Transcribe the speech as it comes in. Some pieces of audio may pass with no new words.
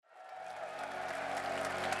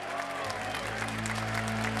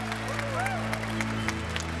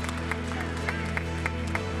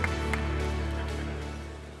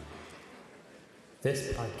This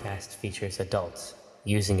podcast features adults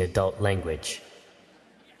using adult language.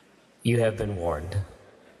 You have been warned.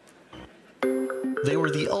 They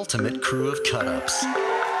were the ultimate crew of cut-ups.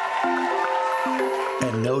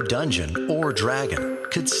 And no dungeon or dragon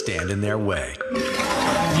could stand in their way.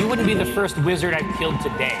 You wouldn't be the first wizard I've killed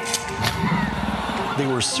today. They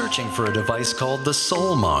were searching for a device called the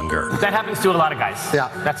Soulmonger. That happens to a lot of guys. Yeah.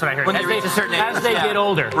 That's what I heard. When they reach a certain age, as they get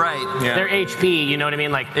older, right? Yeah. Their HP, you know what I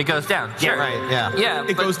mean? Like It goes down. Yeah, Sure. Right, yeah. Yeah.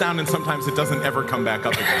 It goes down and sometimes it doesn't ever come back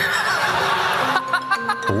up again.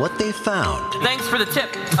 What they found Thanks for the tip.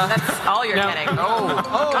 That's all you're getting.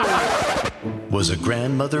 was a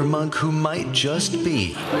grandmother monk who might just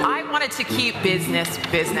be I wanted to keep business,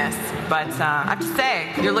 but I have to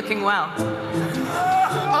say, you're looking well.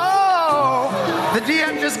 Oh! The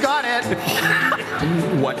DM just got it.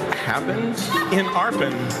 What happened in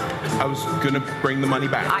Arpen, I was going to bring the money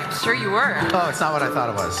back. I'm sure you were. Oh, it's not what I thought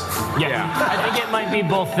it was. yeah. I think it might be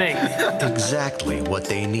both things. exactly what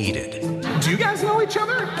they needed. Do you guys know each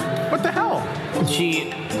other? What the hell?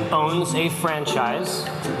 She owns a franchise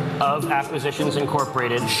of Acquisitions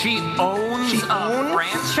Incorporated. She owns a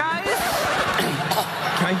franchise?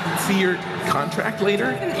 Can I see your contract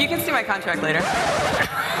later? You can see my contract later.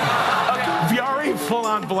 Viari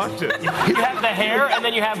full-on bluffed it. You have the hair, and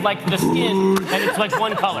then you have like the skin, and it's like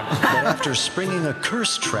one color. But after springing a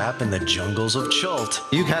curse trap in the jungles of Chult,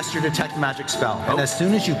 You cast your detect magic spell, and as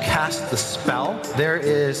soon as you cast the spell, there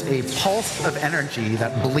is a pulse of energy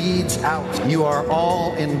that bleeds out. You are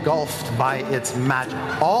all engulfed by its magic.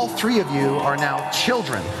 All three of you are now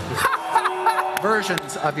children,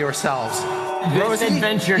 versions of yourselves. This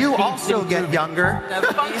adventure you keeps also get improving. younger.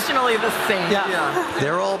 Functionally the same. Yeah.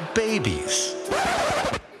 they're all babies.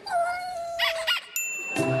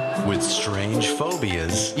 With strange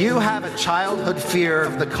phobias You have a childhood fear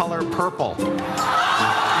of the color purple.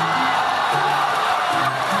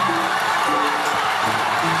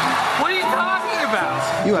 What are you talking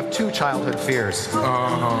about? You have two childhood fears.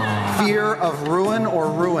 Fear of ruin or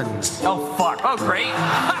ruins. Oh fuck. Oh, great.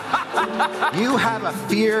 You have a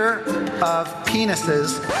fear of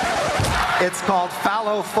penises. It's called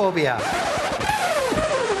phallophobia.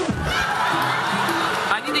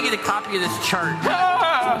 I need to get a copy of this chart.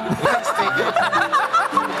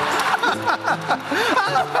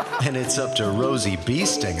 and it's up to Rosie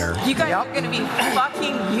Beestinger You guys Yep. are going to be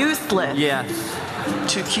fucking useless. Yeah.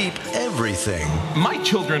 to keep everything My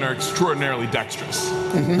children are extraordinarily dexterous.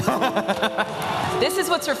 This is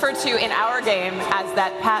what's referred to in our game as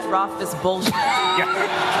that Pat Rothfuss bullshit.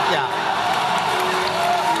 Yeah.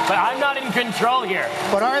 But I'm not in control here.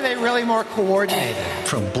 But are they really more coordinated?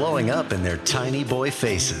 from blowing up in their tiny boy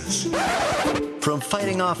faces, from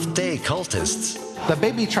fighting off Thay cultists, The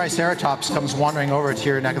baby Triceratops comes wandering over to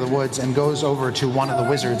your neck of the woods and goes over to one of the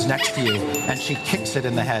wizards next to you, and she kicks it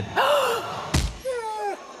in the head.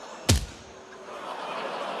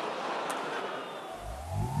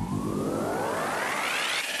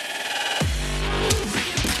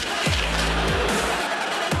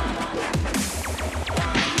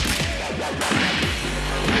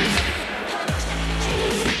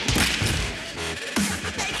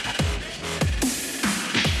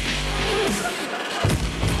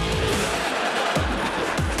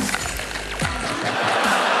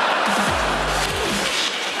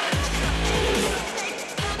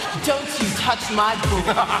 Don't you touch my boo.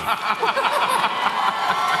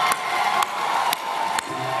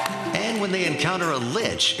 and when they encounter a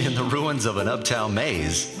lich in the ruins of an uptown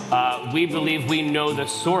maze, We believe we know the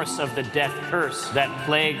source of the death curse that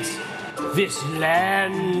plagues this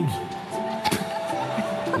land.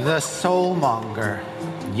 The Soulmonger.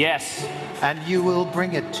 Yes. And you will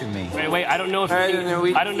bring it to me. Wait. I don't know if you I can. don't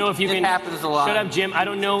know, I don't know if you it can. happens a lot. Shut up, Jim. I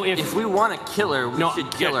don't know if. If we want to kill her, we should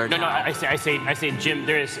kill her No. now. I say, Jim.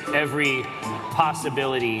 There is every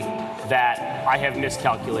possibility that I have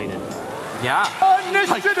miscalculated. Yeah.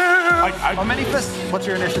 Initiative! Oh, Manifest, what's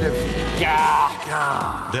your initiative?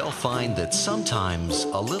 they'll find that sometimes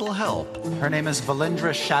a little help Her name is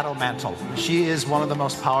Valindra Shadowmantle. She is one of the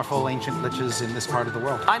most powerful ancient liches in this part of the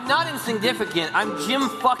world. I'm not insignificant. I'm Jim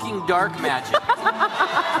fucking Dark Magic.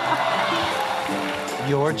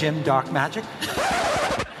 You're Jim Dark Magic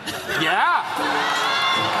Yeah.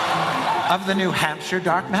 of the New Hampshire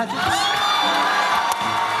Dark Magic.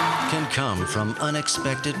 can come from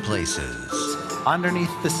unexpected places. Underneath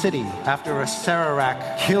the city, after a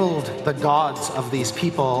Sararak killed the gods of these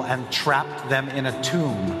people and trapped them in a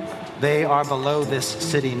tomb, they are below this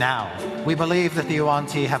city now. We believe that the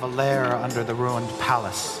Yuan-Ti have a lair under the ruined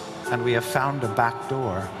palace, and we have found a back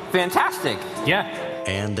door. Fantastic. Yeah.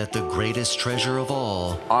 and that the greatest treasure of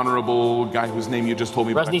all Honorable guy whose name you just told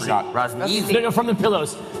me, but I Rosnisi. forgot. No, from the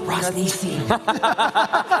pillows.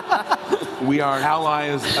 We are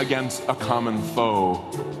allies against a common foe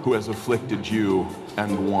who has afflicted you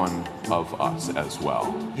and one of us as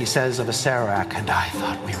well. He says of a Serac, and I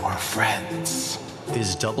thought we were friends.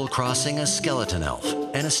 is double-crossing a skeleton elf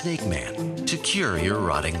and a snake man to cure your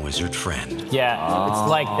rotting wizard friend. Yeah, it's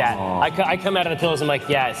like that. I come out of the pillows and I'm like,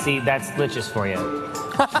 yeah, see, that's Lich's for you.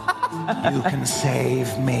 You can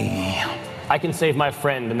save me. I can save my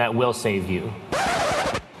friend, and that will save you.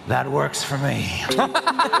 That works for me.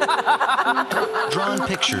 Drawn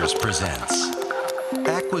Pictures presents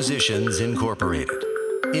Acquisitions Incorporated.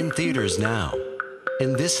 In theaters now.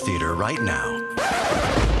 In this theater right now.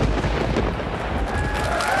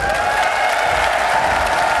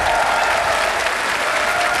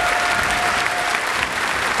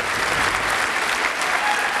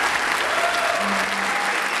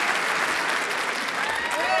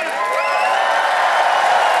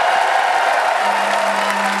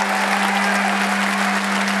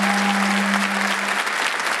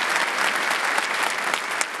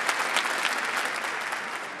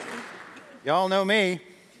 Y'all know me.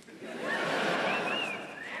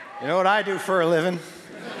 You know what I do for a living?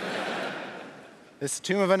 This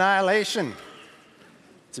Tomb of Annihilation.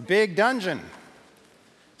 It's a big dungeon.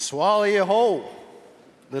 Swallow you whole.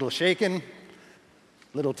 Little shaking,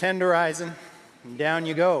 little tenderizing, and down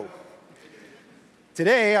you go.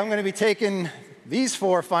 Today, I'm going to be taking these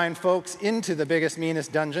four fine folks into the biggest,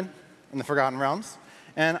 meanest dungeon in the Forgotten Realms,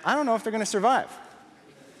 and I don't know if they're going to survive.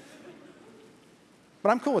 But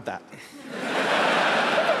I'm cool with that.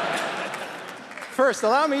 First,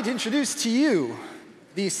 allow me to introduce to you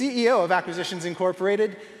the CEO of Acquisitions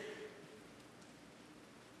Incorporated,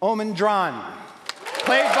 Omen Dran,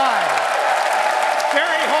 played by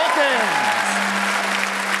Jerry Holkins.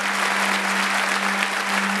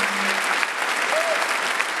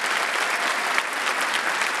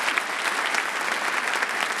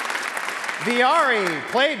 Viari,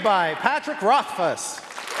 played by Patrick Rothfuss.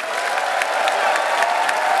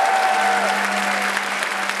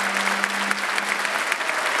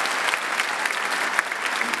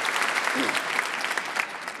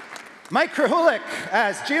 Mike Krahulik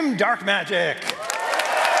as Jim Darkmagic.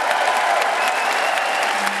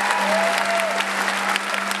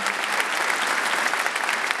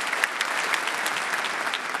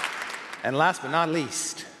 And last but not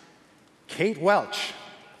least, Kate Welch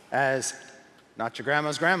as not your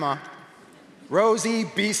grandma's grandma, Rosie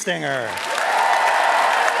Beestinger.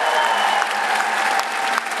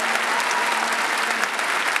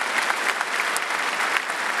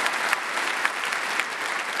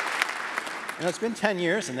 You know, it's been 10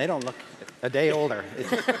 years and they don't look a day older.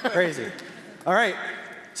 It's crazy. All right,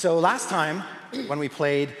 so last time when we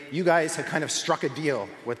played, you guys had kind of struck a deal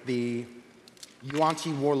with the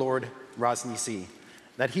Yuan-Ti warlord Rosnisi,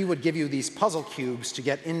 that he would give you these puzzle cubes to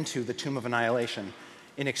get into the Tomb of Annihilation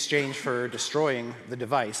in exchange for destroying the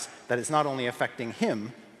device that is not only affecting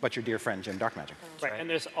him, but your dear friend Jim Darkmagic. Right, and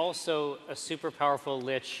there's also a super powerful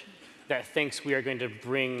Lich that thinks we are going to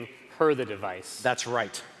bring her the device. That's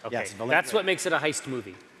right. Okay, Yes, that's what makes it a heist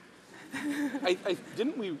movie.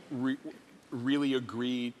 Didn't we really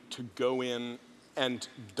agree to go in and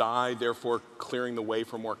die, therefore clearing the way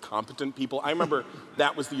for more competent people? I remember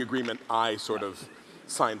that was the agreement I sort of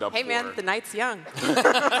signed up for. Hey man, the night's young.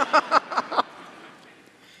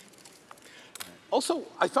 Also,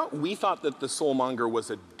 we thought that the Soulmonger was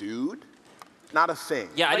a dude, not a thing.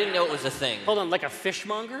 Yeah, I didn't know it was a thing. Hold on, like a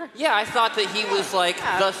fishmonger? Yeah, I thought that he was like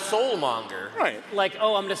the soulmonger. Right. Like,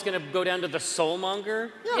 oh, I'm just gonna go down to the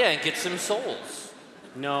soulmonger? Yeah, and get some souls.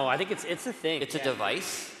 No, I think it's a thing. It's a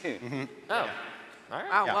device. Mm-hmm. Oh, all right.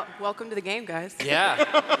 Wow, Yeah. welcome to the game, guys. Yeah,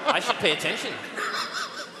 I should pay attention.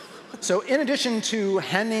 So in addition to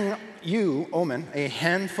handing you, Omen, a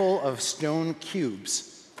handful of stone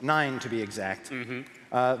cubes, 9 to be exact,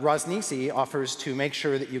 Rosnisi offers to make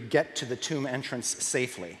sure that you get to the tomb entrance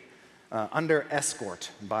safely, under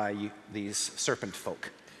escort by these serpent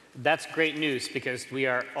folk. That's great news because we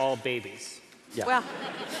are all babies. Yeah. Well,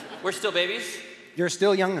 We're still babies? You're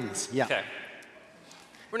still young'uns, yeah. Okay.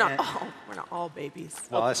 we're not all babies.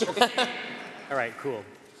 Well, that's true. All right, cool.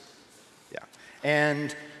 Yeah.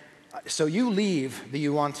 And so you leave the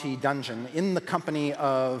Yuan-Ti dungeon in the company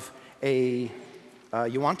of a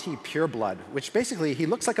Yuan-Ti pureblood, which basically, he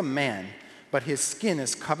looks like a man, but his skin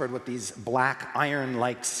is covered with these black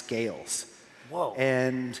iron-like scales. Whoa.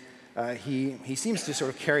 And he seems to sort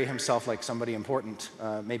of carry himself like somebody important,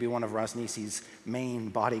 maybe one of Rosnisi's main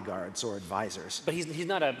bodyguards or advisors. But he's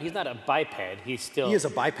not a biped. He's still. He is a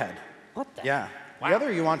biped. What the? Yeah. The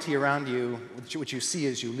other Yuan-Ti around you, which you see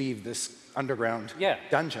as you leave this underground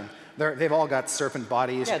dungeon, they've all got serpent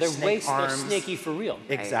bodies, Yeah, they're snake arms. they're snaky for real.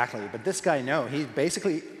 Exactly. But this guy, no. He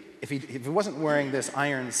basically, if he wasn't wearing this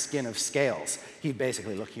iron skin of scales, he'd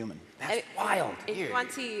basically look human. That's wild. In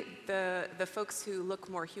Yuan-Ti, the folks who look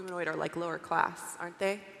more humanoid are like lower class, aren't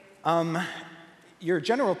they? Your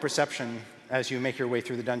general perception as you make your way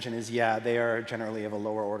through the dungeon is, yeah, they are generally of a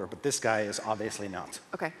lower order, but this guy is obviously not.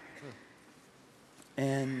 Okay.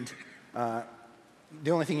 And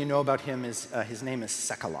the only thing you know about him is his name is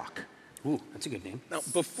Sekalok. Ooh, that's a good name. Now,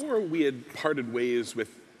 before we had parted ways with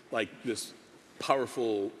like this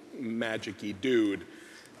powerful, magic-y dude,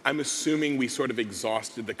 I'm assuming we sort of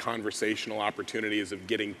exhausted the conversational opportunities of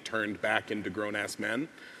getting turned back into grown-ass men.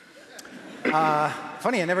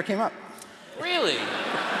 Funny, it never came up. Really?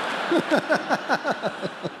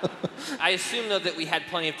 I assume, though, that we had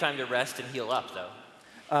plenty of time to rest and heal up, though.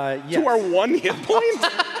 Yes. To our 1 hit point?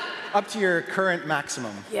 Up to your current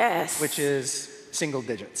maximum. Yes. Which is single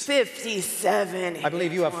digits. 57 I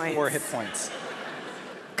believe you have hit 4 points. hit points.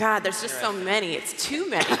 God, there's just so many. It's too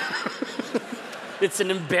many. It's an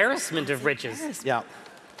embarrassment of riches. Yeah.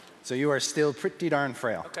 So you are still pretty darn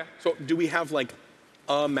frail. Okay. So do we have like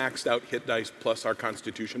a maxed out hit dice plus our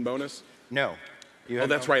constitution bonus? No. You Oh, have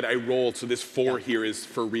that's no- right. I rolled, so this 4 here is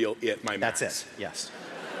for real my max. That's it, yes.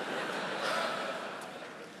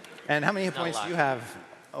 And how many hit Not a points lot. do you have,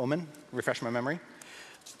 Omen? Refresh my memory.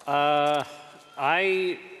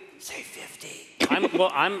 I Say 50.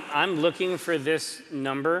 I'm looking for this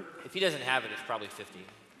number. If he doesn't have it, it's probably 50.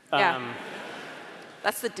 Yeah.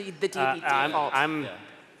 That's the D&D default. I'm Yeah.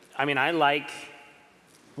 I mean, I like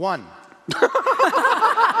 1.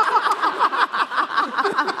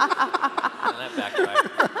 And that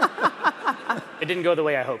backfired. it didn't go the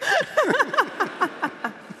way I hoped.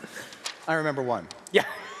 I remember 1. Yeah.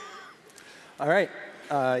 All right.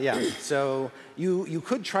 Yeah. So you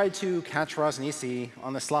could try to catch Rosnisi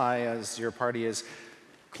on the sly as your party is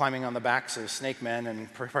climbing on the backs of snake men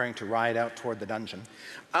and preparing to ride out toward the dungeon.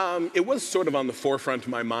 It was sort of on the forefront of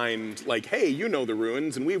my mind, like, hey, you know the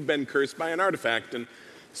ruins, and we've been cursed by an artifact, and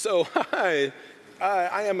so I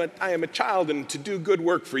am a child, and to do good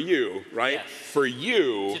work for you, right? Yes. For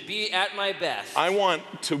you, To be at my best. I want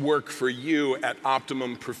to work for you at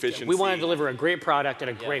optimum proficiency. We want to deliver a great product at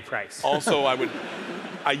a great price. Also,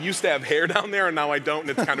 I used to have hair down there, and now I don't,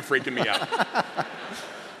 and it's kind of freaking me out.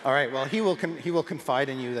 All right. Well, he will confide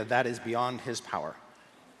in you that that is beyond his power.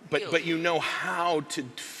 But you know how to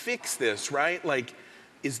fix this, right? Like,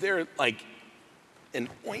 is there like an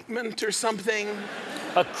ointment or something?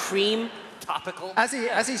 A cream. Topical. As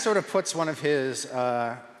he sort of puts one of his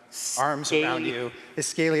arms around you, his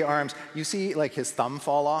scaly arms, you see like his thumb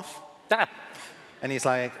fall off, Ah, and he's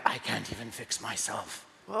like, "I can't even fix myself."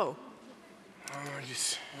 Whoa.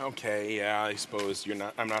 Okay, yeah, I suppose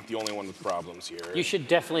I'm not the only one with problems here. you should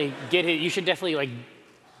definitely get it. You should definitely like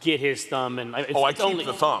get his thumb and. I keep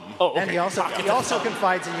the thumb. Oh, okay. And he also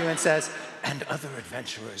confides in you and says, "And other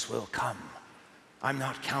adventurers will come. I'm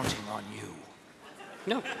not counting on you."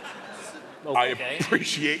 No. I Okay.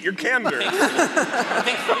 appreciate your candor.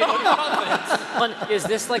 Thanks for your confidence. Is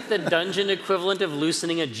this like the dungeon equivalent of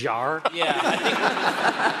loosening a jar? Yeah,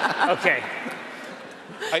 I think Okay.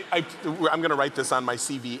 I'm going to write this on my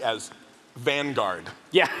CV as Vanguard.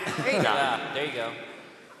 Yeah. there you go.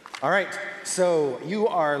 All right, so you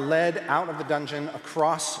are led out of the dungeon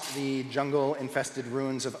across the jungle-infested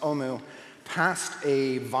ruins of Omu, past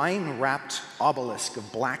a vine-wrapped obelisk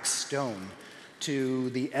of black stone to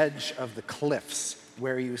the edge of the cliffs,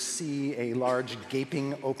 where you see a large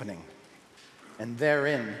gaping opening. And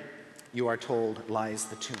therein, you are told, lies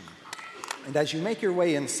the tomb. And as you make your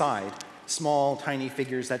way inside, small, tiny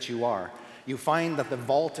figures that you are, you find that the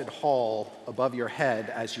vaulted hall above your head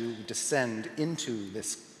as you descend into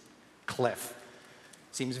this cliff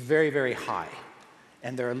seems very, very high.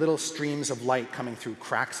 And there are little streams of light coming through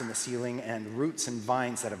cracks in the ceiling and roots and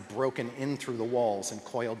vines that have broken in through the walls and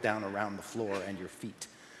coiled down around the floor and your feet.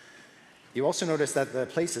 You also notice that the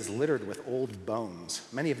place is littered with old bones.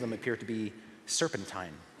 Many of them appear to be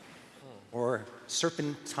serpentine or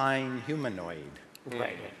serpentine humanoid.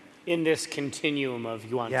 Right. In this continuum of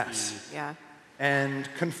Yuan-Ti. Yes. Yeah. And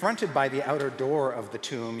confronted by the outer door of the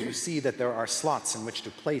tomb, you see that there are slots in which to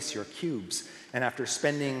place your cubes. And after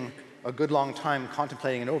spending a good long time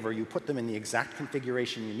contemplating it over, you put them in the exact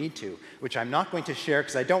configuration you need to, which I'm not going to share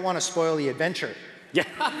because I don't want to spoil the adventure. Yeah.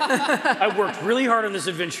 I worked really hard on this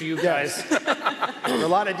adventure, you guys. There are a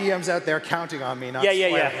lot of DMs out there counting on me not Yeah.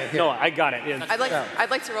 spoiling it here. No, I got it. Yeah. I'd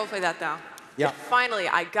like to roleplay that now. Yeah. Finally,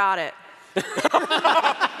 I got it.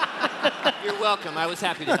 You're welcome. I was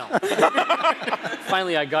happy to help.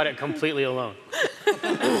 Finally, I got it completely alone.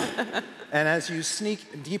 And as you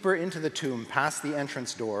sneak deeper into the tomb, past the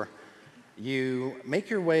entrance door, you make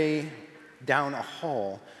your way down a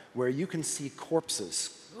hall where you can see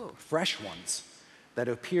corpses, fresh ones, that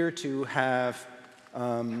appear to have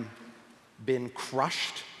been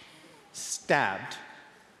crushed, stabbed,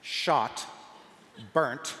 shot,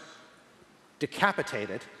 burnt,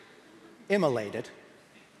 decapitated, immolated,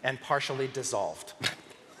 and partially dissolved.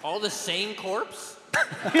 All the same corpse?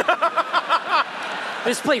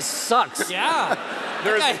 This place sucks. Yeah.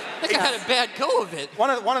 That guy had a bad go of it. One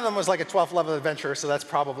of them was like a 12th level adventure, so that's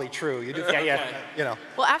probably true. You do, Yeah. you know.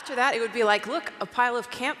 Well, after that, it would be like, look, a pile of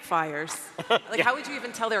campfires. Like, how would you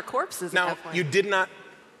even tell they're corpses at Now, that point? you did not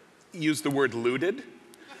use the word looted.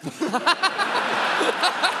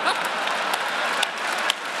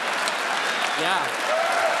 Yeah.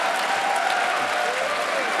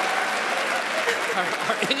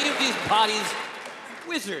 Are any of these bodies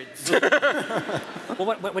wizards?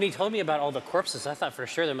 Well, when he told me about all the corpses, I thought for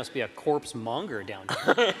sure there must be a corpse monger down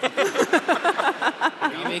here.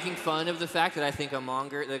 Are you making fun of the fact that I think a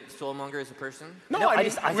monger, the soulmonger, is a person? No, I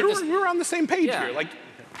think mean, we were on the same page Yeah. here. Like,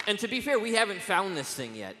 And to be fair, we haven't found this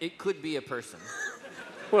thing yet. It could be a person.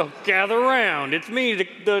 Well, gather round. It's me,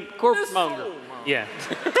 the corpse monger. Yeah.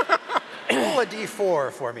 Roll a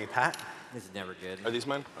d4 for me, Pat. This is never good. are these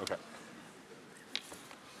mine? Okay.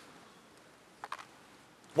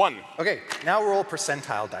 1. Okay, now roll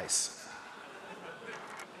percentile dice.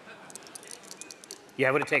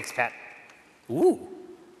 Yeah, what it takes, Pat. Ooh.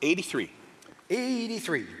 83.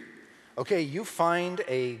 83. Okay, you find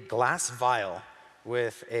a glass vial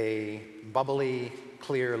with a bubbly,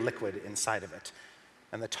 clear liquid inside of it.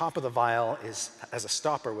 And the top of the vial has a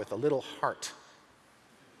stopper with a little heart.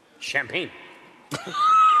 Champagne.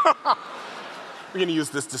 We're going to use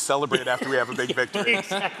this to celebrate after we have a big victory.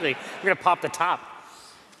 Exactly. We're going to pop the top.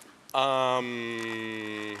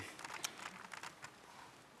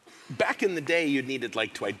 Back in the day, you needed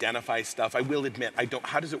like to identify stuff. I will admit, I don't.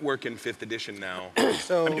 How does it work in 5th edition now?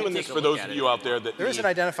 So I'm doing this Take a for look those at of it. you out there that there is need- an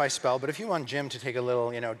identify spell, but if you want Jim to take a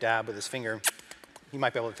little, dab with his finger, he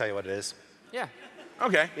might be able to tell you what it is. Yeah.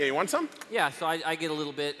 Okay, yeah, you want some? Yeah, so I get a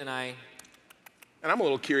little bit and I... And I'm a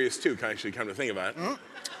little curious too, actually, come to think about it.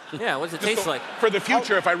 Yeah, what does it taste like? For the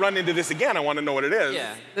future, if I run into this again, I want to know what it is.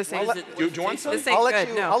 Yeah. This What ain't- does it- Do what you does it want taste some? like? This ain't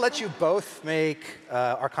good, no. I'll let you both make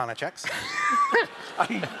Arcana checks.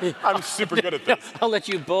 I'm super good at this. I'll let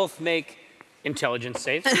you both make intelligence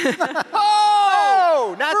saves.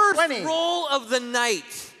 Oh, not First 20. roll of the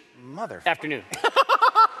night. Mother. Afternoon.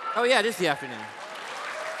 Oh yeah, it is the afternoon.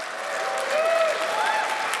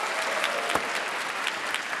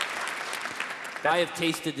 I have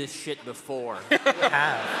tasted this shit before.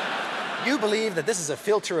 You believe that this is a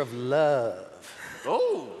filter of love.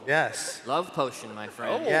 Oh, Yes. love potion, my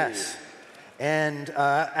friend. Yes. And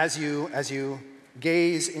as you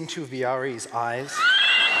gaze into Viari's eyes,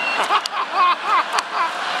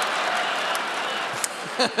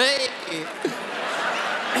 Hey,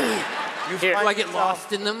 you do find I get yourself-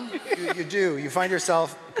 lost in them? You do. You find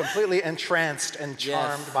yourself completely entranced and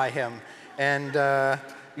charmed Yes. by him. And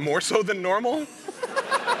More so than normal?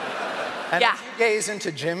 Yeah. as you gaze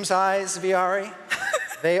into Jim's eyes, Viari,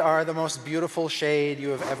 they are the most beautiful shade you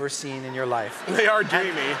have ever seen in your life. They are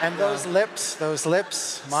dreamy. And those lips,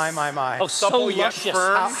 my. Oh, so Supple yet luscious.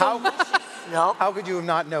 firm. How could you have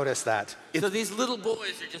not noticed that? So these little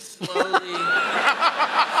boys are just slowly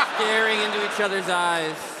staring into each other's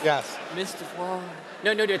eyes. Yes.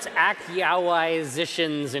 No, it's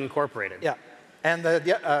Acquiesctions Incorporated. Yeah. And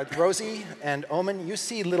Rosie and Omen, you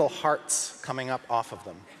see little hearts coming up off of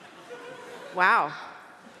them. Wow.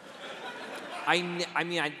 I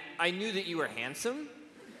knew that you were handsome,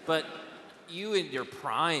 but you in your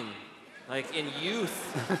prime, like in youth.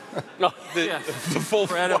 No, Yeah. The full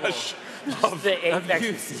Incredible. flush. the apex.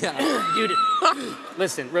 Youth, yeah. Dude,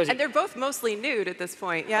 listen, Rosie. And they're both mostly nude at this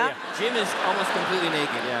point, yeah? Jim is almost completely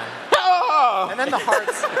naked, yeah. And then the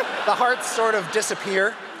hearts sort of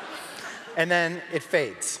disappear, and then it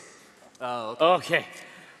fades. Oh, Okay.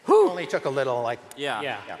 Only took a little, yeah.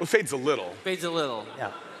 Yeah. It fades a little. Fades a little.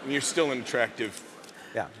 yeah. And you're still an attractive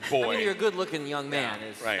Yeah. boy. I mean, you're a good-looking young man.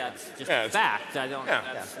 right. That's just Yeah, a it's- fact. I don't. yeah.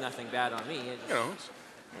 That's nothing bad on me. It just- You know,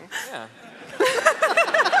 yeah.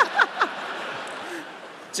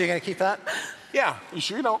 So you're gonna keep that? yeah. You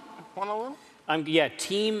sure you don't want a little?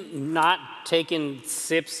 Team not taking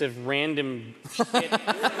sips of random shit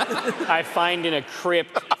I find in a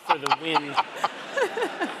crypt for the wind.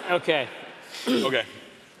 Okay. Okay.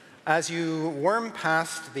 As you worm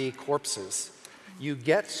past the corpses, you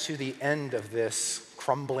get to the end of this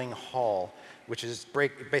crumbling hall, which is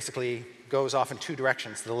basically goes off in two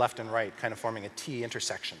directions, to the left and right, kind of forming a T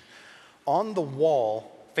intersection. On the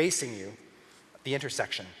wall facing you, the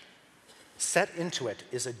intersection, set into it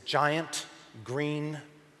is a giant green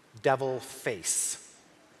devil face.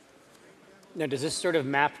 Now, does this sort of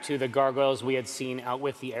map to the gargoyles we had seen out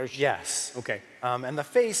with the airship? Yes. Okay. And the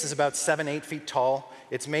face is about 7-8 feet tall.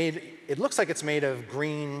 It looks like it's made of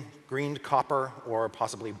greened copper or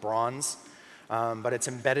possibly bronze, but it's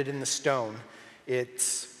embedded in the stone.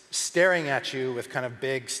 It's staring at you with kind of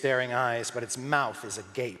big staring eyes, but its mouth is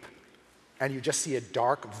agape. And you just see a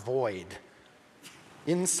dark void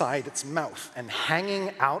inside its mouth. And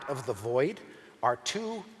hanging out of the void are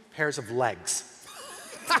 2 pairs of legs.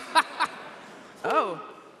 Oh,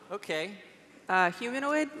 Okay.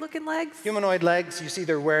 humanoid-looking legs. Humanoid legs. You see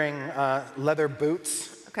they're wearing leather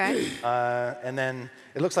boots. Okay. And then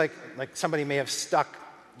it looks like somebody may have stuck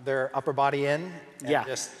their upper body in and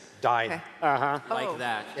just died. Okay. Like Oh.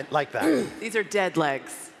 that. Like that. These are dead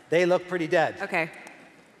legs. They look pretty dead. Okay.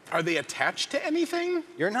 Are they attached to anything?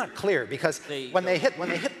 You're not clear because when they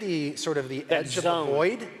hit the sort of the edge of the zone.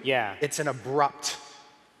 void, Yeah. it's an abrupt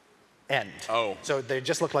end. Oh. So they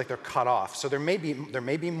just look like they're cut off. So there may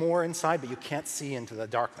be more inside, but you can't see into the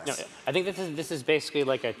darkness. No, I think this is basically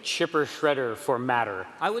like a chipper shredder for matter.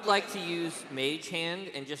 I would like to use Mage Hand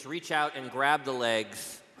and just reach out and grab the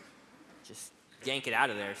legs. Just yank it out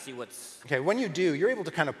of there, see what's... Okay, when you do, you're able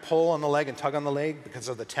to kind of pull on the leg and tug on the leg because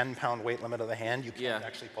of the 10-pound weight limit of the hand. You can't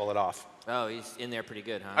actually pull it off. Oh, he's in there pretty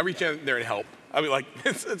good, huh? I reach out there and help. I mean, like,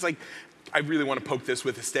 it's like, I really want to poke this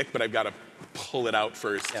with a stick, but I've got to pull it out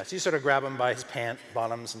first. Yeah, so you sort of grab him by his pant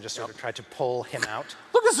bottoms and just sort of try to pull him out.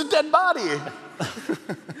 Look, it's a dead body.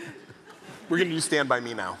 We're going to do Stand By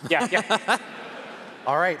Me now. Yeah.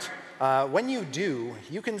 All right. When you do,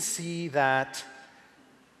 you can see that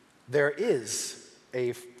there is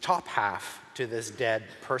a top half to this dead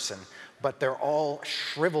person, but they're all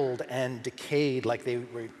shriveled and decayed, like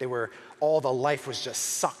they were all the life was just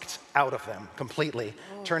sucked out of them completely,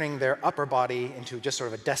 turning their upper body into just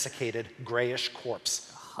sort of a desiccated grayish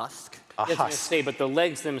corpse. Husk. A I was gonna husk. say, but the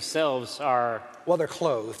legs themselves are. Well, they're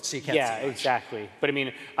clothed, so you can't Yeah, see much. exactly. But I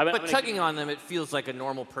mean, But tugging on them, it feels like a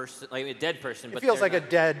normal person, like a dead person. It but feels they're like a not.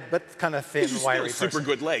 dead, but kind of thin, He's just wiry super person.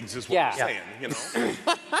 good legs, is what Yeah. I'm saying, you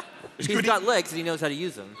know? He's got legs and he knows how to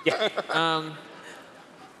use them. Yeah.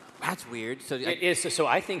 That's weird. So It is. So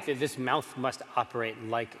I think that this mouth must operate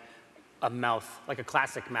like a mouth, like a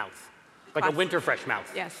classic mouth, like a Winterfresh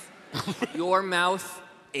mouth. Yes. your mouth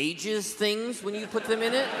ages things when you put them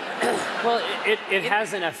in it? Well, it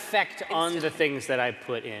has an effect on the things that I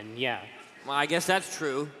put in. Yeah. Well, I guess that's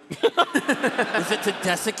true. Is it to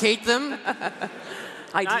desiccate them?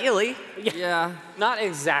 Ideally. Yeah. Not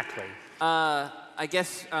exactly. I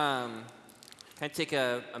guess, can I take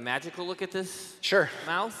a magical look at this Sure.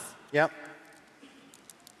 mouth? Yep.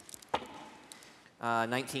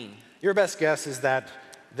 19. Your best guess is that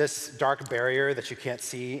this dark barrier that you can't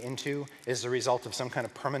see into is the result of some kind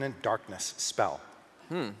of permanent darkness spell.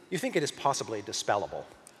 You think it is possibly dispellable.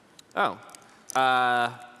 Oh.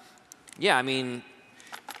 Yeah, I mean,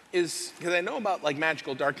 Because I know about like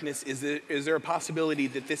magical darkness, is there a possibility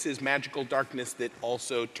that this is magical darkness that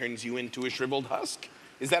also turns you into a shriveled husk?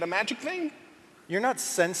 Is that a magic thing? You're not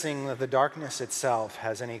sensing that the darkness itself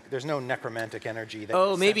has any, there's no necromantic energy that oh,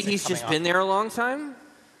 you're maybe sensing he's coming just off. been there a long time?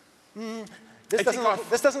 This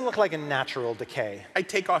doesn't look like a natural decay. I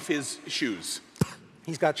take off his shoes.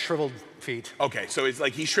 He's got shriveled feet. Okay, so it's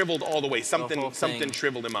like he shriveled all the way. whole Something thing.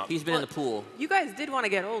 shriveled him up. He's been in the pool. You guys did want to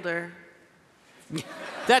get older.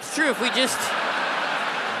 That's true. If we just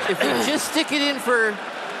stick it in for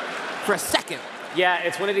a second, Yeah,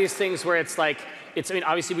 it's one of these things where it's like, I mean,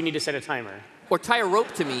 obviously we need to set a timer. or tie a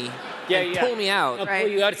rope to me and Yeah. pull me out. I'll pull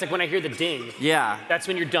you out. It's like when I hear the ding. Yeah. That's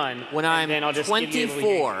when you're done. When and I'm then I'll just give you a little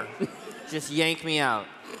yank. 24, just yank me out.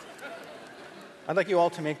 I'd like you all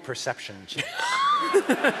to make perception checks.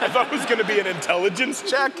 I thought it was going to be an intelligence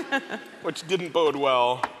check, which didn't bode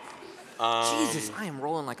well. Jesus, I am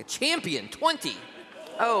rolling like a champion. 20.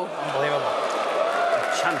 Oh, Unbelievable.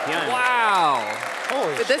 Champion. Wow.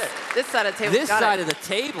 Holy but shit. this side of the table. This side of the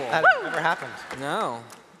table. That never happened. No.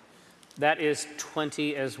 That is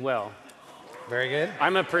 20 as well. Very good.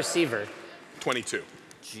 I'm a perceiver. 22.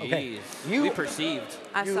 Jeez. Okay. We perceived.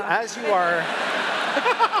 I You, saw. as you are,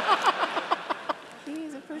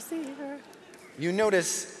 He's a perceiver. you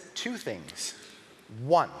notice two things.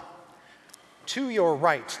 One, to your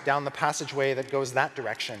right, down the passageway that goes that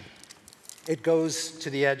direction, it goes to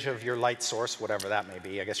the edge of your light source, whatever that may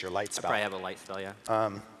be. I guess your light I spell. probably have a light spell, yeah.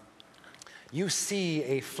 You see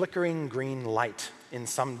a flickering green light in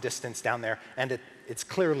some distance down there, and it's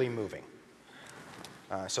clearly moving.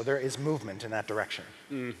 So there is movement in that direction.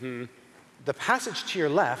 Mm-hmm. The passage to your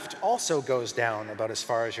left also goes down about as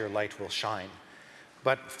far as your light will shine.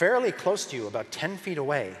 But fairly close to you, about 10 feet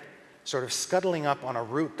away, sort of scuttling up on a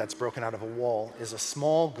root that's broken out of a wall, is a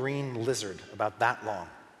small green lizard about that long.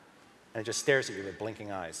 And it just stares at you with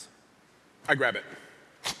blinking eyes. I grab it.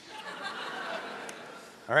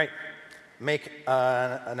 All right, make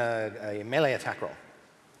a melee attack roll.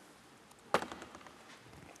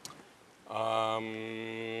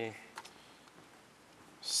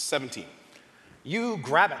 17. You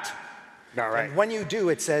grab it. All right. And when you do,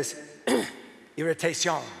 it says,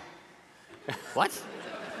 irritation. What?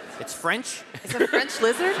 It's French? It's a French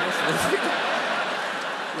lizard?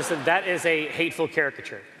 Listen, that is a hateful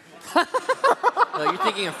caricature. No, you're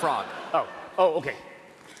thinking of frog. Oh, okay.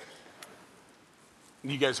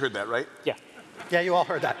 You guys heard that, right? Yeah. Yeah, you all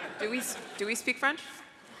heard that. Do we speak French?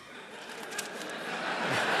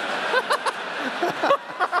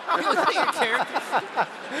 You look at your characters.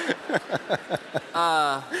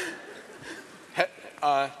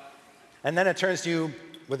 And then it turns to you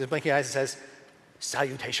with its blinking eyes and says,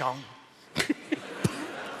 salutation.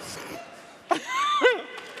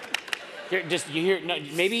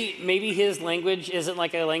 Maybe his language isn't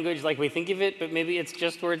like a language like we think of it, but maybe it's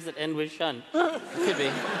just words that end with shun. Could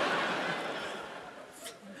be.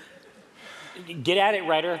 Get at it,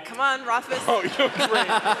 writer. Come on, Rothfuss. Oh, you're great.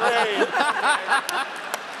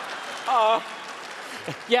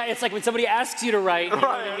 Yeah, it's like when somebody asks you to write, you know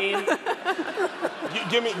what I mean?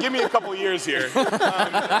 Give me a couple years here. It's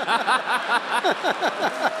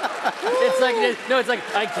like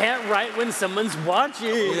I can't write when someone's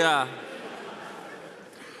watching. Yeah.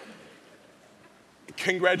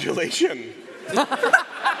 Congratulations.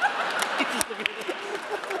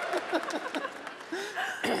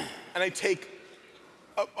 And I take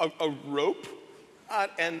a rope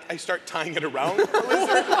and I start tying it around the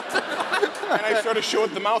lizard. And I sort of show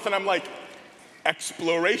it the mouth and I'm like,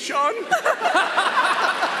 exploration?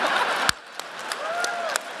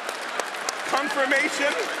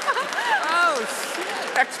 Confirmation? Oh,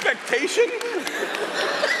 shit. Expectation?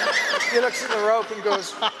 He looks at the rope and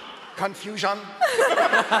goes, confusion.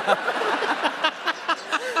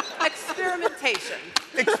 Experimentation.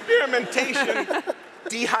 Experimentation.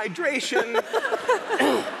 Dehydration.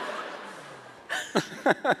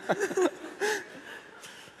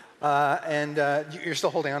 And you're still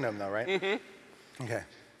holding on to him, though, right? Mm-hmm. Okay.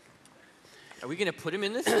 Are we going to put him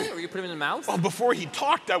in this thing, or are you put him in the mouth? Well, before he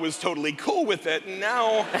talked, I was totally cool with it.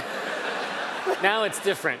 Now... Now it's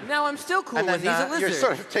different. Now I'm still cool And then with he's a lizard. you're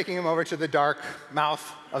sort of taking him over to the dark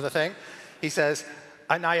mouth of the thing. He says,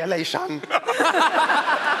 annihilation.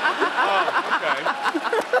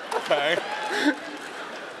 Okay.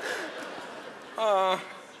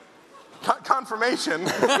 Confirmation.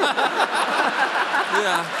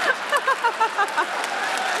 Yeah.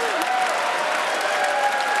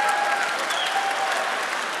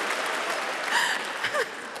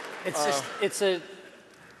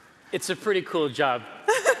 It's a pretty cool job.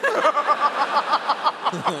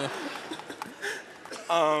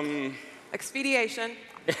 Expediation.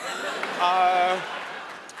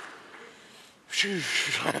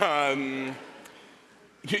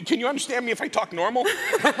 Can you understand me if I talk normal?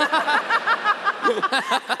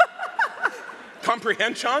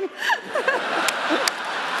 Comprehension?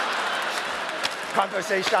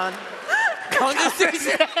 Conversation.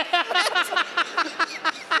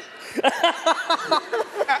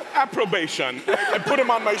 Approbation. I put him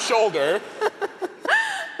on my shoulder.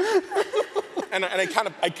 And I kind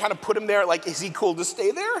of put him there, like, is he cool to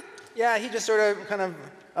stay there? Yeah, he just sort of kind of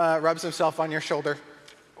rubs himself on your shoulder.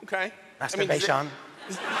 Okay. Masturbation.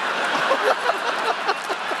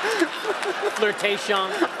 Flirtation.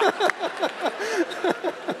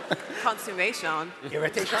 Consummation.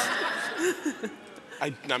 Irritation.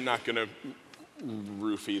 I'm not going to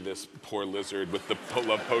roofie this poor lizard with the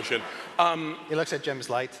love potion. He looks at Jim's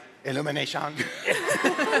light. Illumination.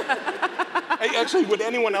 Actually, would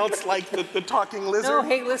anyone else like the talking lizard? No,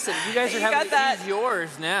 hey, listen, you guys are You got having. that. He's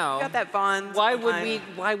yours now. Got that bond. Why would time. we?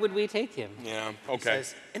 Why would we take him? Yeah, He okay.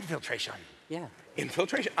 says, infiltration. Yeah.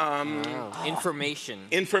 Infiltration. Information.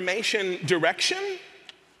 Information direction?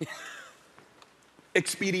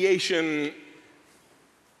 Expediation.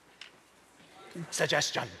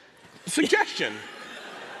 Suggestion. Suggestion.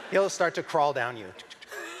 He'll start to crawl down you.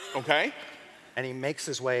 Okay. And he makes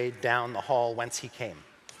his way down the hall whence he came.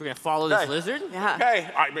 We're going to follow this Hey. lizard? Yeah. Okay.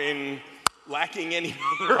 I mean, lacking any,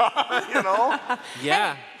 you know.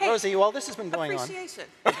 Yeah. Rosie, while this has been going on, Appreciation.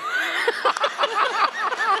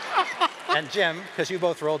 and Jim, because you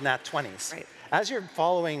both rolled nat 20s, Right. As you're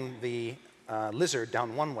following the lizard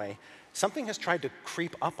down one way, something has tried to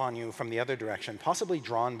creep up on you from the other direction, possibly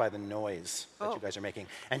drawn by the noise that you guys are making.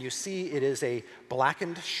 And you see it is a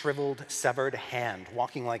blackened, shriveled, severed hand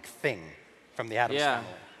walking like Thing from the Addams family.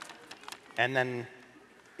 And then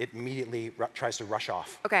it immediately tries to rush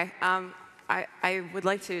off. Okay. I would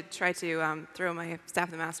like to try to throw my Staff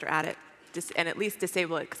of the Master at it and at least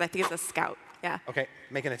disable it, because I think it's a scout. Yeah. Okay,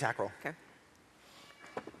 make an attack roll. Okay.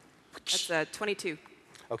 That's 22.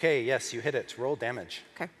 Okay, yes, you hit it. Roll damage.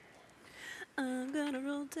 Okay. I'm gonna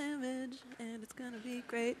roll damage, and it's gonna be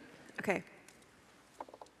great. Okay.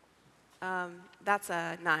 That's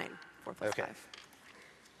a 9. 4 plus 5.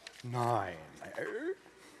 9.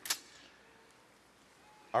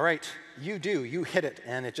 All right, you hit it,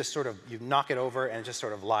 and it just sort of, you knock it over, and it just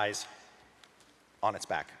sort of lies on its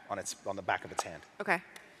back, on the back of its hand. Okay.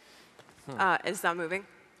 It's not moving?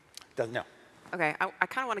 No. Okay, I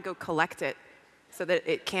kind of want to go collect it so that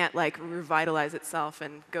it can't, like, revitalize itself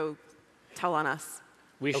and go tell on us.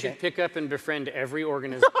 We should pick up and befriend every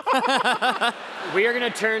organism. We are going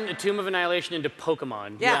to turn the Tomb of Annihilation into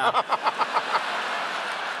Pokemon. Yeah.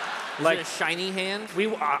 Like a shiny hand?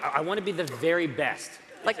 I want to be the very best.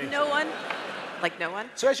 Like no one? Like no one?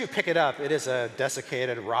 So as you pick it up, it is a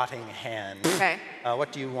desiccated, rotting hand. Okay.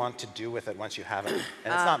 What do you want to do with it once you have it?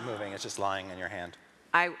 And it's not moving, it's just lying in your hand.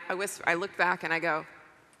 I whisper, I look back and I go,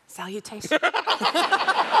 salutation. Will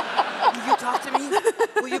you talk to me?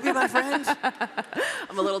 Will you be my friend?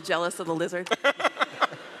 I'm a little jealous of the lizard.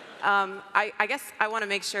 I guess I want to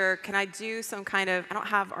make sure, can I do some kind of, I don't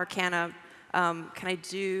have Arcana, can I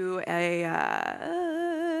do a...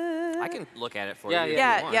 I can look at it for you.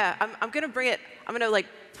 Yeah. I'm going to bring it, I'm going to like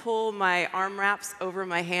pull my arm wraps over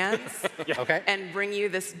my hands Okay. and bring you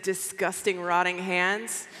this disgusting rotting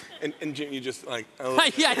hands. And Jim, you just like...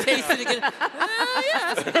 Yeah, taste it again.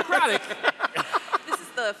 Yeah, it's necrotic. This is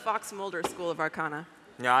the Fox Mulder School of Arcana.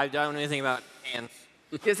 No, I don't know anything about hands.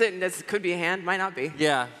 Is it? This could be a hand, might not be.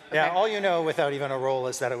 Yeah. Yeah, all you know without even a roll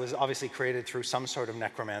is that it was obviously created through some sort of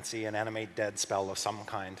necromancy, an animate dead spell of some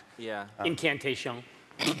kind. Yeah. Incantation.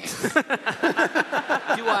 Do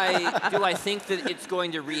I think that it's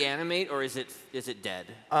going to reanimate, or is it dead?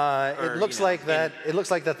 It looks like that. It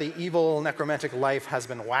looks like that the evil necromantic life has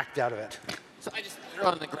been whacked out of it. So I just throw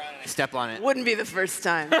it on the ground and I step on it. Wouldn't be the first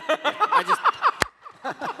time.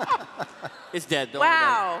 It's dead. Don't worry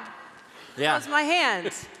about Wow. it. Yeah. That was my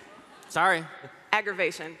hand. Sorry.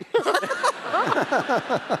 Aggravation.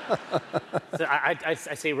 So I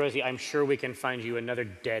say, Rosie, I'm sure we can find you another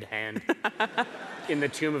dead hand in the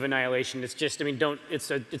Tomb of Annihilation. It's just, I mean, it's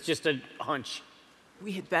just a hunch.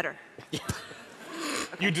 We had better.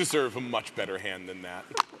 You deserve a much better hand than that.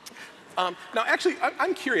 Now, actually,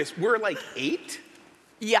 I'm curious. We're like 8?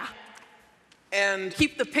 Yeah. And...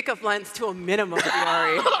 Keep the pickup lines to a minimum,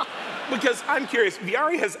 Viari. Because I'm curious,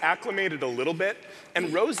 Viari has acclimated a little bit,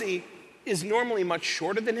 and Rosie is normally much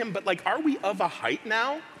shorter than him, but like, are we of a height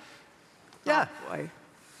now? Yeah. Oh, boy.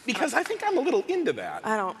 Because I think I'm a little into that.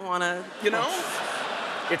 I don't want to. You know?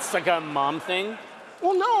 It's like a mom thing?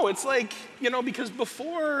 Well, no, it's like, you know, because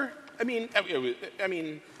before, I mean,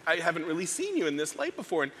 I haven't really seen you in this light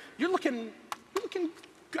before, and you're looking,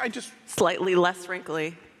 I just... Slightly less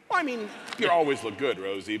wrinkly. Well, I mean, you always look good,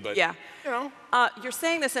 Rosie, but, Yeah. you know. You're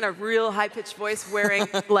saying this in a real high-pitched voice wearing,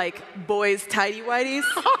 like, boys' tighty-whities?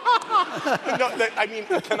 No, I mean,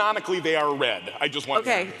 canonically, they are red. I just want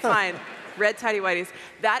Okay, fine. Red tighty-whities.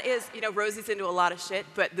 That is, you know, Rosie's into a lot of shit,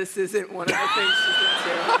 but this isn't one of the things she's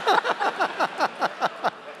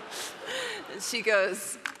into. She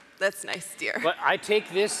goes, that's nice, dear. But I take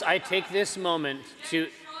this moment to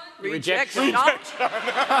reject Rejection.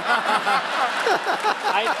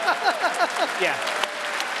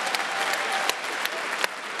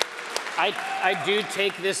 I do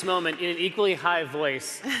take this moment in an equally high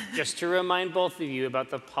voice just to remind both of you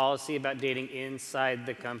about the policy about dating inside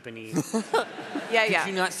the company. Yeah.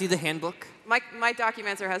 Did you not see the handbook? My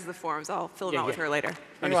documenter has the forms. I'll fill them out with her later.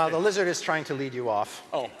 Meanwhile, the lizard is trying to lead you off.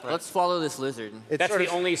 Oh, right. Let's follow this lizard. It's That's sort the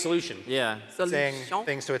of only solution. Yeah. saying Solution.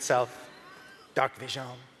 things to itself. Dark vision.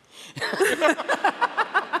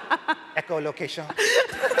 Echolocation.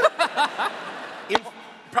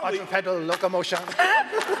 Probably, Quadrupedal locomotion.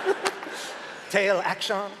 Tail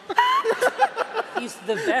action. He's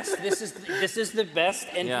the best. This is the best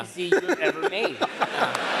NPC you've ever made.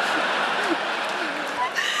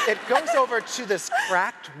 It goes over to this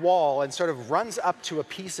cracked wall and sort of runs up to a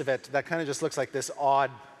piece of it that kind of just looks like this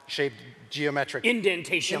odd-shaped geometric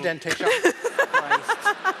Indentation.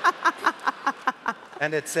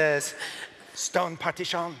 And it says, stone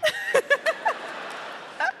partition.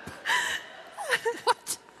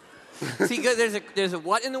 See, there's a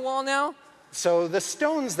what in the wall now? So the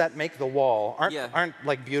stones that make the wall Yeah. aren't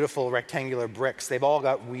like beautiful rectangular bricks. They've all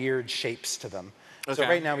got weird shapes to them. So Okay.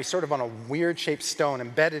 right now he's sort of on a weird shaped stone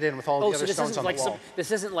embedded in with all the Oh, other so this stones isn't on like the wall.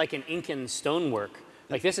 this isn't like an Incan stonework.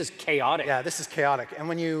 Like this is chaotic. Yeah, this is chaotic. And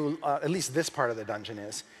when you, at least this part of the dungeon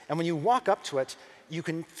is, and when you walk up to it, you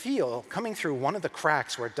can feel coming through one of the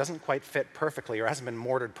cracks where it doesn't quite fit perfectly or hasn't been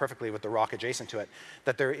mortared perfectly with the rock adjacent to it,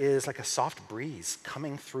 that there is like a soft breeze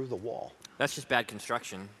coming through the wall. That's just bad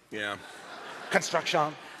construction. Yeah.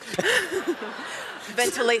 Construction.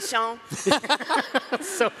 Ventilation.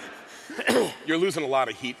 So You're losing a lot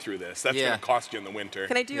of heat through this. That's Yeah. going to cost you in the winter.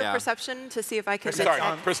 Can I do Yeah. a perception to see if I can Sorry,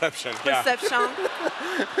 detect perception. Yeah. perception?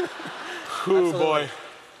 Oh, boy.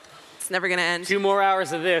 It's never gonna end. 2 more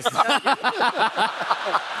hours of this.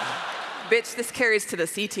 Bitch, this carries to the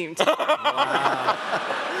C team. Too.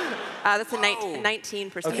 That's a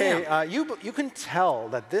 19%. Okay, you can tell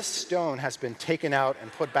that this stone has been taken out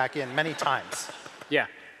and put back in many times. Yeah.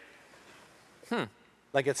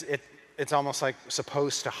 Like it's almost like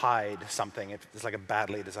supposed to hide something. It's like a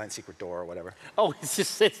badly designed secret door or whatever. Oh, it's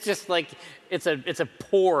just like it's a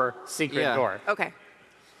poor secret Yeah. door. Okay.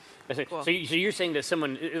 So you're saying that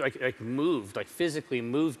someone like physically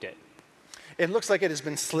moved it. It looks like it has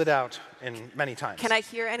been slid out in many times. Can I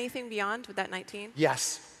hear anything beyond with that 19?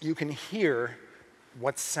 Yes, you can hear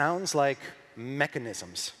what sounds like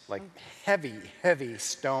mechanisms, like heavy, heavy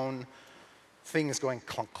stone things going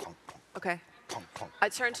clunk, clunk, clunk, Okay. clunk, clunk. I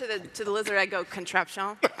turn to the lizard. I go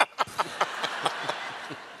contraption.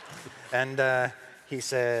 And he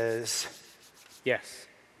says, Yes.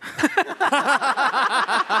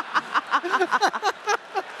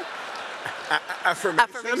 Affirmation.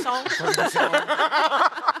 Affirmation.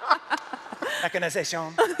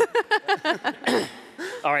 mechanization.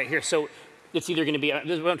 All right, here. So it's either going to be.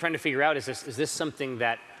 This is what I'm trying to figure out. Is this something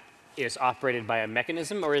that is operated by a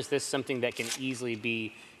mechanism, or is this something that can easily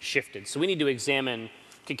be shifted? So we need to examine.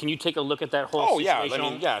 Can you take a look at that whole Oh, yeah. I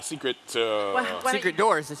situation? mean, yeah, secret, Secret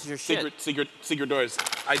doors. This is your shit. secret doors.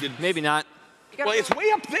 I did. Maybe not. Well, it's way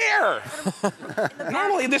up there.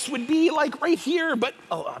 Normally this would be like right here, but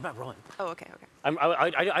Oh, I'm not rolling. Oh, okay, okay.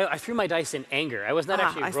 I threw my dice in anger. I was not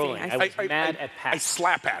actually I see, rolling. I I was see. mad at I Pat.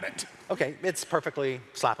 slap at it. Okay, it's perfectly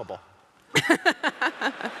slappable.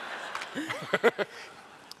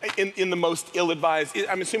 In the most ill-advised,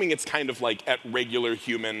 I'm assuming it's kind of like at regular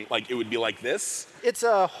human, like it would be like this. It's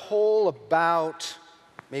a hole about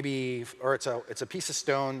maybe, or it's a piece of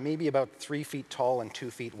stone, maybe about 3 feet tall and 2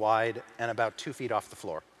 feet wide, and about 2 feet off the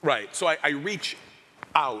floor. Right. So I reach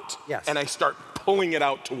out Yes. and I start pulling it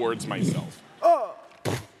out towards myself.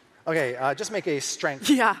 Okay, just make a strength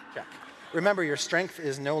Yeah. check. Remember, your strength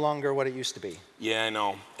is no longer what it used to be. Yeah, I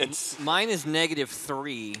know. It's Mine is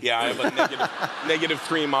 -3. yeah. I have a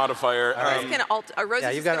 -3 modifier. Rosie's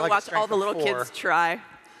Yeah, you've just got, gonna like, a watch all strength the of little 4. kids try.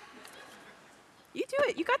 You do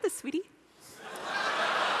it. You got this, sweetie.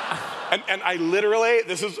 And I literally,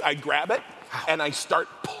 I grab it and I start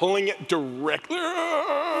pulling it directly.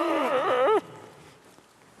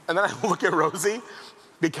 And then I look at Rosie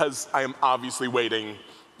because I am obviously waiting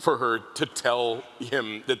for her to tell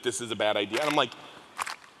him that this is a bad idea. And I'm like,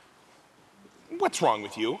 what's wrong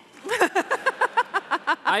with you?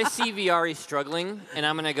 I see Viari struggling, and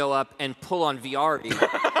I'm gonna go up and pull on Viari,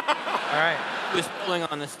 All right, who's pulling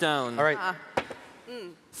on the stone. all right.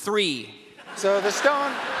 3. So the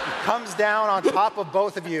stone comes down on top of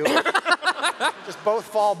both of you. Just both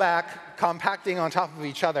fall back, compacting on top of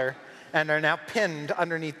each other, and are now pinned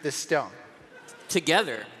underneath this stone.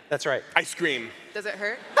 Together. That's right. I scream. Does it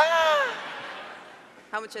hurt?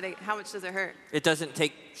 How much does it hurt? It doesn't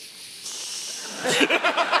take.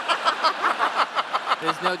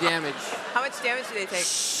 There's no damage. How much damage do they take?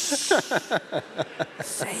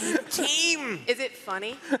 Same team. Is it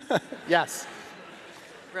funny? Yes.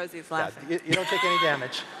 Rosie's Yeah, laughing. you don't take any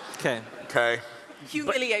damage. Okay. Okay.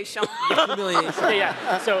 Humiliation. Humiliation.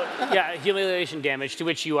 Yeah. So yeah, humiliation damage to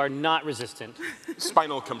which you are not resistant.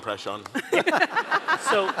 Spinal compression.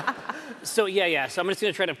 So yeah. So I'm just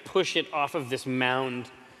gonna try to push it off of this mound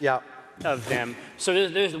Yeah. of them. So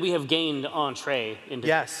we have gained entree into.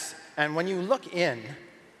 Yes. And when you look in,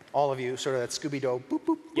 all of you, sort of that Scooby-Doo boop, boop,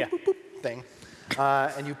 boop, Yeah. boop, boop thing,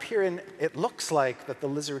 and you peer in, it looks like that the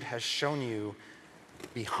lizard has shown you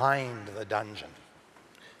behind the dungeon.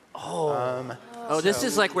 Oh, this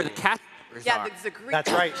is like where the cat members Yeah, are. the Greek.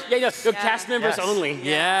 That's right. Yeah. Cast members Yes. only.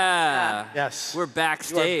 Yeah. Yes. We're You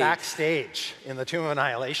backstage. are backstage in the Tomb of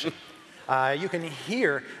Annihilation. You can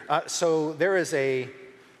hear, so there is a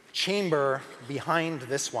chamber behind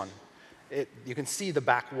this one. You can see the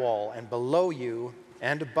back wall, and below you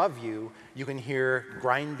and above you, you can hear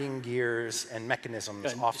grinding gears and mechanisms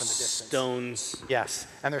off in the distance. Stones. Yes,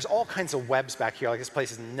 and there's all kinds of webs back here. Like this place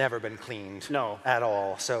has never been cleaned at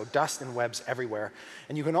all. So dust and webs everywhere.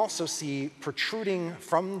 And you can also see protruding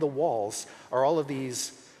from the walls are all of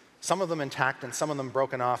these, some of them intact and some of them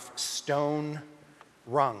broken off, stone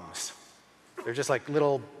rungs. They're just like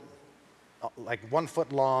little, like 1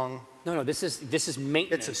 foot long. No, this is maintenance.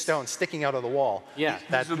 Bits of stone sticking out of the wall. Yeah.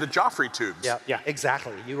 These are the Joffrey tubes. Yeah,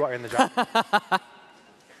 exactly. You are in the job.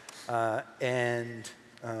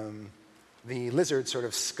 The lizard sort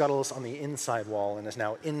of scuttles on the inside wall and is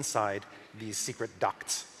now inside these secret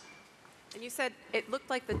ducts. And you said it looked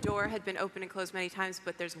like the door had been opened and closed many times,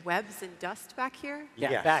 but there's webs and dust back here? Yeah,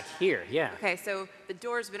 Yes. back here, yeah. Okay, so the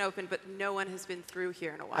door's been opened, but no one has been through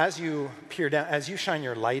here in a while. As you peer down, as you shine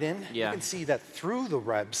your light in, you Yeah. can see that through the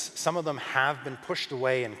webs, some of them have been pushed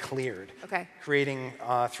away and cleared, Okay. creating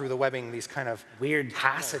through the webbing these kind of Weird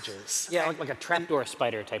passages. Yeah, like a trapdoor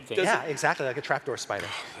spider type thing. Yeah, exactly, like a trapdoor spider.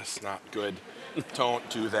 That's not good. Don't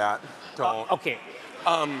do that. Don't. Okay.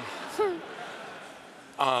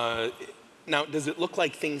 Now, does it look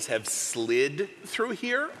like things have slid through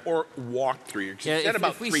here or walked through here? 'Cause you Yeah, said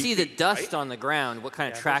about if we 3 see the feet, dust right? on the ground, what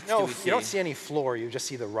kind of Yeah, tracks there's do we see? You don't see any floor, you just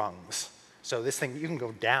see the rungs. So this thing, you can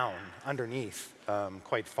go down underneath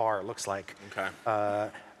quite far, it looks like. Okay.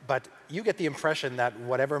 But you get the impression that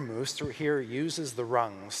whatever moves through here uses the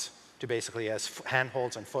rungs to basically as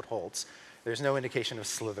handholds and footholds. There's no indication of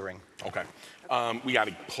slithering. Okay. We got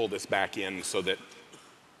to pull this back in so that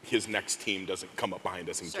his next team doesn't come up behind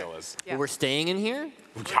us and kill us. Yeah. We're staying in here?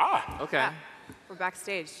 Yeah. Okay. Yeah. We're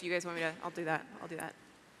backstage. You guys want me to? I'll do that. I'll do that.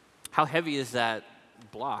 How heavy is that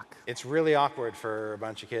block? It's really awkward for a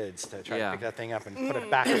bunch of kids to try to pick that thing up and put it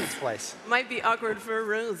back in its place. Might be awkward for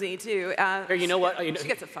Rosie too. Here, you know what? She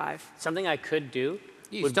gets a 5. Something I could do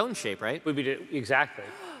Stone shape, right? would be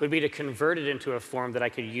to convert it into a form that I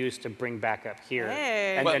could use to bring back up here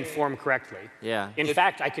Hey. and then form correctly. Yeah. In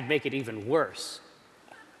fact, I could make it even worse.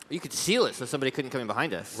 You could seal it so somebody couldn't come in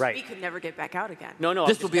behind us. Right. We could never get back out again. No.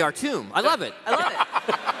 This will be our tomb. I love it. I love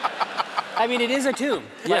it. I mean, it is a tomb.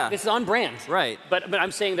 Yeah. Like, this is on brand. Right. But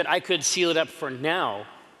I'm saying that I could seal it up for now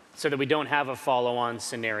so that we don't have a follow-on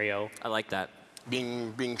scenario. I like that.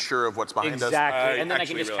 Being sure of what's behind us. Exactly. And then I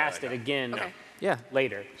can actually just really cast like it that. again Okay. Yeah.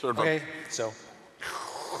 later. Sort of Okay, so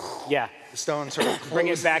Yeah. the stone sort of Bring it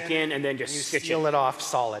closes back in and then just you stitch seal it. it off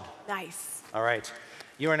solid. Nice. All right.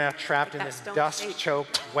 You are now trapped in that this stone shape.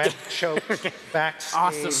 dust-choked, web-choked, backstage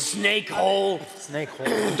Awesome. Snake hole. snake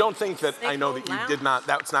hole. Don't think that I Snake know hole that you did not,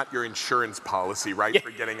 that's not your insurance policy, right,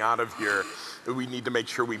 for getting out of here. We need to make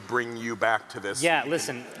sure we bring you back to this. Yeah,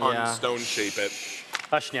 listen. Unstone shape it.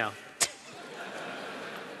 Hush now.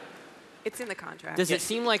 It's in the contract. Does it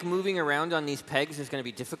seem like moving around on these pegs is going to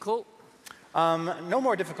be difficult? No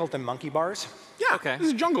more difficult than monkey bars. Yeah, Okay. this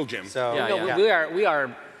is Jungle Gym. So Yeah, No, yeah. we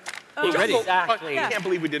are Jungle- exactly. I can't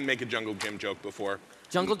believe we didn't make a Jungle Gym joke before.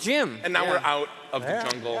 Jungle Gym. And now Yeah. we're out of Yeah,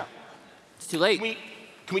 the jungle. yeah. It's too late.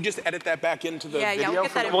 Can we just edit that back into the Yeah, yeah, video? we'll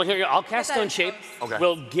get for that the- in. Well, here, I'll cast that stone in shape. post. Okay.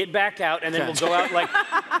 We'll get back out, and then we'll go out like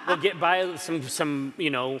we'll get by some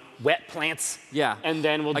wet plants. Yeah. And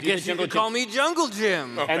then we'll I do guess the you jungle could call gym. me Jungle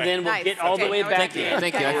Gym. And then we'll Nice. get all the Okay, way now back Thank you. in.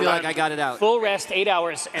 Thank you. I feel like I got it out. Full rest, 8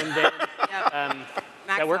 hours, and then Yep. um,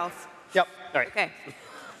 Max that work? health. Yep. all right. Okay.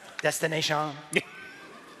 Destination.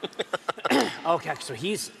 Okay, so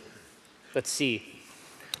he's, let's see.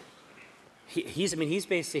 He's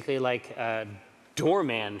basically like a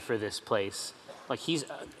doorman for this place. Like he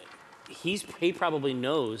probably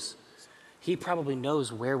knows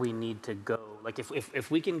where we need to go. Like if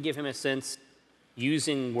we can give him a sense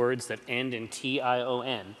using words that end in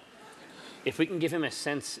Tion, if we can give him a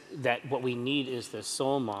sense that what we need is the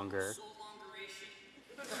soulmonger.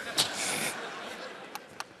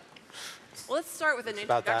 Well, let's start with an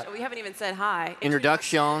about that. introduction. We haven't even said hi.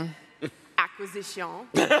 Introduction. Acquisition.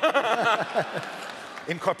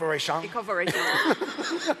 Incorporation. Incorporation.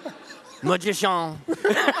 Magician.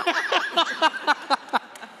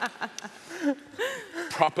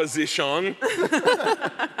 Proposition.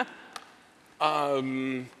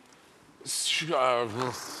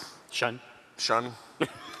 Shun. Shun.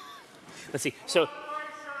 Let's see. So,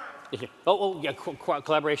 yeah,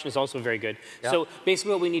 collaboration is also very good. So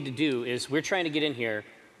basically, what we need to do is we're trying to get in here,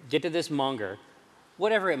 get to this monger,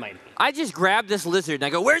 whatever it might be. I just grab this lizard and I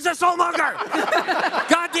go, "Where's the soulmonger?"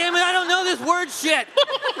 God damn it! I don't know this word shit.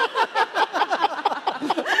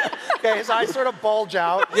 Okay, his eyes sort of bulge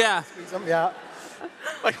out. Yeah. Yeah.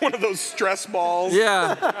 Like one of those stress balls.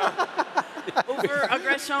 Yeah. Over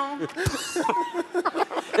aggression.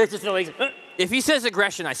 There's just no like, If he says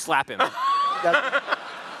aggression, I slap him.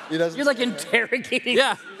 He doesn't. You're like interrogating.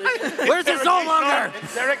 Yeah. Where's the soulmonger?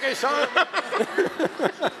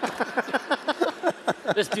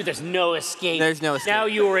 There's no escape. There's no escape. Now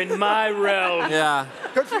you are in my realm. Yeah.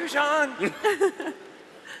 Confusion.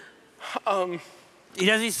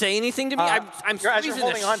 Does he say anything to me? I'm As you're squeezing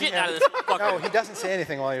holding the on to shit him, out of this fucker. no, he doesn't say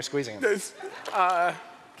anything while you're squeezing him.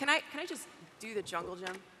 Can I just do the jungle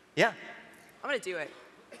gym? Yeah. I'm gonna do it.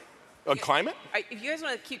 Climate? If you guys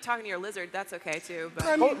want to keep talking to your lizard, that's okay too.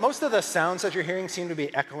 But Most of the sounds that you're hearing seem to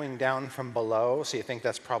be echoing down from below, so you think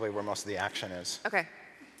that's probably where most of the action is. okay.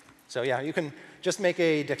 So yeah, you can just make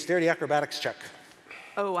a dexterity acrobatics check,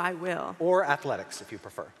 Oh, I will. or athletics if you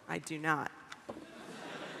prefer. I do not.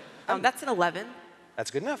 That's an 11. That's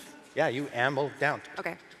good enough. Yeah, you amble down.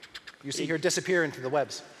 Okay. You see her disappear into the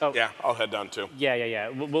webs. Yeah, I'll head down too. Yeah.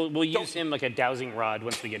 We'll use him like a dowsing rod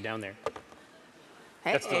once we get down there.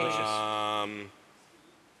 Hey. That's delicious.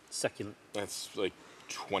 Succulent. That's like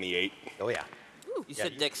 28. Oh yeah. You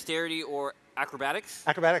said dexterity or acrobatics?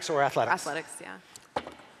 Acrobatics or athletics? Athletics, yeah.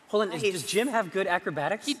 Hold on, Nice. does Jim have good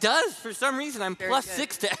acrobatics? He does. For some reason, I'm Very plus good.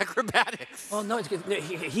 6 to acrobatics. Well, no, it's good. No,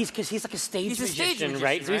 he's like a stage He's a magician, stage magician,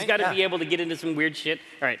 right? So he's right? got to Yeah. be able to get into some weird shit.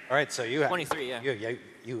 All right, All right, so you have 23, yeah.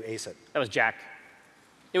 You ace it. that was Jack.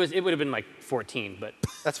 It would have been like 14, but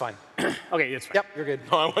That's fine. okay, that's fine. Yep, you're good.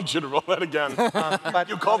 No, I want you to roll that again. But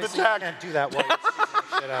You called it obviously Jack. You can't do that while you're squeezing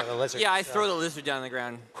the shit out of the lizard. Yeah, I so- throw the lizard down on the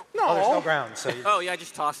ground. Oh, there's no ground, so Oh, yeah, I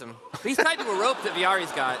just toss him. But he's tied to a rope that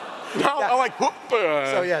Viari's got. I like, whoop,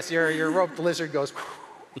 so yes, your roped lizard goes.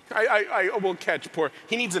 I will catch poor.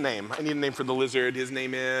 He needs a name. I need a name for the lizard. His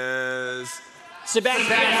name is Sebastian.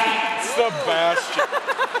 Sebastian.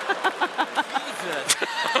 Jesus.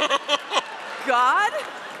 God?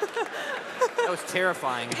 That was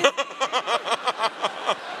terrifying.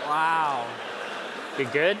 Wow. You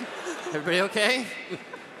good? Everybody okay?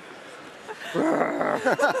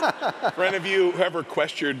 For any of you who ever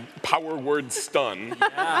questioned power word stun,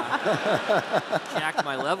 Jacked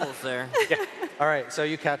my levels there. All right, so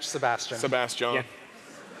you catch Sebastian. Sebastian. Yeah.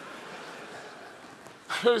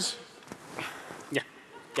 There's-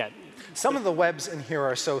 Yeah. Some of the webs in here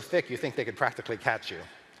are so thick you think they could practically catch you.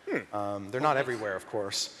 They're not everywhere, of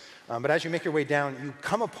course. But as you make your way down, you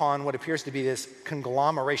come upon what appears to be this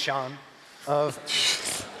conglomeration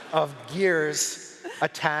of gears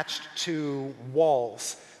attached to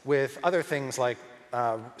walls with other things like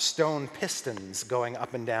stone pistons going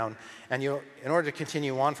up and down. And in order to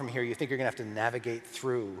continue on from here, you think you're going to have to navigate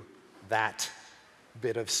through that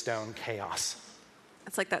bit of stone chaos.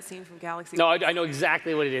 It's like that scene from Galaxy. No, I know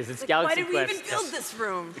exactly what it is. It's Like, Galaxy why did we Quest. even build this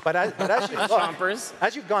room? But as you look, Chompers.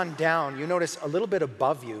 as you've gone down, you notice a little bit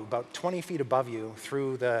above you, about 20 feet above you,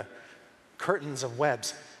 through the curtains of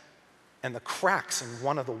webs and the cracks in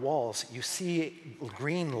one of the walls, you see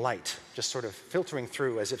green light just sort of filtering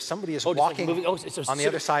through as if somebody is Oh, just like walking moving. Oh, on the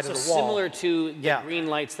other side of the wall. Similar to the Yeah. green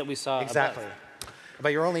lights that we saw Exactly. above.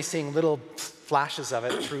 But you're only seeing little flashes of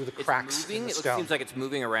it through the It's cracks moving. in the It stone. seems like it's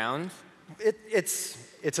moving around.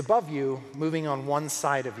 It's above you, moving on one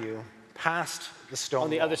side of you, past the stone On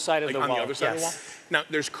the wall. other side of like the on wall. the other side of the wall. Yes. Now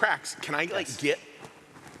there's cracks. Can I like get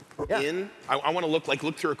Yeah. in? I want to look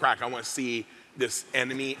through a crack. I want to see this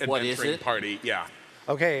enemy What is adventuring it? party. Yeah.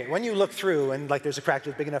 Okay, when you look through, and like there's a crack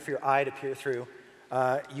just big enough for your eye to peer through,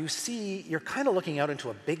 you see you're kind of looking out into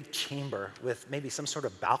a big chamber with maybe some sort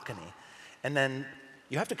of balcony. And then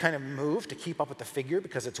you have to kind of move to keep up with the figure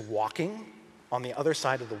because it's walking on the other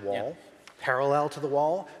side of the wall, parallel to the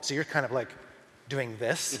wall. So you're kind of like doing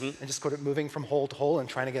this and just sort of moving from hole to hole and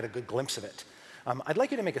trying to get a good glimpse of it. I'd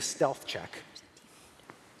like you to make a stealth check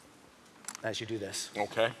as you do this.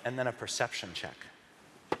 Okay. And then a perception check.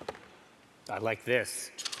 I like this.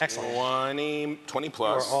 Excellent. 20 Or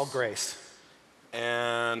plus. all grace.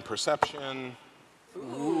 And perception.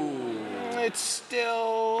 Ooh. It's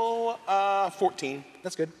still 14.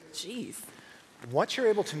 That's good. Jeez. What you're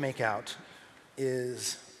able to make out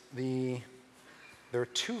is there are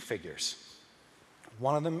two figures.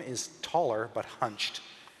 One of them is taller but hunched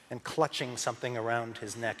and clutching something around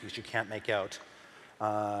his neck which you can't make out,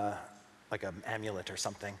 like an amulet or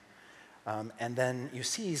something. And then you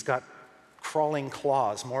see he's got crawling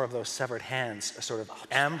claws, more of those severed hands, sort of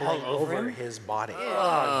ambling over his body.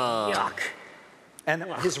 Yuck. And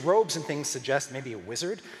his robes and things suggest maybe a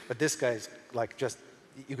wizard, but this guy's like just,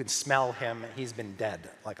 you can smell him, he's been dead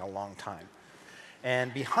like a long time.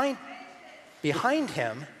 And behind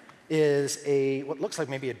him is what looks like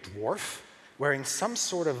maybe a dwarf wearing some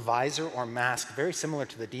sort of visor or mask very similar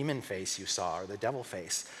to the demon face you saw, or the devil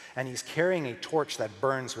face. And he's carrying a torch that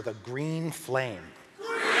burns with a green flame.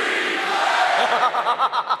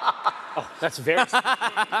 That's very.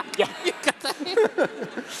 Yeah.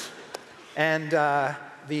 And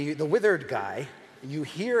the withered guy, you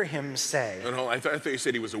hear him say, No, I thought you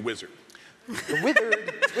said he was a wizard. the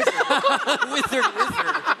withered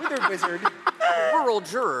wizard, Rural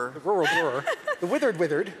juror. the rural juror, the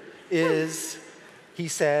withered is, he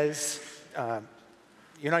says,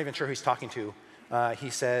 you're not even sure who he's talking to. He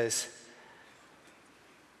says,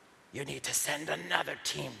 you need to send another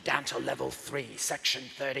team down to level 3, section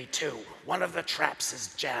 32. One of the traps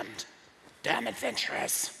is jammed. Damn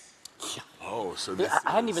adventurous. Oh, so this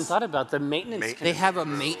I hadn't even thought about the maintenance. They have a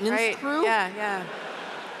maintenance Right. crew? Yeah.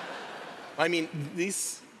 I mean,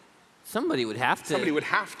 these Somebody would have to somebody would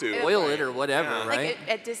have to. oil it or whatever, Yeah. right? Like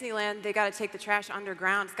at Disneyland, they got to take the trash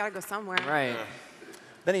underground. It's got to go somewhere. Right.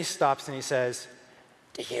 Then he stops and he says,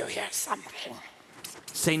 do you hear something?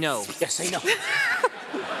 Say no. Yes, I know.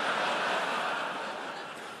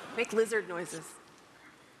 Make lizard noises.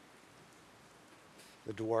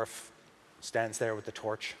 The dwarf stands there with the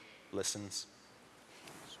torch, listens.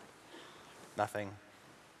 Nothing.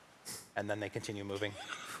 And then they continue moving.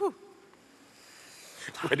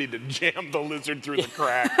 Ready to jam the lizard through the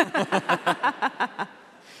crack.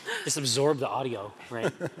 Just absorb the audio,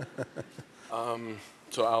 right?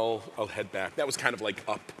 So I'll head back. That was kind of like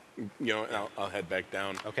up, and I'll head back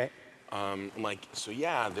down. Okay. I'm like, so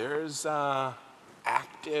yeah, there's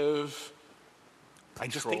active. I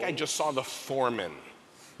just think I just saw the foreman.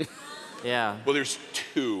 Yeah. Well, there's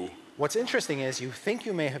 2. What's interesting is you think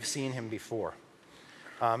you may have seen him before.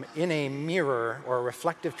 In a mirror or a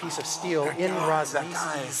reflective piece of steel in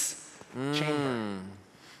Razmisi's chamber.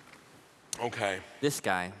 Okay. This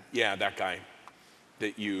guy. Yeah, that guy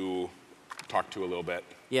that you talked to a little bit.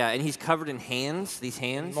 Yeah, and he's covered in hands, these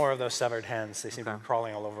hands. More of those severed hands. They seem to be Okay.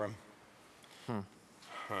 crawling all over him.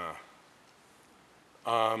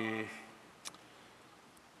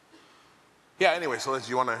 Yeah. Anyway, so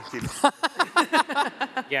you want to keep?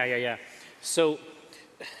 Yeah. So,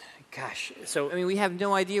 gosh. So, I mean, we have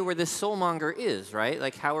no idea where this soulmonger is, right?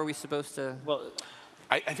 Like, how are we supposed to? well,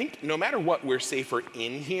 I think no matter what, we're safer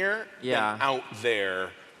in here Yeah. than out there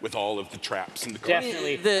with all of the traps and the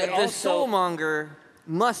Definitely. The But also- soulmonger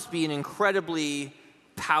must be an incredibly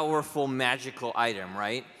powerful magical item,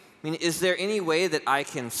 right? I mean, is there any way that I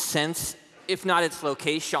can sense, if not its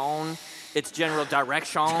location, its general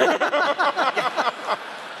direction?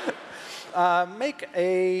 Make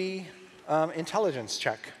a intelligence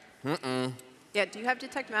check. Yeah. Do you have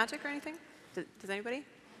detect magic or anything? Does anybody?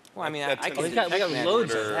 Well, I mean, That's I an can. we got detect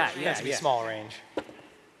loads magic. of that. It Yeah, has to be yeah. small range.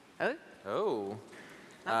 Oh.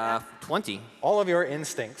 Oh, 20. All of your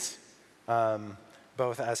instincts,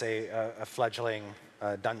 both as a fledgling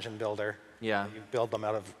dungeon builder. Yeah. You build them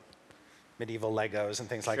out of medieval Legos and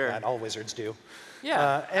things like Sure. that. All wizards do.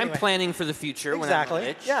 Yeah, I'm anyway. planning for the future. Exactly, When I'm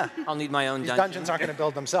rich. yeah. I'll need my own These dungeon. dungeons aren't going to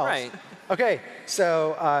build themselves. Right. Okay,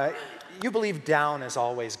 so you believe down is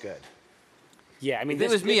always good. Yeah, I mean, If it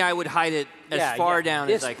was me, I would hide it as far down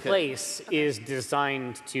as I could. This place is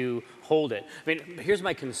designed to hold it. I mean, here's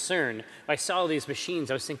my concern. I saw these machines.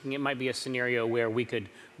 I was thinking it might be a scenario where we could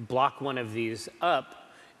block one of these up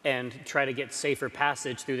and try to get safer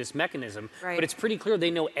passage through this mechanism. Right. But it's pretty clear they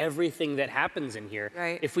know everything that happens in here.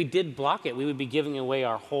 Right. If we did block it, we would be giving away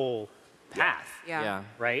our whole path. Yeah.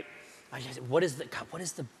 Right? What is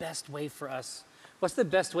the best way for us? What's the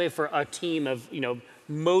best way for a team of,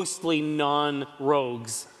 mostly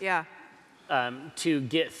non-rogues Yeah. to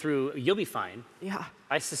get through? You'll be fine. Yeah.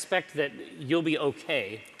 I suspect that you'll be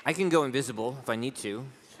okay. I can go invisible if I need to.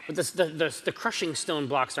 But the crushing stone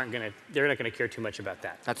blocks they're not gonna care too much about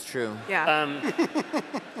that. That's true. Yeah. You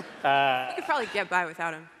could probably get by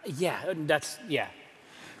without him. Yeah.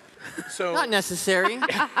 So Not necessary.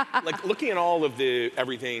 like looking at all of the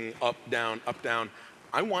everything up, down,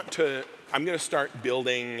 I'm going to start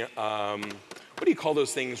building, what do you call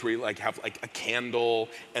those things where you have a candle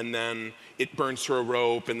and then it burns through a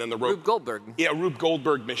rope and then the rope. Rube Goldberg. Yeah, a Rube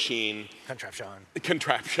Goldberg machine.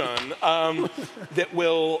 Contraption that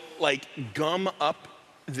will gum up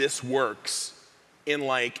this works in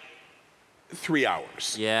 3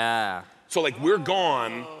 hours. Yeah. So we're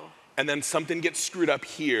gone and then something gets screwed up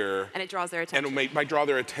here. And it draws their And attention. it might draw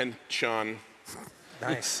their attention.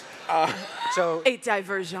 Nice. So A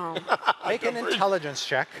diversion. make an intelligence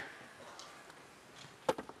check.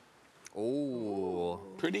 Oh.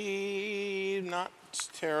 Pretty not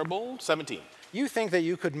terrible. 17. You think that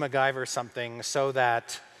you could MacGyver something so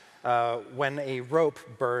that when a rope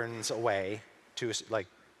burns away to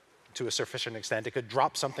a sufficient extent, it could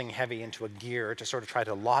drop something heavy into a gear to sort of try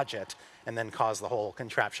to lodge it and then cause the whole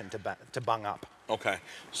contraption to bung up. Okay.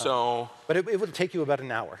 So But it would take you about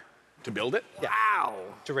an hour to build it? Wow.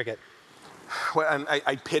 to rig it. well, and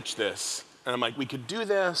I pitched this, and I'm like, we could do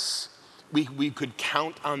this. We could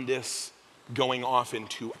count on this going off in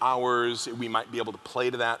 2 hours. We might be able to play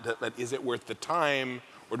to that. That is it worth the time,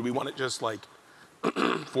 or do we want to just like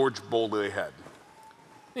forge boldly ahead?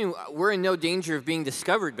 I mean, we're in no danger of being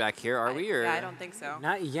discovered back here, are we? Or? Yeah, I don't think so.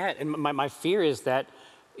 Not yet. And my fear is that,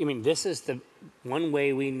 I mean, this is the one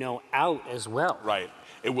way we know out as well. Right.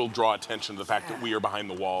 It will draw attention to the fact that we are behind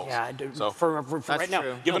the walls. Yeah, So for That's right now.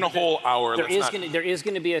 true. given a whole hour, There let's not. there is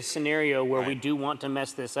going to be a scenario where we Right. do want to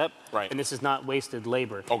mess this up, Right. and this is not wasted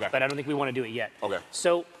labor. Okay. But I don't think we want to do it yet. Okay.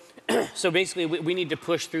 So, so basically, we need to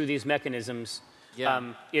push through these mechanisms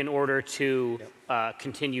in order to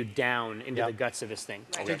continue down into the guts of this thing.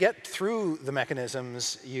 To get through the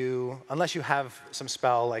mechanisms, unless you have some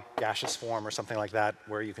spell like gaseous form or something like that,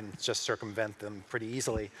 where you can just circumvent them pretty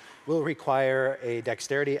easily, will require a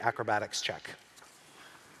dexterity acrobatics check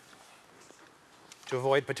to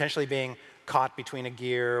avoid potentially being caught between a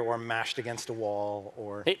gear or mashed against a wall,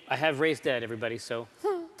 or Hey, I have raised dead, everybody. So,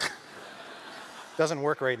 doesn't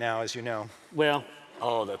work right now, as you know. well,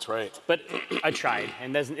 Oh, that's right. but I tried,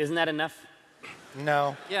 and isn't that enough?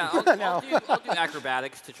 No. Yeah, I'll do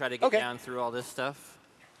acrobatics to try to get Okay. down through all this stuff.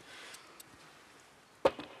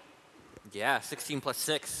 Yeah, 16 plus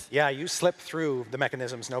 6. Yeah, you slip through the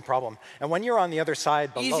mechanisms, no problem. And when you're on the other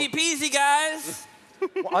side below, Easy peasy, guys.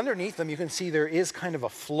 well, underneath them, you can see there is kind of a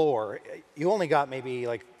floor. You only got maybe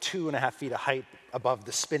like 2.5 feet of height above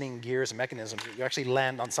the spinning gears and mechanisms. You actually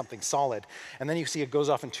land on something solid. And then you see it goes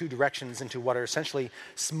off in 2 directions into what are essentially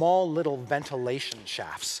small little ventilation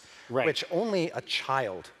shafts, Right. which only a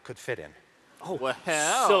child could fit in. Well,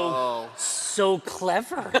 So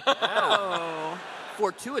clever.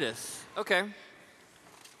 fortuitous. Okay.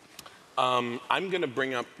 I'm going to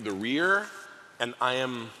bring up the rear, and I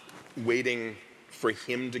am waiting for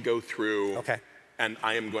him to go through. Okay. And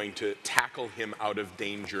I am going to tackle him out of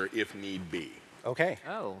danger if need be. Okay.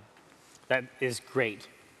 Oh. That is great.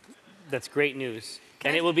 That's great news.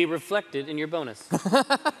 And it will be reflected in your bonus. Can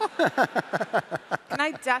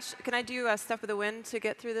I dash? Can I do a step of the wind to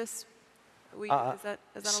get through this? Is that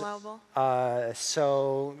allowable?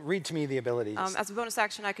 So read to me the abilities. As a bonus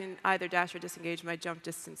action, I can either dash or disengage. My jump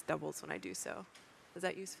distance doubles when I do so. Is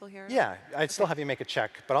that useful here? Yeah, I'd still have you make a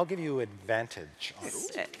check, but I'll give you advantage on it.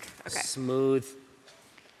 Sick. Okay. Smooth.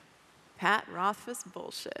 Pat Rothfuss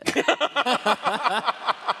bullshit.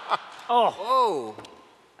 Oh.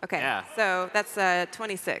 Okay. Yeah. So that's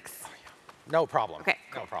 26. No problem. Okay,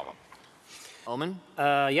 No problem. Omen?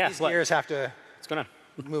 Yeah. These What? gears have to What's going on?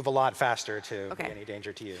 move a lot faster to Okay. be any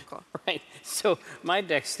danger to you. Cool. Right. So my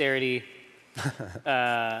dexterity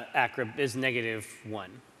acrob is -1.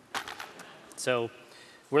 So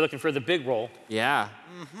we're looking for the big roll Yeah.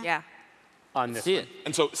 Yeah. on this. See it.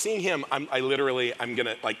 And so seeing him, I'm going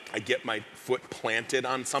to, like, I get my foot planted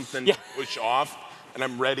on something Yeah. to push off, and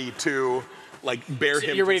I'm ready to, like, bear So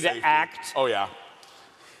him you're ready to safety. act? Oh, yeah.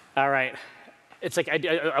 All right. It's like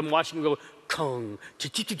I'm watching him go, kong,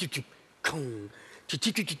 kong,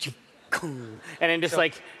 kong, and I'm just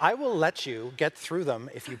like, I will let you get through them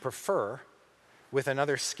if you prefer with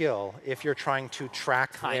another skill if you're trying to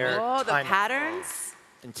track their Oh, the timing. patterns?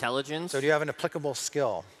 Intelligence? So do you have an applicable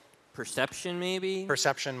skill? Perception, maybe?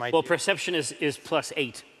 Perception might well, be. perception is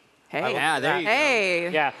 +8. Hey. Yeah, there you go. Hey.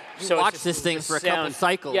 Yeah. You watch it's this just thing the for a couple sound.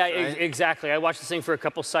 cycles, Yeah, right? exactly. I watched this thing for a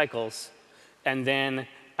couple cycles, and then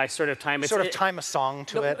I sort of time it. Sort of time a song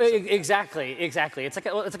to it. Exactly. It's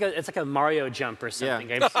like a Mario jump or something.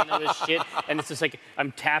 Yeah. I've seen all this shit, and it's just like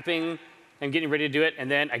I'm tapping, I'm getting ready to do it, and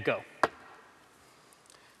then I go.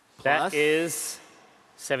 Plus? That is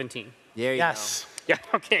 17. There you Yes. Yeah.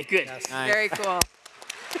 Okay. Good. go. Nice. Very cool.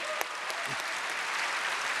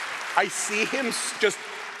 I see him just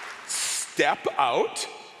step out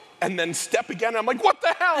and then step again. I'm like, what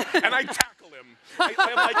the hell? And I tackle him.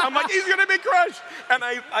 I'm like, he's gonna be crushed. And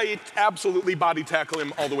I absolutely body tackle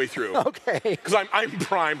him all the way through. Okay. Because I'm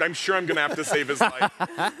primed. I'm sure I'm gonna have to save his life.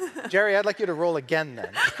 Jerry, I'd like you to roll again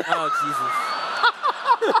then. Oh, Jesus.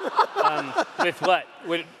 With what?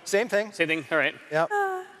 Same thing. Same thing. All right. Yep.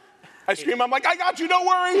 I scream, I'm like, I got you, don't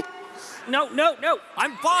worry. No.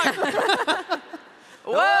 I'm fine.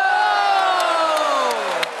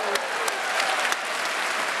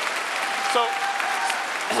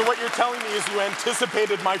 So what you're telling me is you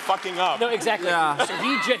anticipated my fucking up. No, exactly. Yeah. So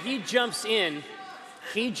he jumps in.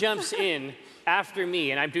 He jumps in after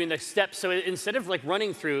me, and I'm doing the steps. So instead of like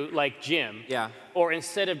running through like Jim, Yeah. or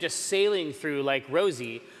instead of just sailing through like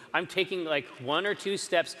Rosie, I'm taking like 1 or 2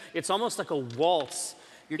 steps. It's almost like a waltz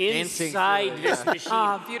You're dancing inside through it, this yeah. machine.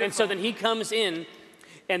 Ah, beautiful. And so then he comes in,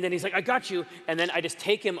 And then he's like, I got you. And then I just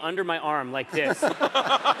take him under my arm like this. And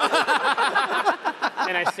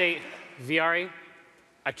I say, Viari,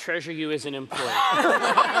 I treasure you as an employee.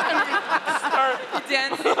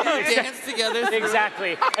 Dance together.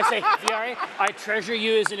 Exactly. I say, Viari, I treasure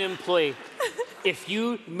you as an employee. If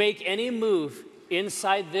you make any move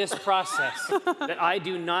inside this process that I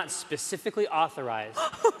do not specifically authorize,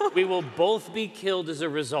 we will both be killed as a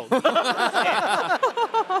result. Yeah.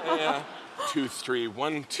 2, 3,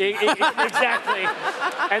 1, 2. Exactly.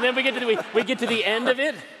 And then we get to the end of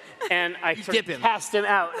it, and I dip him. cast him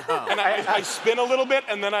out. And I spin a little bit,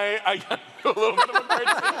 and then I do a little bit of a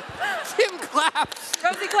cartoon. Tim claps.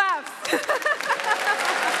 Rosie claps.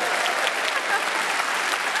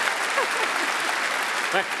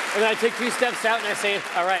 And then I take 2 steps out, and I say,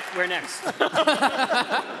 all right, where next?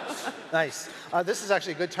 Nice. This is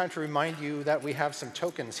actually a good time to remind you that we have some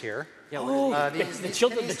tokens here. Yeah, the These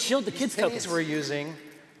kids pennies tokens. we're using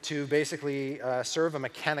to basically serve a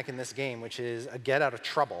mechanic in this game, which is a get out of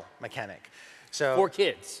trouble mechanic. So 4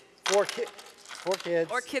 kids. 4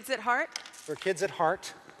 kids. Or kids at heart. For kids at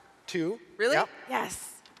heart, 2. Really? Yep. Yes.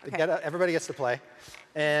 Okay. Everybody gets to play.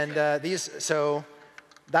 And so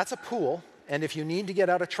that's a pool. And if you need to get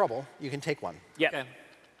out of trouble, you can take one. Yeah. Okay.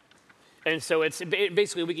 And so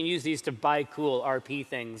basically we can use these to buy cool RP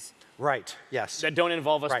things Right. Yes. that don't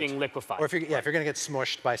involve us Right. being liquefied. Or if you're going to get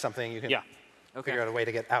smushed by something, you can Yeah. figure out a way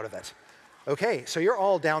to get out of it. Okay, so you're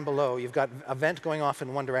all down below. You've got a vent going off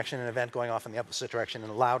in one direction and an event going off in the opposite direction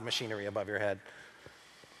and loud machinery above your head.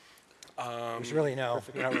 You should really know.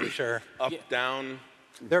 You're not really sure. Up, down.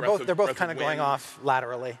 They're breath both of kind of going wind. off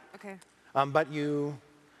laterally. Okay. But you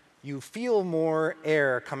feel more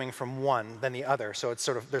air coming from one than the other, so it's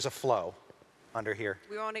sort of there's a flow under here.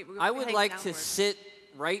 I would like to sit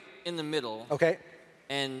right in the middle Okay.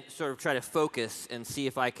 and sort of try to focus and see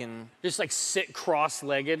if I can. Just like sit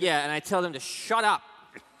cross-legged. Yeah, and I tell them to shut up.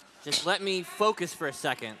 Just let me focus for a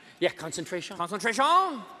second. Yeah, concentration. Concentration.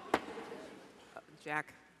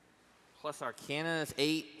 Jack. Plus Arcana is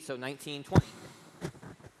 8, so 19, 20.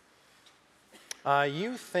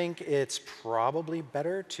 You think it's probably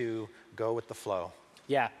better to go with the flow.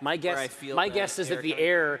 Yeah, my I guess feel my the guess is that air the coming.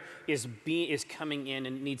 air is coming in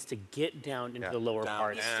and needs to get down into the lower Down.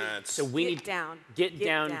 parts. Yeah, it's- So we Get need down. Get Get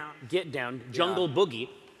down. down. Get down. Jungle boogie,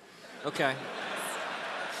 Okay.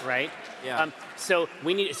 right? Yeah. And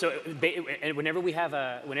whenever we have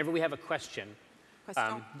a question,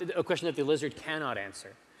 Question. a question that the lizard cannot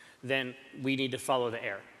answer, then we need to follow the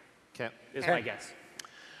air. Okay. Is my guess.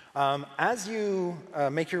 As you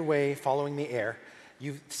make your way following the air,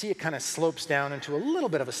 you see it kind of slopes down into a little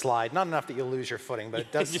bit of a slide, not enough that you'll lose your footing, but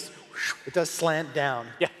it does, it does slant down.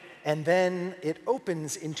 Yeah. And then it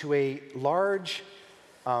opens into a large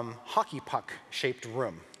hockey puck-shaped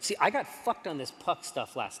room. See, I got fucked on this puck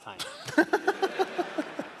stuff last time.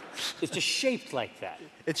 It's just shaped like that.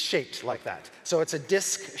 It's shaped like that. So it's a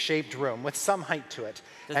disc-shaped room with some height to it.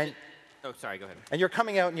 And Oh, sorry, go ahead. and you're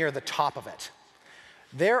coming out near the top of it.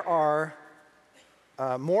 There are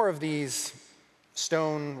more of these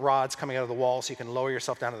stone rods coming out of the wall so you can lower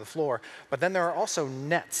yourself down to the floor, but then there are also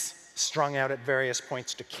nets strung out at various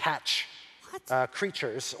points to catch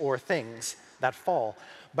creatures or things that fall.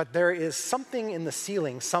 But there is something in the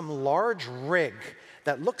ceiling, some large rig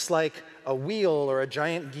that looks like a wheel or a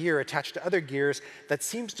giant gear attached to other gears that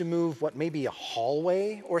seems to move what may be a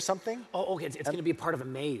hallway or something. Oh, okay. It's going to be a part of a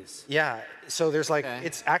maze. Yeah, so there's like, Okay.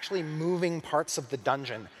 it's actually moving parts of the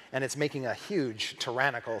dungeon, and it's making a huge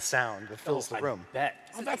tyrannical sound that fills the room. I bet.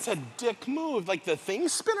 Oh, that's a dick move. Like the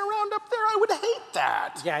things spin around up there. I would hate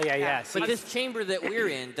that. Yeah. See, But this chamber that we're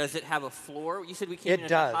in, does it have a floor? You said we came in It at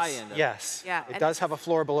does, the high end of it. yes. Yeah, It and- does have a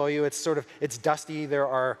floor below you. It's dusty. There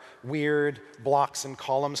are weird blocks and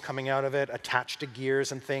columns coming out of it, attached to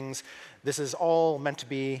gears and things. This is all meant to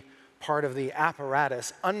be part of the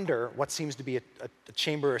apparatus under what seems to be a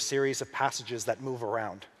chamber, a series of passages that move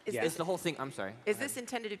around. Is the whole thing, I'm sorry. Is this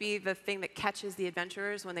intended to be the thing that catches the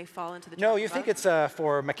adventurers when they fall into the No, trap you think above? it's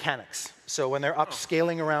for mechanics. So when they're up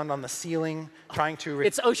scaling around on the ceiling, trying to...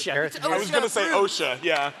 It's OSHA. repair It's it- I was going to say OSHA,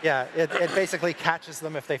 yeah. Yeah, it basically catches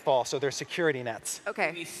them if they fall, so they're security nets. We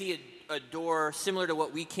Okay. see a door similar to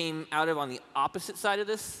what we came out of on the opposite side of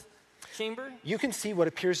this chamber? You can see what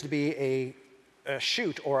appears to be a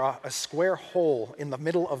chute or a square hole in the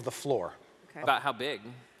middle of the floor. Okay. About how big?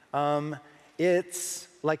 It's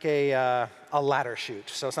like a ladder chute,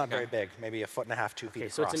 so it's not very big, maybe 1.5 feet, 2 feet Okay,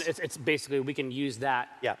 so across. it's basically we can use that.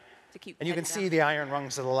 Yeah. To keep And you can heading see the iron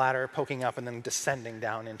rungs of the ladder poking up and then descending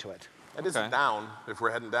down into it. That is Okay. down if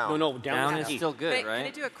we're heading down. No, down Down is is deep. still down. good, Can I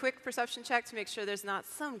right? do a quick perception check to make sure there's not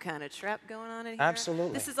some kind of trap going on in here?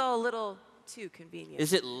 Absolutely. This is all a little too convenient.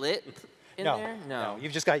 Is it lit in No, there? no.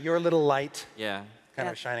 You've just got your little light Yeah. kind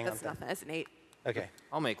of shining on That's things. nothing. That's an 8. Okay.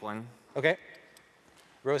 I'll make one. Okay.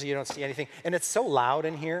 Rosie, you don't see anything. And it's so loud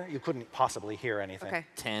in here, you couldn't possibly hear anything. Okay.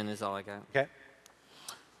 10 is all I got. Okay.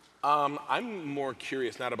 I'm more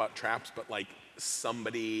curious not about traps, but like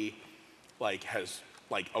somebody like has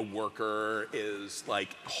like a worker is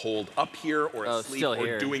like holed up here or Oh, asleep still or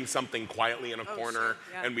here. doing something quietly in a corner sure,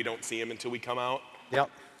 yeah. and we don't see him until we come out.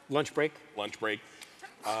 Yep. Lunch break. Lunch break.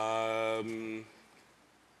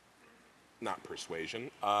 Not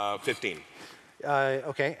persuasion. 15.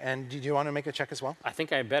 Okay. And do you want to make a check as well? I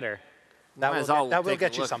think I better That Might will as well that will take a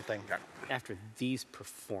get you look. something. after these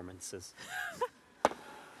performances.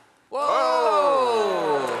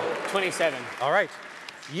 Whoa! 27. All right.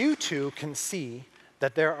 You two can see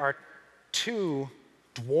that there are 2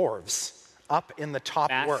 dwarves up in the top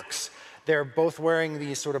Masks? works. They're both wearing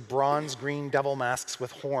these sort of bronze green devil masks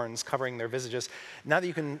with horns covering their visages. Now that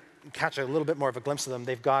you can catch a little bit more of a glimpse of them,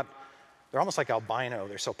 they're almost like albino.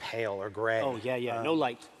 They're so pale or gray. Oh, yeah. No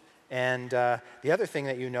light. And the other thing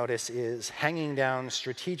that you notice is hanging down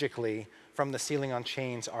strategically from the ceiling on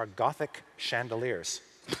chains are Gothic chandeliers.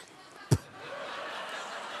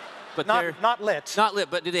 But they're Not lit. not lit,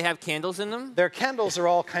 but do they have candles in them? Their candles are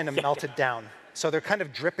all kind of melted down. So they're kind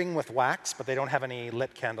of dripping with wax, but they don't have any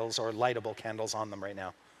lit candles or lightable candles on them right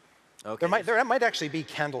now. Okay. There might actually be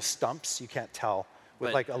candle stumps, you can't tell, with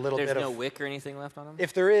But like a little bit there's of... no wick or anything left on them?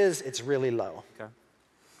 If there is, it's really low. Okay.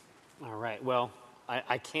 All right. Well,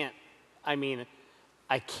 I can't. I mean,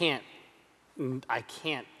 I can't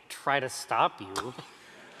try to stop you.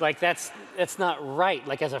 Like that's not right.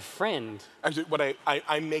 Like as a friend. Actually, what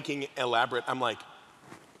I'm making elaborate, I'm like,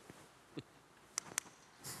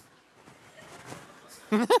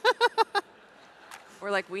 Or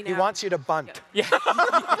like we now. He wants you to bunt.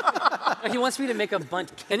 He wants me to make a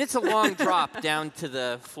bunt. And it's a long drop down to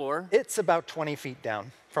the floor. It's about 20 feet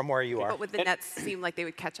down from where you are. But would the nets seem like they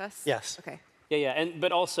would catch us? Yes. Okay. Yeah.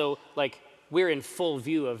 But also like we're in full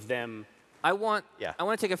view of them. I want Yeah.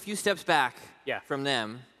 to take a few steps back Yeah. from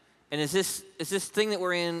them. And is this thing that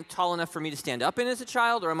we're in tall enough for me to stand up in as a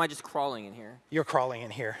child, or am I just crawling in here? You're crawling in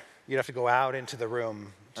here. You'd have to go out into the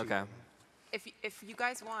room. Okay. If you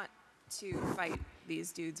guys want to fight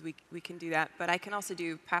these dudes, we can do that. But I can also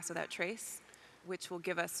do Pass Without Trace, which will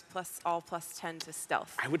give us plus 10 to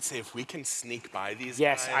stealth. I would say if we can sneak by these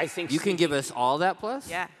Yes, guys, I think You can give us all that plus?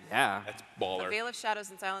 Yeah. Yeah. that's A baller. veil of shadows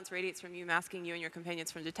and silence radiates from you, masking you and your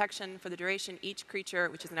companions from detection. For the duration, each creature,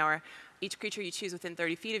 which is an hour, each creature you choose within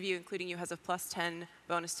 30 feet of you, including you, has a plus 10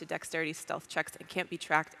 bonus to dexterity stealth checks and can't be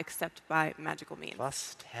tracked except by magical means.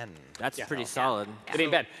 Plus 10. That's pretty solid. it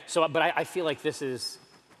ain't bad. So, but I feel like this is,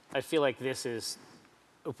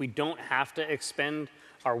 if we don't have to expend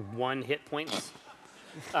our 1 hit points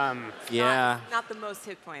Yeah. Not the most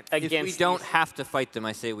hit points. If against we don't these- have to fight them,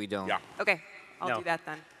 I say we don't. Yeah. Okay, I'll No. do that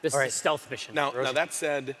then. This All is right. a stealth mission. Now that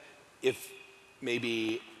said, if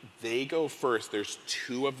maybe they go first, there's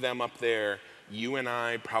 2 of them up there. You and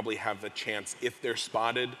I probably have the chance, if they're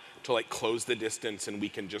spotted, to like close the distance, and we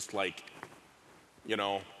can just like,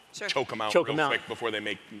 Sure. choke them out Choke real 'em out. quick before they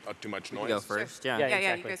make too much noise. Go first. Yeah. Yeah. Yeah, you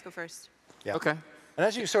exactly. guys go first. Yeah. Okay. And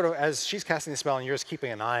as she's casting the spell and you're just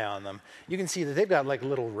keeping an eye on them, you can see that they've got like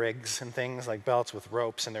little rigs and things like belts with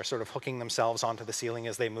ropes, and they're sort of hooking themselves onto the ceiling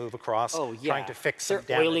as they move across, Oh yeah. trying to fix They're some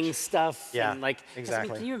damage. oiling stuff. Yeah, And like 'cause, I mean,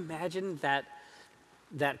 exactly. can you imagine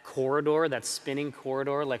that corridor, that spinning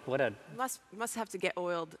corridor? Like what a Must have to get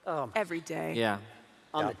oiled every day. Yeah.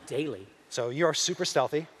 on the daily. So you're super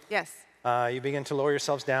stealthy. Yes. You begin to lower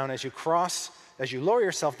yourselves down as you lower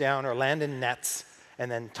yourself down or land in nets and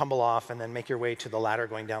then tumble off and then make your way to the ladder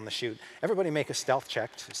going down the chute. Everybody make a stealth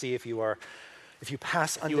check to see if you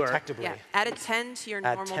pass You are- undetectably. Yeah. Add a 10 to your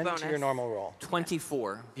Add normal 10 bonus. to your normal roll.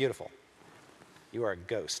 24. Beautiful. You are a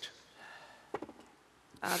ghost.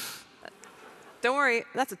 Don't worry,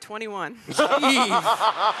 that's a 21.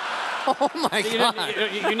 Oh my You, god.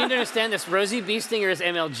 you need to understand this. Rosie Beestinger is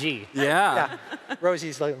MLG. Yeah. Yeah.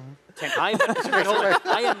 Rosie's like, I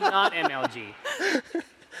am not MLG.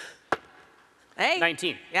 Hey.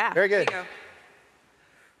 19. Yeah. Very good. There you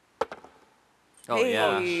Oh go.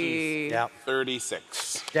 yeah. Hey. yeah,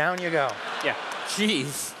 36. down you go. Yeah.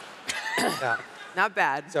 Jeez. Yeah. Not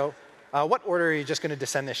bad. So, what order are you just going to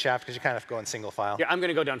descend this shaft? Because you kind of go in single file. Yeah, I'm going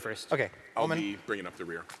to go down first. Okay. I'll Omen? be bringing up the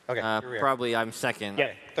rear. Okay. your rear. Probably I'm second.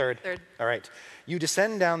 Yeah. Third. Third. All right. You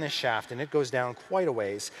descend down this shaft, and it goes down quite a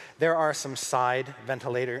ways. There are some side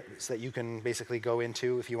ventilators that you can basically go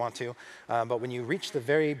into if you want to. But when you reach the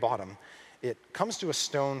very bottom, it comes to a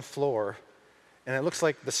stone floor, and it looks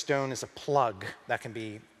like the stone is a plug that can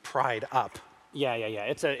be pried up Yeah.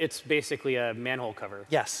 It's basically a manhole cover.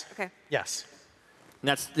 Yes. Okay. Yes.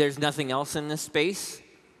 There's nothing else in this space?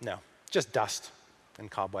 No. Just dust and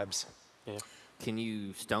cobwebs. Yeah. Can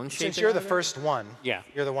you stone shape Since it you're out the of there? first one, Yeah.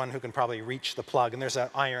 you're the one who can probably reach the plug, and there's an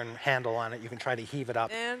iron handle on it. You can try to heave it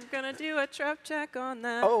up. And gonna do a trap check on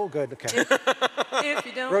that. Oh, good. Okay. If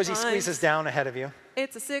you don't Rosie mind. squeezes down ahead of you.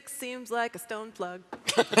 It's a 6, seems like a stone plug.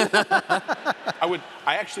 I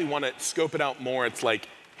actually want to scope it out more. It's like,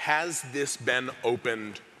 has this been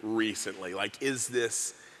opened recently? Like, is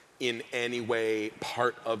this in any way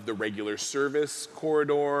part of the regular service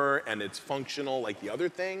corridor and it's functional like the other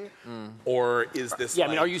thing? Or is this Yeah, like,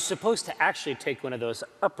 I mean, are you supposed to actually take one of those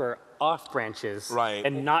upper off branches Right.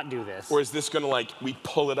 and not do this? or is this gonna like, we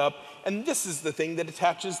pull it up and this is the thing that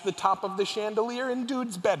attaches the top of the chandelier in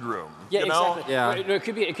dude's bedroom? Yeah, you know? exactly. Yeah. No, it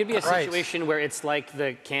could be a Right. situation where it's like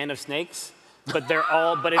the can of snakes, but they're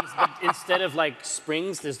all but instead of like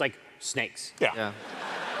springs, there's like snakes, Yeah.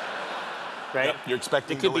 right? Yep, you're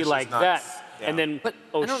expecting It could be delicious like nuts. that, Yeah. and then But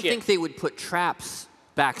oh I don't shit. think they would put traps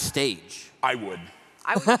backstage. I would.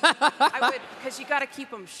 I would, because you got to keep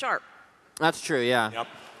them sharp. That's true, yeah. Yep.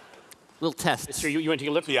 Little tests. It's true. You want to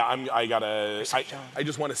take a look? So yeah, I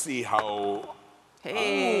just want to see how,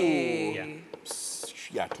 Hey.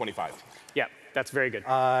 Yeah. 25. Yeah, that's very good.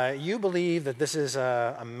 You believe that this is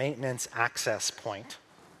a maintenance access point,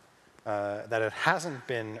 that it hasn't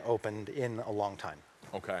been opened in a long time,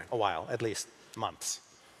 Okay. a while, at least months.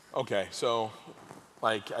 Okay, so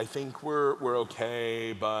like I think we're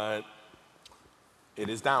okay, but it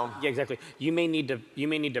is down. Yeah, exactly. You may need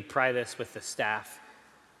to pry this with the staff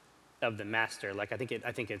of the master. Like I think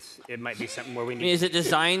it might be something where we I need. mean, is it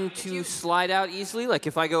designed to slide out easily? Like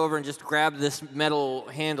if I go over and just grab this metal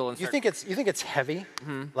handle and You start... think it's heavy,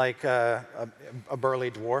 like a burly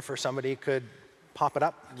dwarf or somebody could pop it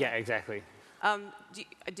up? Yeah, exactly.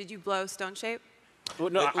 Did you blow stone shape? Well,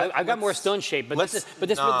 no, I've got more stone shape, but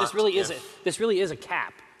this really is a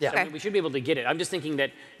cap. Yeah. So Okay. we should be able to get it. I'm just thinking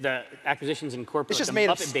that the Acquisitions Incorporated. It's just the made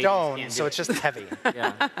of Muppet Babies stone, can't so do it's it. just heavy.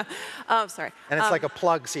 Yeah. Oh, sorry. And it's like a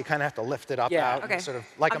plug, so you kind of have to lift it up Yeah. out, Okay. and sort of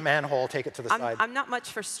like a manhole, take it to the side. I'm not much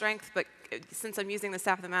for strength, but since I'm using the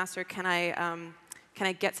staff of the master, can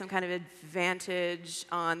I get some kind of advantage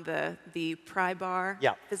on the pry bar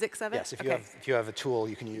Yeah. physics of it? Yes, if Okay. you have a tool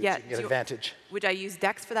you can use, Yeah, you can get do you- advantage. Would I use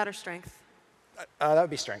dex for that or strength? That would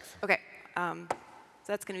be strength. Okay. So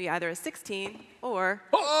that's going to be either a 16 or.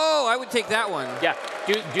 Oh, I would take that one. Yeah,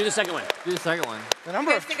 do the second one. Do the second one. The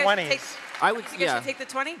number of think I should 20s. take, I would, think I yeah. should take the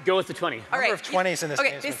 20? Go with the 20. All Number right. of 20s in this okay,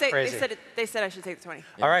 game they is say, crazy. They said I should take the 20.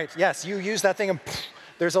 All right, yes, you use that thing, and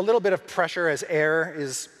there's a little bit of pressure as air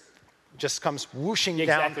just comes whooshing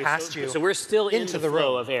Exactly. down past so, you. So we're still into in the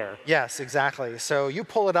flow room. of air. Yes, exactly. So you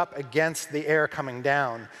pull it up against the air coming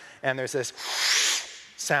down, and there's this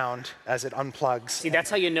sound as it unplugs. See,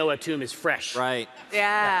 that's how you know a tomb is fresh. Right.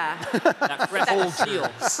 Yeah. That fresh old seal.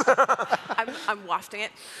 I'm wafting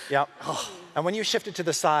it. Yep. And when you shift it to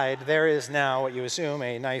the side, there is now what you assume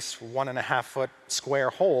a nice 1.5 foot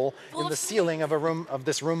square hole in the ceiling of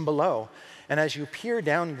this room below. And as you peer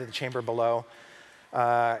down into the chamber below,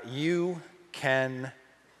 you can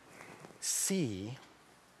see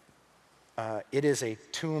it is a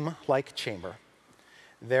tomb-like chamber.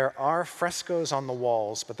 There are frescoes on the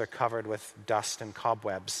walls, but they're covered with dust and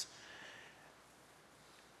cobwebs.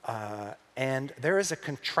 And there is a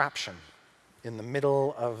contraption in the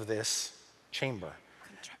middle of this chamber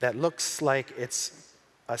that looks like it's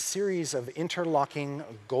a series of interlocking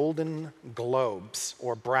golden globes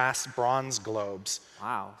or bronze globes.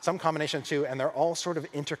 Wow. Some combination of two, and they're all sort of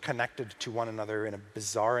interconnected to one another in a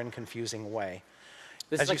bizarre and confusing way.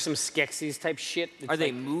 This As is like you some Skeksis type shit. It's Are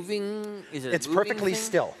they like- moving? Is it? It's a moving perfectly thing?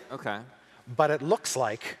 still. Okay. But it looks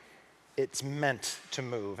like it's meant to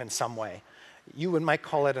move in some way. You might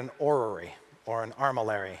call it an orrery or an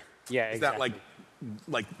armillary. Yeah, Is exactly. that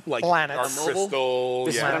like Planets. our crystal?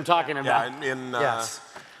 This is yeah. what I'm talking about. Yeah, in Yes.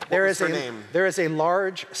 what There was is her a name? there is a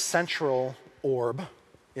large central orb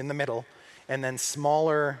in the middle, and then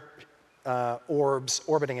smaller orbs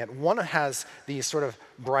orbiting it. One has these sort of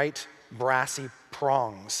bright, brassy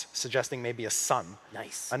prongs, suggesting maybe a sun.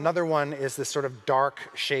 Nice. Another one is this sort of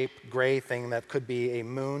dark-shaped gray thing that could be a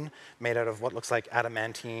moon made out of what looks like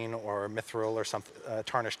adamantine or mithril or some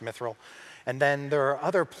tarnished mithril. And then there are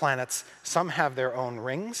other planets. Some have their own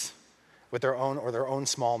rings with their own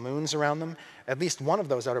small moons around them. At least one of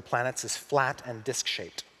those outer planets is flat and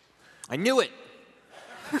disc-shaped. I knew it.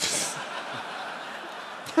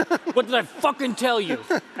 What did I fucking tell you?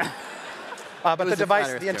 But was the a device,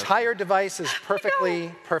 flat Earth the joke. entire device is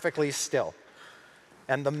perfectly still.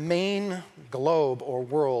 And the main globe or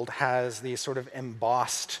world has these sort of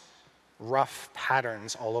embossed rough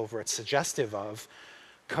patterns all over it, suggestive of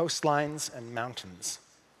coastlines and mountains.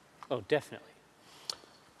 Oh, definitely.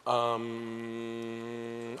 I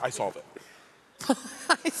solve it.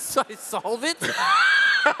 I solve it?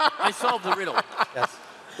 I solved the riddle. Yes.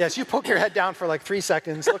 Yes, you poke your head down for like 3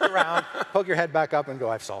 seconds, look around, poke your head back up, and go,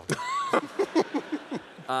 I've solved it.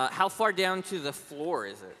 How far down to the floor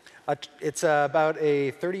is it? It's about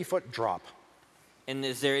a 30-foot drop. And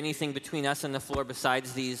is there anything between us and the floor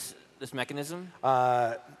besides this mechanism?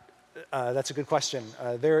 That's a good question.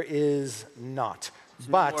 There is not. No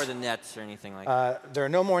But more than nets or anything like that. there are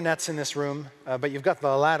no more nets in this room, but you've got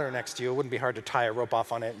the ladder next to you. It wouldn't be hard to tie a rope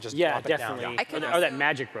off on it and just drop it down. definitely. I can Or that also-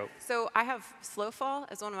 magic rope. So I have slow fall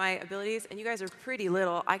as one of my abilities, and you guys are pretty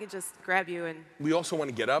little. I could just grab you and. We also want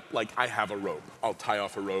to get up. Like, I have a rope. I'll tie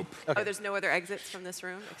off a rope. Oh, there's no other exits from this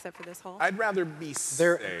room except for this hole. I'd rather be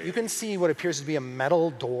There, safe. you can see what appears to be a metal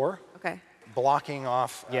door Okay. blocking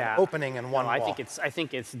off an opening in one No, wall. I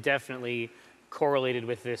think it's definitely correlated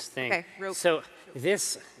with this thing. Okay, rope. So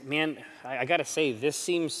this, man, I gotta say, this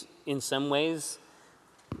seems in some ways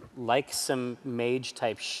like some mage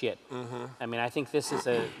type shit. I mean, I think this is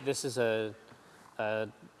a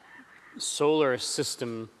solar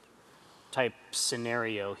system type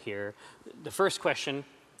scenario here. The first question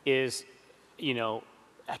is, you know,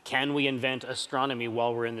 can we invent astronomy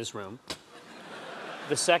while we're in this room?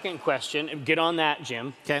 The second question, get on that,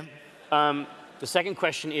 Jim. Okay. The second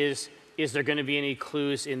question is there going to be any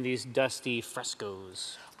clues in these dusty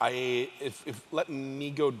frescoes? If let me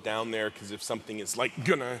go down there, because if something is like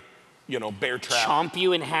gonna, you know, bear trap. Chomp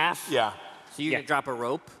you in half? Yeah. So you're gonna drop a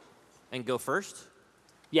rope and go first?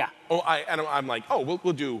 Yeah. Oh, I'm like, oh,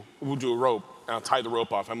 we'll do a rope, and I'll tie the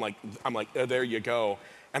rope off. I'm like, there you go.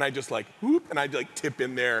 And I just like, whoop, and I like tip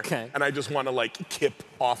in there. Okay. And I just want to like kip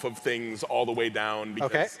off of things all the way down because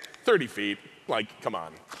Okay. 30 feet, like, come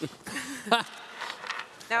on.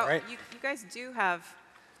 Now, right. you guys do have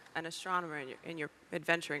an astronomer in your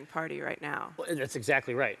adventuring party right now. Well, that's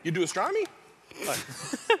exactly right. You do astronomy?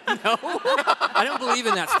 I don't believe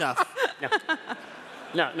in that stuff.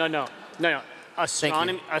 No.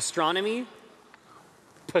 Astronomy,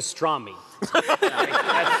 pastrami.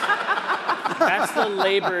 That's the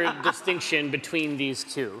labor distinction between these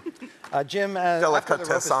two. Jim, after the rope is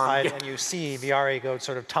Delicatessen. tied and you see Viari go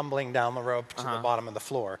sort of tumbling down the rope to the bottom of the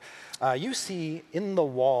floor, you see in the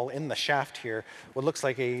wall, in the shaft here, what looks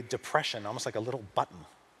like a depression, almost like a little button.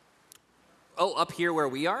 Oh, up here where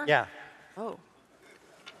we are? Yeah. Oh.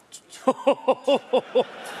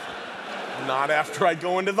 Not after I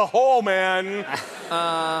go into the hole, man.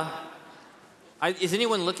 Is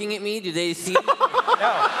anyone looking at me? Do they see me? No.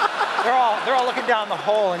 They're all looking down the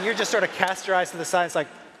hole, and you just sort of cast your eyes to the side. It's like,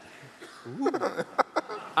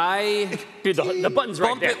 I Dude, the button's right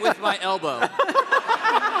bump there. it with my elbow.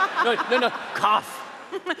 No. Cough.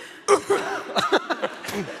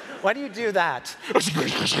 why do you do that? Yeah,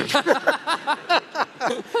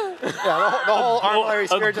 the whole armillary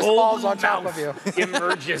sphere just falls on top of you.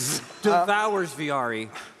 Emerges. Devours Viari.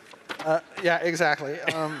 Yeah, exactly.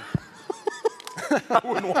 I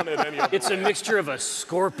wouldn't want it any other It's a mixture of a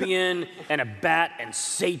scorpion and a bat and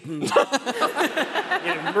Satan.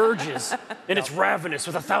 It emerges, and it's ravenous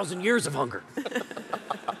with 1,000 years of hunger.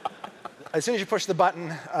 As soon as you push the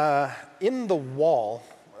button, in the wall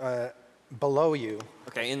below you,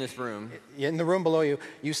 Okay, in this room. in the room below you,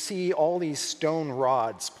 you see all these stone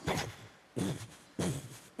rods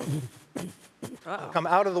come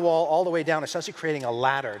out of the wall all the way down, essentially creating a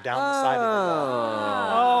ladder down the side of the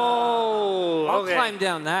wall. Oh, I'll okay. climb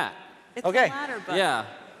down that. It's Okay. a ladder button. Yeah.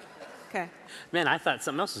 Okay. Man, I thought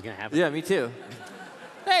something else was going to happen. Yeah, me too.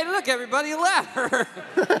 Hey, look, everybody, a ladder.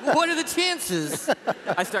 What are the chances?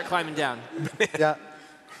 I start climbing down. Yeah.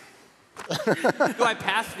 Do I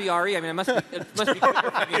pass Viari? I mean, it must be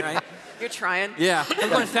quicker for me, right? You're trying. Yeah, I'm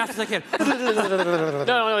going as fast as I can.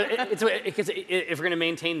 No. If we're going to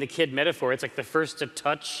maintain the kid metaphor, it's like the first to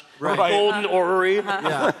touch Right. the golden orrery.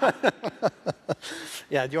 Yeah.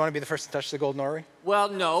 Yeah, do you want to be the first to touch the golden orrery? Well,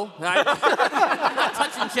 no. I'm not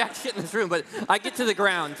touching jack shit in this room, but I get to the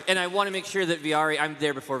ground, and I want to make sure that I'm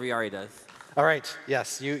there before Viari does. All right,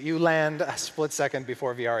 yes, you land a split second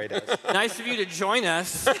before Viari does. Nice of you to join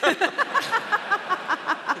us.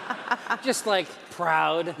 Just like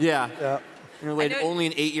proud. Yeah. Yeah. In a way that I know- only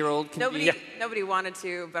an 8-year-old can be. Nobody wanted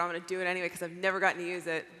to, but I'm going to do it anyway because I've never gotten to use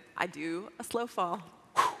it. I do a slow fall.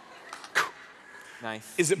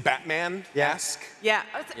 Nice. Is it Batman-esque? Yeah,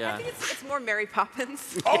 Yeah. I think it's more Mary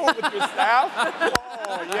Poppins. Oh, with your staff?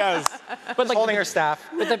 Oh, yes. But like, Holding her staff.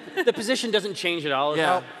 but the position doesn't change at all.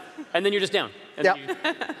 Yeah. And then you're just down. And Yeah.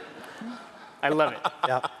 then I love it.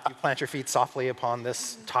 Yeah, you plant your feet softly upon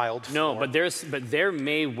this tiled floor. No, but there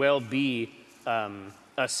may well be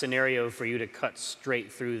a scenario for you to cut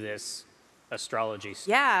straight through this astrology stuff.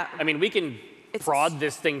 Yeah. I mean, we can prod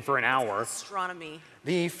this thing for an hour. Astronomy.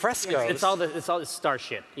 The frescoes. It's all this star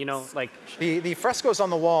shit, you know, like. The frescoes on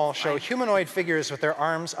the wall show humanoid figures with their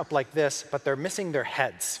arms up like this, but they're missing their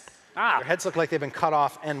heads. Their heads look like they've been cut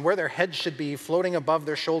off, and where their heads should be, floating above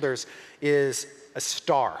their shoulders, is a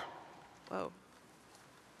star. Whoa.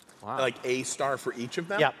 Wow. Like a star for each of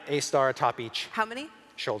them? Yeah, a star atop each How many?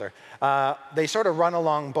 shoulder. They sort of run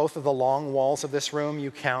along both of the long walls of this room. You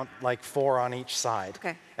count like 4 on each side.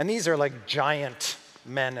 Okay. And these are like giant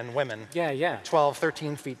men and women. Yeah. 12,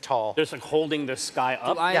 13 feet tall. They're just like holding the sky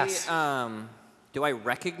up. Do I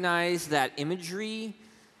recognize that imagery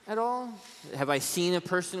at all? Have I seen a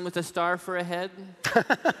person with a star for a head?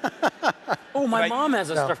 Oh, my mom has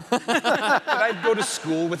a star. Did I go to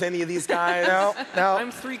school with any of these guys? No.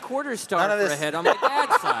 I'm 3/4 star for a head on my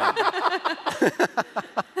dad's side.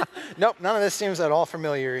 Nope, none of this seems at all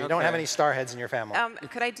familiar. You don't have Okay. any star heads in your family.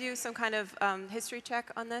 Could I do some kind of history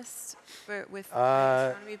check on this with my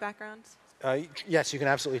astronomy background? Yes, you can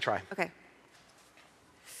absolutely try. Okay.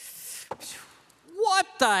 What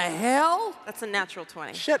the hell? That's a natural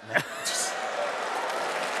 20. Shit, man.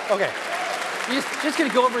 Okay. You're just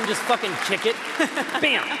gonna go over and just fucking kick it?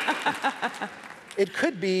 Bam! It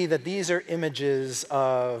could be that these are images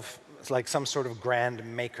of like some sort of grand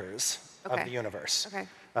makers of Okay. the universe. Okay.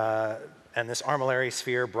 And this armillary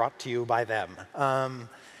sphere brought to you by them.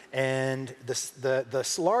 And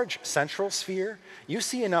this large central sphere, you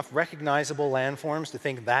see enough recognizable landforms to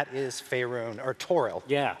think that is Faerun, or Toril,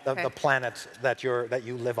 Yeah. the planet that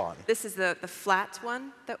you live on. This is the flat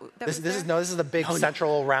one that This was there? is the big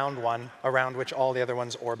central round one around which all the other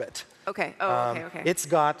ones orbit. Okay. Oh, okay.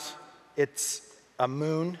 It's a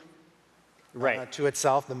moon. Right. To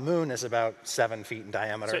itself, the moon is about 7 feet in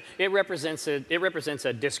diameter. So it represents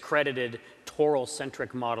a discredited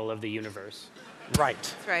Toral-centric model of the universe. Right.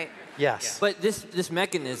 That's right. Yes. But this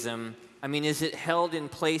mechanism, I mean, is it held in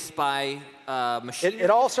place by machinery? It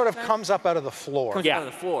all sort of comes up out of the floor. Comes out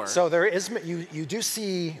of the floor. So there is you do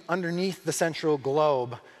see underneath the central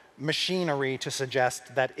globe machinery to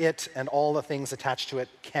suggest that it and all the things attached to it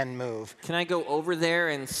can move. Can I go over there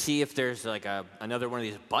and see if there's like another one of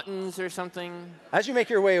these buttons or something? As you make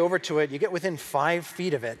your way over to it, you get within 5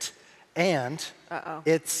 feet of it, and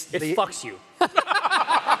It fucks you.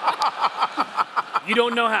 You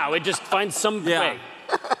don't know how. It just finds some way.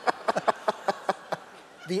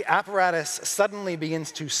 The apparatus suddenly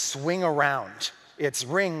begins to swing around, its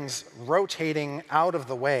rings rotating out of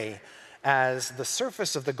the way as the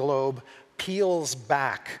surface of the globe peels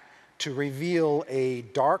back to reveal a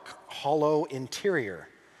dark, hollow interior.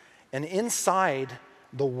 And inside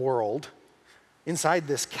the world, inside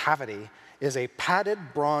this cavity, is a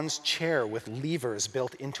padded bronze chair with levers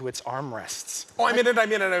built into its armrests. Oh, I'm in it.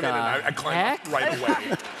 I climb up right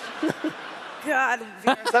away. God.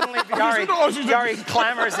 Suddenly, Yari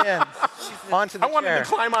clambers in onto the chair. I wanted to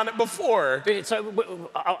climb on it before. So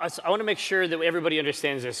I want to make sure that everybody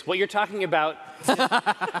understands this. What you're talking about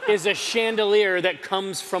is a chandelier that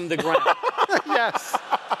comes from the ground.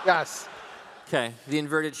 Yes. Okay, the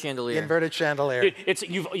inverted chandelier. The inverted chandelier. Dude,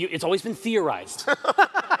 it's always been theorized,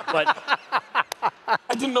 but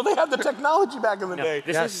I didn't know they had the technology back in the day.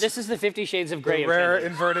 This is the 50 Shades of Grey. The rare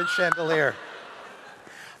inverted chandelier.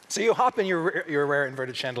 So you hop in your rare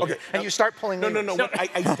inverted chandelier, and you start pulling. No.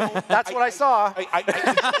 I don't. That's what I saw.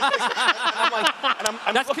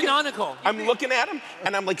 That's canonical. I'm looking at him,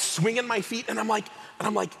 and I'm like swinging my feet, and I'm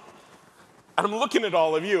looking at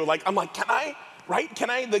all of you, like I'm like, can I? Right? Can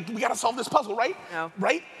I? Like, we gotta solve this puzzle, right? No.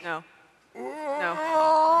 Right? No.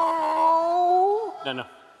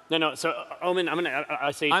 No. So Omen,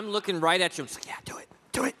 I say. I'm looking right at you. I'm just like, yeah, do it.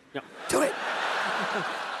 No. Do it.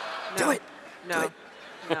 Do it. No.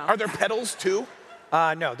 Are there pedals too?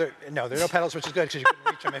 No, there are no pedals, which is good because you couldn't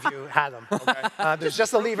reach them if you had them. Okay. There's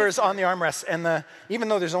just the levers on the armrests, and even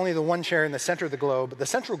though there's only the one chair in the center of the globe, the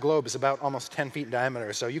central globe is about almost 10 feet in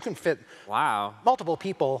diameter, so you can fit multiple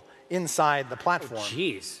people inside the platform.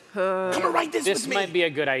 Jeez. Come on, write this with me. This might be a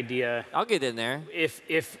good idea. I'll get in there.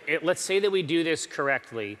 Let's say that we do this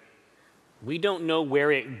correctly, we don't know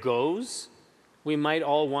where it goes. We might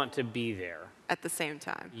all want to be there at the same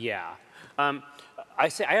time. Yeah. I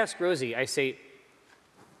ask Rosie. I say,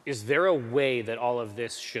 is there a way that all of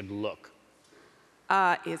this should look?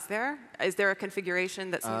 Is there a configuration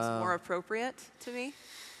that seems more appropriate to me?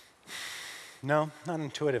 No, not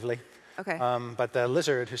intuitively. Okay. But the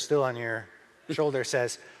lizard who's still on your shoulder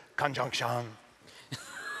says, conjunction.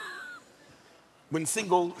 when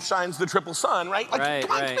single shines the triple sun, right? Like, Right,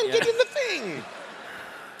 come on, right, get yeah. in the thing.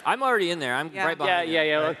 I'm already in there. I'm Yeah. right behind you.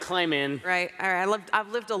 Well, climb in. Right. All right.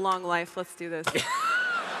 I've lived a long life. Let's do this.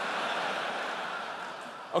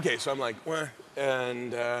 Okay, so I'm like, well,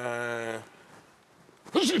 and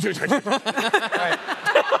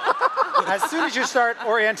As soon as you start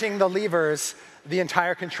orienting the levers, the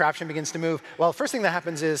entire contraption begins to move. Well, first thing that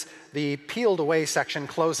happens is the peeled away section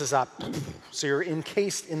closes up. So you're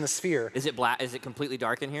encased in the sphere. Is it black? Is it completely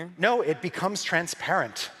dark in here? No, it becomes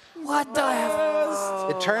transparent. What the hell?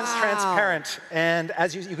 It turns transparent, and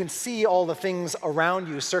as you can see all the things around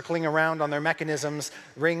you circling around on their mechanisms,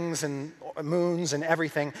 rings and moons and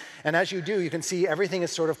everything. And as you do, you can see everything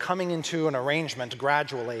is sort of coming into an arrangement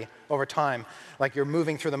gradually over time, like you're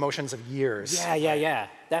moving through the motions of years. Yeah.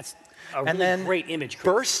 That's a And really then great image.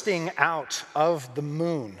 bursting out of the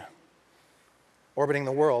moon, orbiting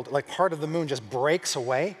the world, like part of the moon just breaks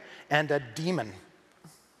away, and a demon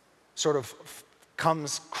sort of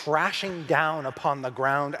comes crashing down upon the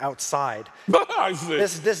ground outside. I see.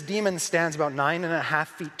 This demon stands about 9.5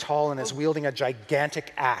 feet tall and is wielding a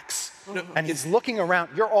gigantic axe. And he's looking around.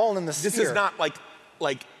 You're all in the sphere. This is not like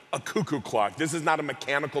a cuckoo clock. This is not a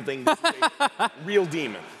mechanical thing. This is a real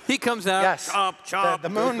demon. He comes out. Yes. Chop, chop. The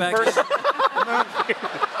goes moon back. bursts.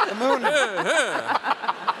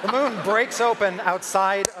 The moon breaks open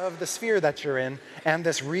outside of the sphere that you're in, and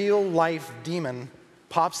this real-life demon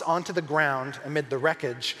pops onto the ground amid the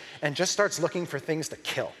wreckage and just starts looking for things to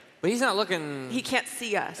kill. But he's not looking He can't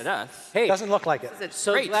see us. at us. Hey, Doesn't look like it. It's a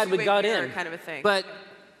So great glad we two-way got mirror in. kind of a thing. But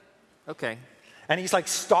okay. And he's like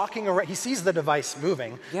stalking around. He sees the device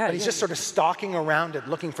moving, Yeah, but he's yeah, just sort of stalking around it,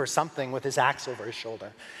 looking for something with his axe over his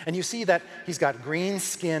shoulder. And you see that he's got green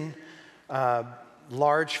skin,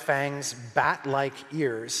 large fangs, bat-like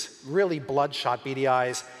ears, really bloodshot, beady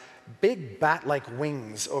eyes, big bat-like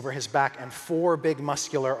wings over his back, and 4 big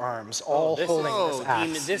muscular arms, all holding this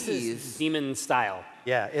axe. This is demon style.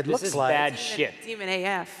 Yeah, it This looks is like. bad shit. Demon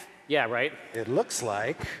AF. Yeah, right? It looks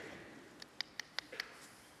like.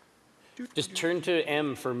 Just turn to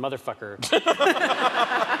M for motherfucker.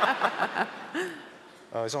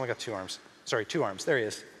 Oh, he's only got 2 arms. Sorry, 2 arms. There he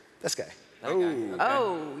is. This guy. Oh,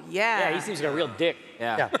 yeah. Yeah, he seems like a real dick.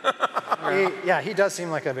 Yeah. Yeah, he does seem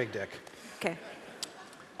like a big dick. Okay.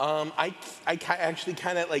 I actually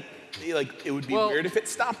kind of like it would be Well- weird if it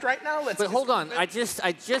stopped right now. But hold on. I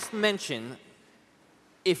just mentioned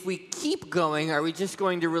if we keep going, are we just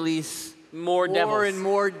going to release More devils. and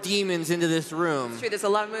more demons into this room? True, there's a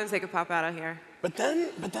lot of moons they could pop out of here. But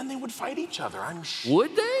then they would fight each other. I'm sure.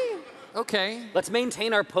 Would they? Okay. Let's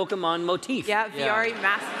maintain our Pokemon motif. Yeah, Yeah. VR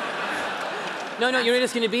massive. No, you know what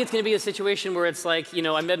it's going to be? It's going to be a situation where it's like,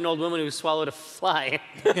 I met an old woman who swallowed a fly.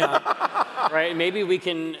 Yeah. Right? Maybe we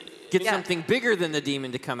can Get Yeah. something bigger than the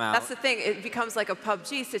demon to come out. That's the thing. It becomes like a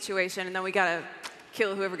PUBG situation, and then we gotta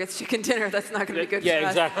kill whoever gets chicken dinner. That's not gonna be good Yeah, for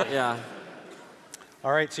us. exactly. Yeah.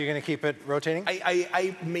 All right, so you're going to keep it rotating?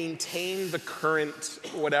 I maintain the current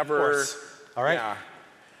whatever. Course. All right. Yeah.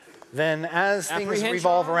 Then as things Apprehension?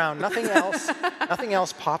 revolve around, nothing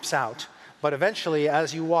else pops out. But eventually,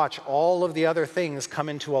 as you watch, all of the other things come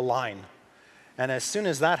into a line. And as soon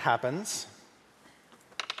as that happens,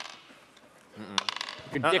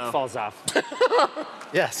 Your dick falls off.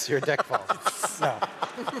 yes, your deck falls. No.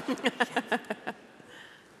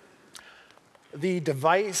 The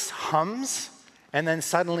device hums, and then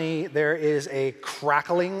suddenly there is a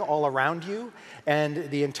crackling all around you, and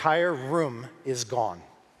the entire room is gone.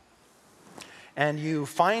 And you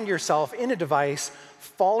find yourself in a device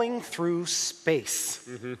falling through space.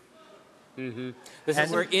 This is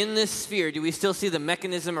we're in this sphere. Do we still see the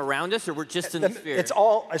mechanism around us, or we're just in the sphere? It's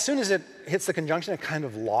all, as soon as it hits the conjunction, it kind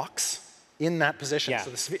of locks in that position. Yeah.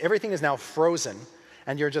 So everything is now frozen,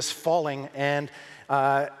 and you're just falling. And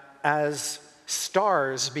as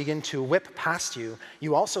stars begin to whip past you,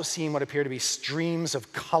 you also see what appear to be streams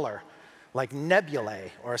of color, like nebulae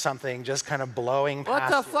or something, just kind of blowing What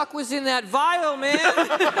past the you. fuck was in that vial, man?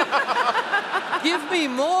 Give me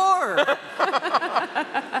more.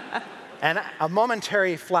 And a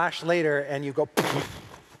momentary flash later, and you go,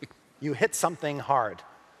 you hit something hard.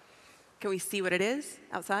 Can we see what it is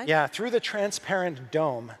outside? Yeah, through the transparent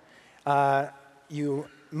dome,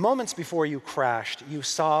 moments before you crashed, you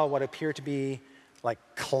saw what appeared to be like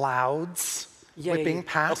clouds whipping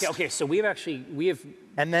past. Okay, so we have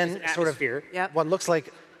And then It's sort of atmosphere. Yep. what looks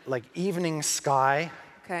like evening sky,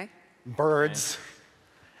 Okay. birds,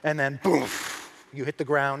 and then boom, you hit the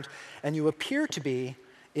ground, and you appear to be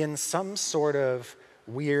in some sort of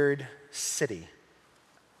weird city.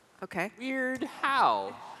 Okay. Weird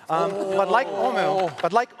how? But like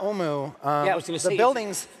Omu, Yeah, I was going to say the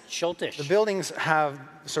buildings Schultish. the buildings have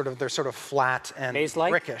they're sort of flat and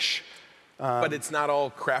Maze-like? brickish. But it's not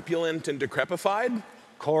all crapulent and decrepified?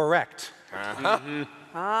 Correct. See?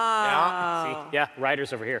 Yeah,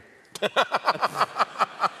 riders over here.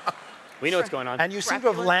 We know what's going on. And you seem to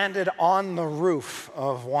have landed on the roof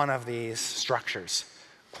of one of these structures.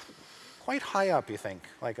 Quite high up, you think.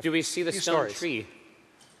 Like Do we see the few stone stories. tree?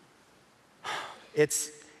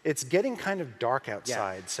 It's getting kind of dark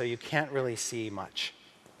outside, so you can't really see much.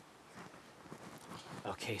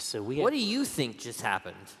 Okay, so we. What do you think just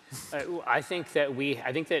happened? I think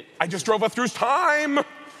that I just drove us through time!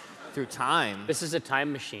 Through time. this is a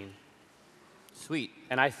time machine, Sweet.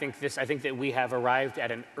 and I think that we have arrived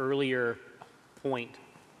at an earlier point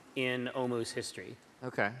in Omu's history.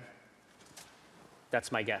 Okay. That's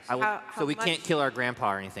my guess. How So we much- can't kill our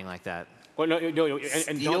grandpa or anything like that. Well, no,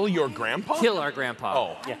 and Steal don't, your grandpa? Kill our grandpa.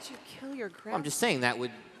 Oh. Why would you kill your grandpa? I'm just saying that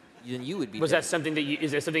would, then you would be was dead. that something that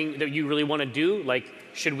is that something that you really want to do? Like,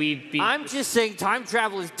 should we be? I'm just saying time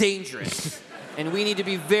travel is dangerous, and we need to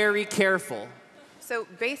be very careful. So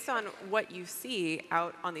based on what you see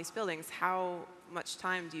out on these buildings, how much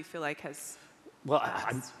time do you feel like has... Well,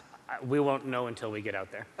 we won't know until we get out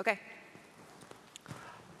there. Okay.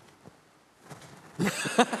 We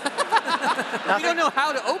don't know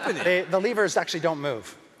how to open it. The levers actually don't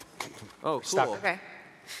move. Oh, cool. Stuck. Okay.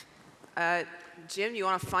 Jim, you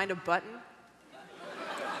want to find a button?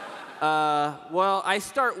 Well, I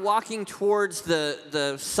start walking towards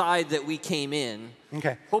the side that we came in,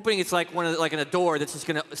 Okay. hoping it's like like in a door that's just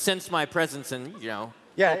gonna sense my presence and Yeah,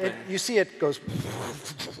 open. you see it goes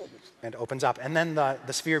and opens up, and then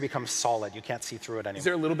the sphere becomes solid. You can't see through it Is anymore.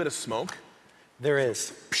 there a little bit of smoke? There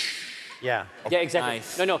is. Yeah. Yeah, exactly.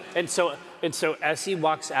 Nice. No, and so as he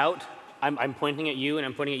walks out, I'm pointing at you, and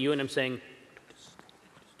I'm pointing at you, and I'm saying,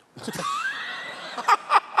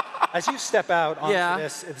 As you step out onto Yeah.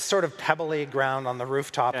 this, it's sort of pebbly ground on the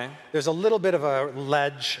rooftop. Okay. There's a little bit of a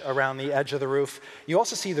ledge around the edge of the roof. You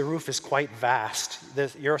also see the roof is quite vast.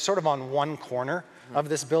 You're sort of on one corner of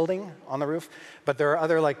this building on the roof, but there are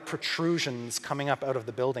other like protrusions coming up out of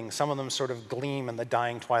the building. Some of them sort of gleam in the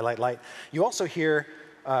dying twilight light. You also hear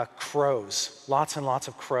crows, lots and lots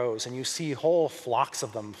of crows, and you see whole flocks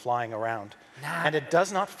of them flying around. And it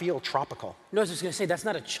does not feel tropical. no, I was just going to say, that's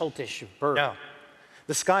not a Chultish bird. No.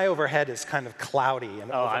 The sky overhead is kind of cloudy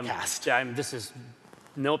and overcast.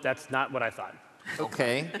 Nope, that's not what I thought.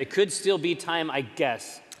 Okay. It could still be time, I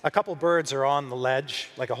guess. A couple birds are on the ledge,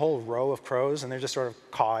 like a whole row of crows, and they're just sort of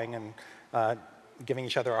cawing and giving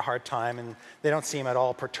each other a hard time, and they don't seem at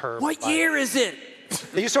all perturbed. What by year is it?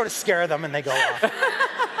 You sort of scare them and they go off.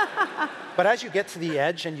 But as you get to the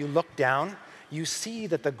edge and you look down, you see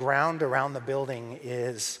that the ground around the building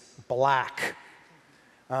is black.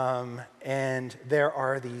 And there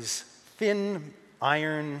are these thin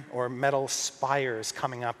iron or metal spires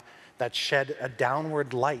coming up that shed a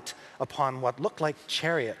downward light upon what look like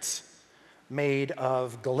chariots made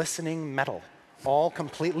of glistening metal, all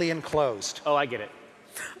completely enclosed. Oh, I get it.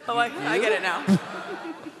 Oh, I get it now.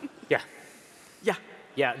 Yeah. Yeah.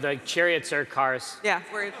 Yeah, the chariots are cars. Yeah,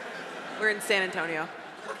 we're in San Antonio.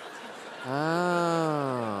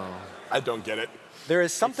 Oh. I don't get it. There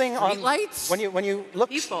is something on streetlights? when you look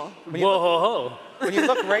People. Whoa, ho, ho. when you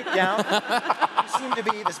look right down,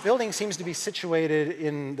 this building seems to be situated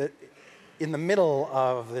in the middle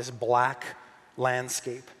of this black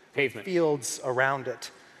landscape. Pavement. Fields around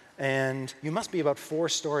it. And you must be about 4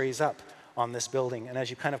 stories up on this building. And as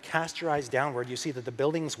you kind of cast your eyes downward, you see that the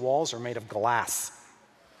building's walls are made of glass.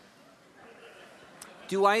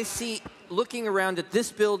 Do I see, looking around at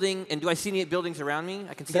this building, and do I see any buildings around me?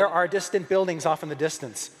 I can see. There are distant buildings off in the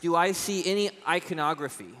distance. Do I see any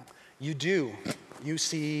iconography? You do. You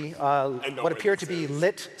see what what appear it to be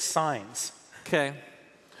lit signs. Okay.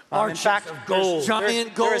 In fact, gold.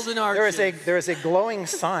 Giant golden arches. There is a glowing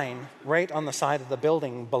sign right on the side of the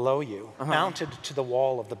building below you, mounted to the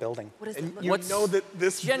wall of the building. What is it? You know that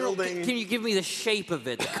this General, building... can you give me the shape of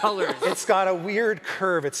it, the colors? It's got a weird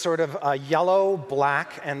curve. It's sort of yellow,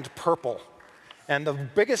 black, and purple. And the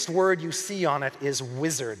biggest word you see on it is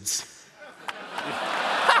wizards.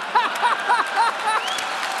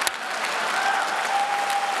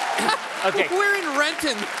 Okay, We're in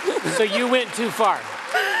Renton. so you went too far.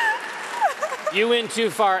 You went too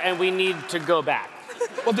far, and we need to go back.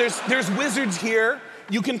 Well, there's wizards here.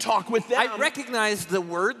 You can talk with them. I recognize the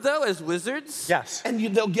word, though, as wizards. Yes. And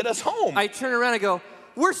they'll get us home. I turn around and go,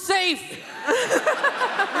 we're safe.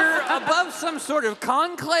 We're above some sort of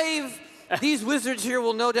conclave. These wizards here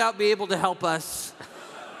will no doubt be able to help us.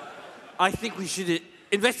 I think we should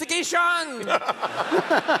Investigation!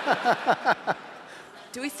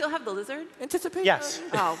 Do we still have the lizard? Anticipation. Yes.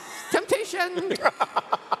 Oh, Temptation.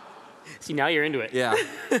 See, now you're into it. Yeah.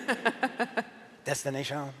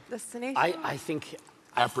 Destination. destination. I think,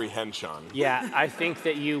 Apprehension. yeah, I think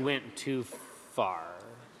that you went too far.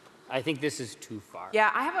 I think this is too far.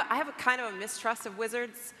 Yeah, I have a kind of a mistrust of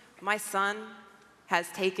wizards. My son has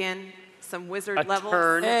taken some wizard A levels.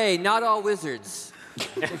 turn. Hey, not all wizards.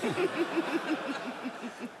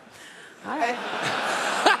 All right.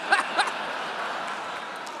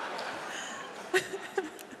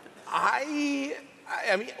 I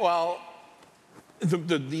mean, well,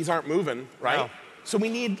 these aren't moving, right? No. So we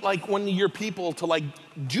need like one of your people to like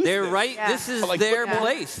juice They're this. right. Yeah. This is Like, their put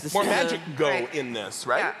place. This More is magic go Right. in this,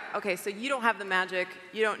 right? Yeah. Okay, so you don't have the magic.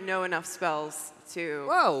 You don't know enough spells to.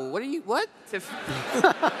 Whoa! What are you? What? to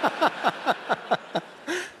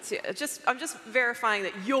I'm just verifying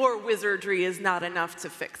that your wizardry is not enough to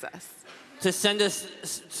fix us. To send us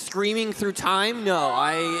screaming through time? No,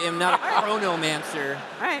 I am not a chronomancer.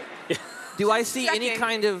 All right. Do I see any Checking.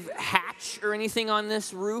 kind of hatch or anything on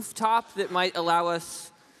this rooftop that might allow us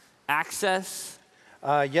access?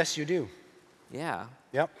 Yes, you do. Yeah.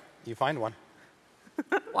 Yep, you find one.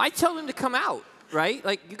 Well, I tell them to come out, right?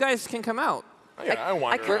 Like, you guys can come out. Oh, yeah, I I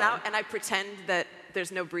wander come around. out and I pretend that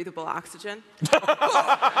there's no breathable oxygen.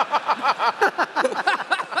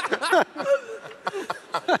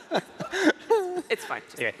 It's fine.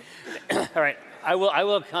 Just- Okay. All right. I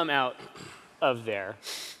will come out of there.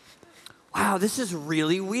 Wow, this is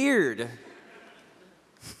really weird.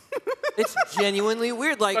 It's genuinely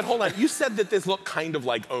weird. Like, But hold on, you said that this looked kind of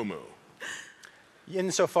like Omu.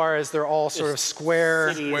 Insofar as they're all sort of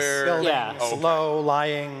square cities. buildings, Yeah. Okay.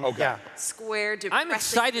 low-lying. Okay. Yeah. Square, I'm depressing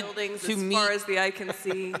excited buildings to as meet- far as the eye can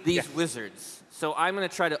see. these wizards. So I'm going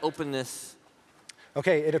to try to open this.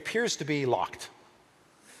 Okay, it appears to be locked.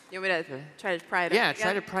 You want me to try to pry it Yeah, open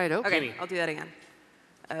try again? to pry it open. Okay, I'll do that again.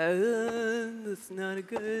 That's not a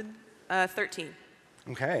good. 13.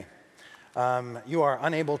 Okay. You are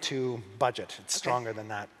unable to budget. It's stronger than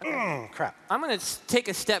that. Crap. I'm going to take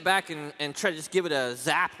a step back and try to just give it a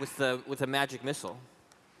zap with a magic missile.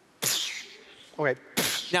 Okay.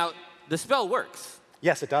 Now, the spell works.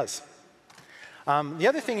 Yes, it does. The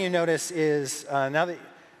other thing you notice is now that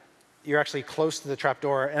you're actually close to the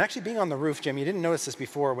trapdoor, and actually being on the roof, Jim, you didn't notice this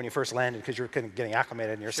before when you first landed because you were kind of getting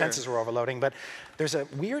acclimated and your senses were overloading, but there's a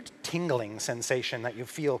weird tingling sensation that you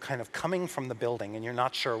feel kind of coming from the building, and you're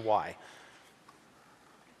not sure why.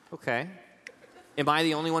 Okay. Am I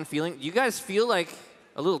the only one feeling? You guys feel like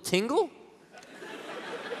a little tingle?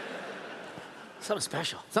 Something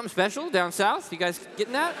special. Something special down south? You guys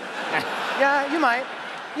getting that? Yeah, you might.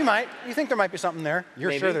 You might. You think there might be something there. You're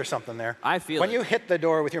Maybe. sure there's something there. I feel when it. you hit the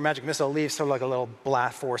door with your magic missile, it leaves sort of like a little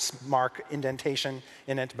blast force mark indentation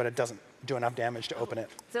in it, but it doesn't do enough damage to open it.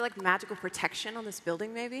 Is there like magical protection on this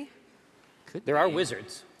building, maybe? Could There are be.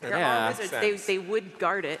 wizards. There Yeah. are wizards. Sense. They would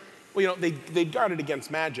guard it. Well, you know, they guard it against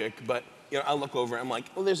magic, but you know, I look over, I'm like,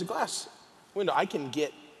 well, there's a glass window. I can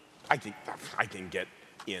get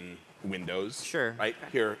in windows. Sure. Right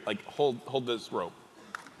here, like hold this rope,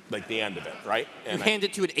 like the end of it, right? You And hand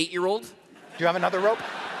it to an 8-year-old? Do you have another rope?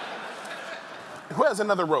 who has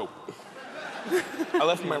another rope? I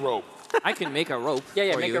left my rope. I can make a rope.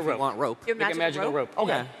 Yeah, for make you a if you rope. want rope. You have Make a magical rope. Okay.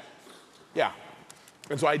 Yeah. Yeah.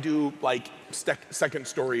 And so I do like second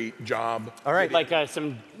story job. All right. Like a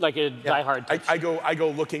Die Hard. I go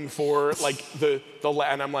looking for like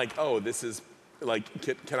and I'm like, oh, this is like,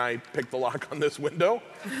 can I pick the lock on this window?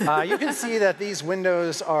 You can see that these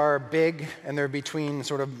windows are big, and they're between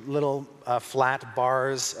sort of little flat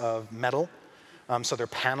bars of metal. So they're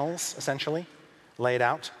panels, essentially, laid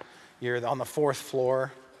out. You're on the 4th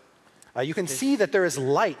floor. You can see that there is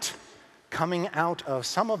light coming out of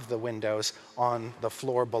some of the windows on the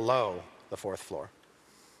floor below the 4th floor.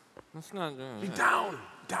 That's not.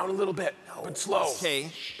 Down a little bit, but slow. Okay.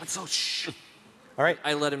 But so shh. All right.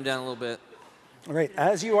 I let him down a little bit. All right,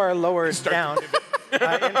 as you are lowered down in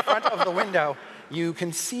front of the window, you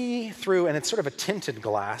can see through, and it's sort of a tinted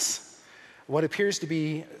glass, what appears to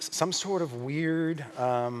be some sort of weird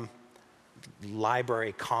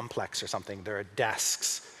library complex or something. There are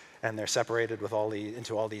desks, and they're separated with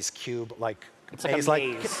into all these cube-like. It's like a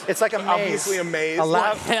maze. It's like a maze. Obviously a maze.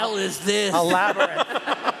 What hell is this? a labyrinth.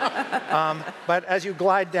 But as you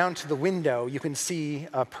glide down to the window, you can see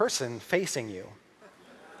a person facing you.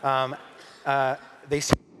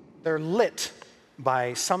 They're lit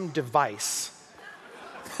by some device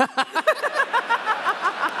in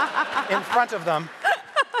front of them,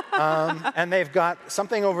 and they've got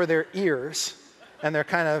something over their ears, and they're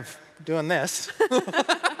kind of doing this.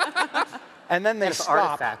 And then they Kind of stop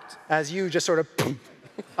artifact. as you just sort of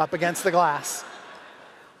up against the glass.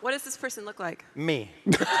 What does this person look like? Me.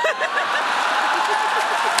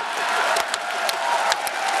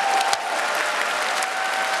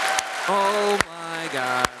 Oh my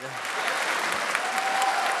God.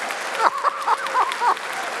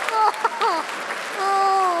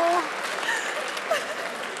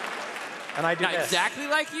 And I do Not this. exactly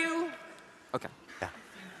like you? Okay. Yeah.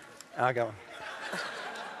 I'll go.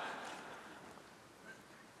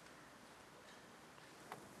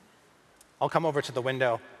 I'll come over to the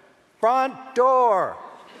window. Front door.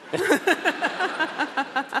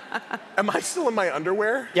 Am I still in my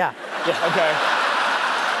underwear? Yeah. Okay.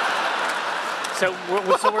 So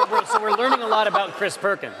we're learning a lot about Chris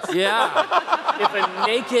Perkins. Yeah. If a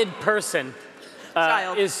naked person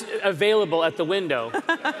Child. is available at the window,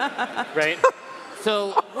 right?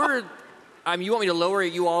 So you want me to lower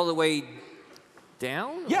you all the way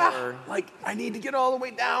down? Yeah. Or? Like, I need to get all the way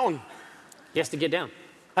down. He has to get down.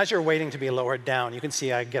 As you're waiting to be lowered down, you can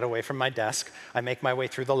see I get away from my desk. I make my way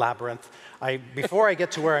through the labyrinth. Before I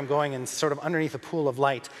get to where I'm going and sort of underneath a pool of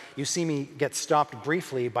light, you see me get stopped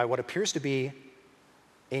briefly by what appears to be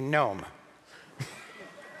a gnome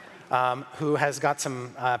who has got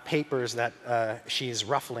some papers that she's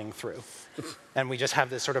ruffling through. And we just have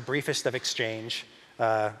this sort of briefest of exchange.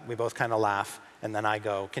 We both kind of laugh, and then I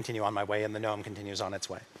continue on my way, and the gnome continues on its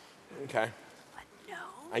way. Okay.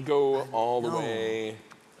 I go all the way.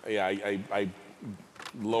 Yeah, I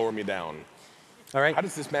lower me down. All right. How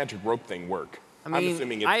does this magic rope thing work? I mean, I'm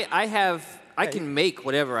assuming it's... I can make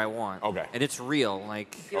whatever I want. Okay. And it's real.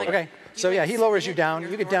 Like, Okay. So yeah, he lowers you down.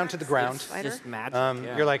 You get down to the ground. it's just magic.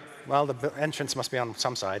 Yeah. You're like, well, the entrance must be on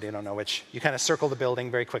some side. You don't know which. You kind of circle the building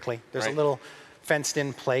very quickly. There's a Right. little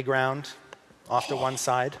fenced-in playground off to one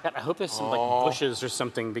side. God, I hope there's some like bushes or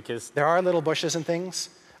something because There are little bushes and things.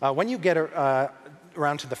 When you get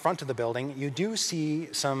around to the front of the building, you do see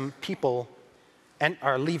some people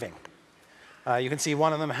are leaving. You can see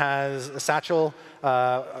one of them has a satchel,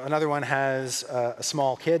 another one has a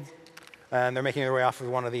small kid, and they're making their way off of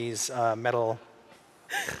one of these metal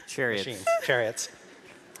chariots.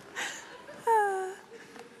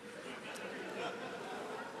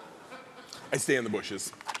 I stay in the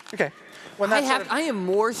bushes. Okay. When that sort of- I am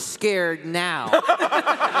more scared now than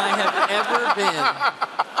I have ever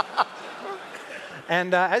been.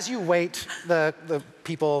 And as you wait, the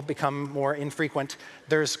people become more infrequent.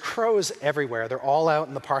 There's crows everywhere. They're all out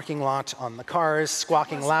in the parking lot on the cars,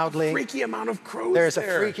 squawking loudly. Freaky amount of crows There's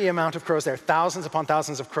there. a freaky amount of crows there. Thousands upon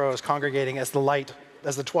thousands of crows congregating as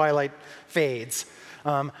the twilight fades.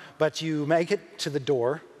 But you make it to the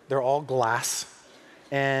door. They're all glass.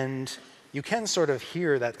 And you can sort of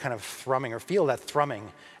hear that kind of thrumming or feel that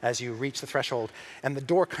thrumming as you reach the threshold. And the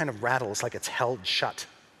door kind of rattles like it's held shut.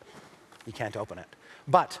 You can't open it.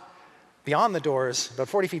 But beyond the doors, about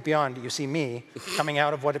 40 feet beyond, you see me coming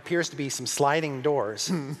out of what appears to be some sliding doors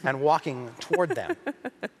and walking toward them.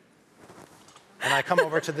 And I come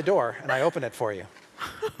over to the door and I open it for you.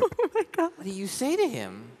 Oh my God. What do you say to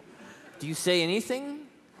him? Do you say anything?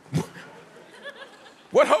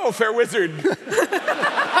 What ho, fair wizard?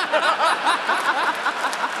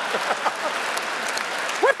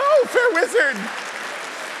 What ho, fair wizard?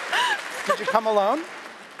 Did you come alone?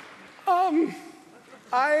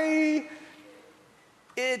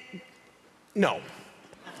 No.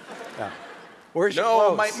 Where's your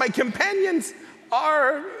No, clothes? my companions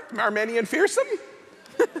are many and fearsome.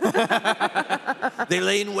 They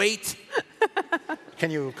lay in wait.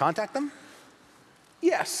 Can you contact them?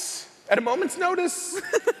 Yes, at a moment's notice.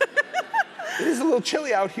 It is a little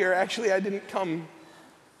chilly out here. Actually, I didn't come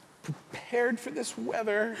prepared for this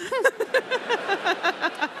weather.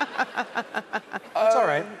 It's all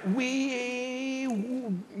right. We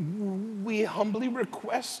humbly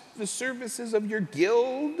request the services of your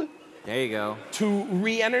guild There you go. to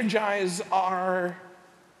re-energize our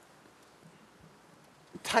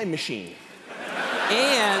time machine.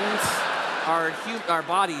 And our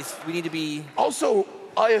bodies, we need to be. Also,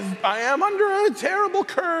 I am under a terrible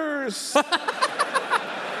curse.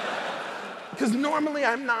 Because normally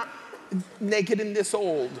I'm not naked and this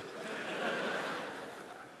old.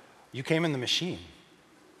 You came in the machine.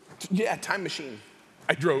 Yeah, time machine.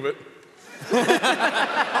 I drove it All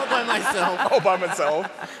by myself. all by myself.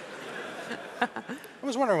 I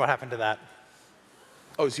was wondering what happened to that.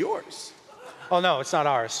 Oh, it's yours. Oh, no, it's not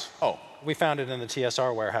ours. Oh. We found it in the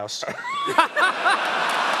TSR warehouse.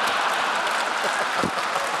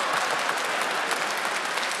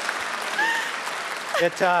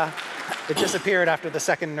 It disappeared after the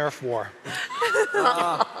second Nerf war.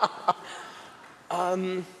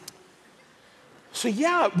 So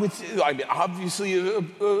yeah, I mean, obviously a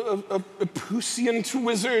puissant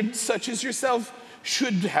wizard such as yourself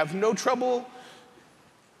should have no trouble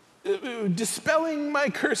dispelling my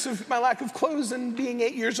curse of my lack of clothes and being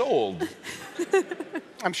 8 years old.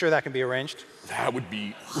 I'm sure that can be arranged. That would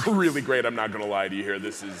be really great. I'm not gonna lie to you here.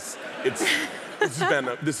 This has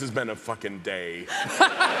been a fucking day.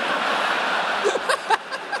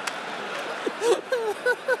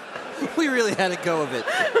 We really had to go of it.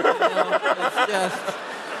 It's just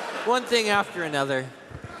one thing after another.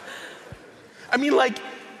 I mean, like,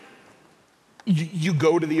 you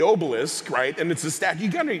go to the obelisk, right? And it's a statue.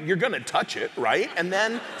 You're gonna touch it, right? And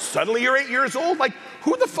then suddenly you're 8 years old. Like,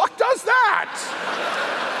 who the fuck does that?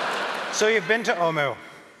 So you've been to Omu.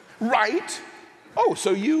 Right? Oh,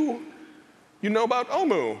 so you know about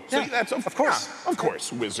Omu? So Yeah, that's of course. Yeah, of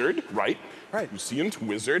course, wizard, right? Right. Puissant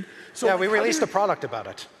wizard. So Yeah, like, we how released do a product about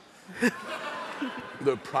it.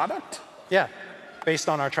 the product. Yeah, based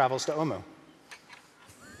on our travels to Omu.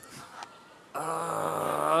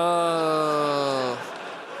 Oh.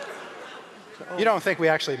 You don't think we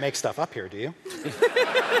actually make stuff up here, do you?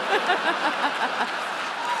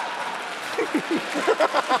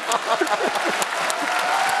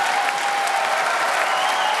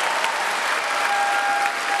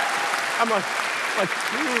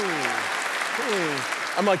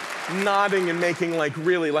 I'm like nodding and making like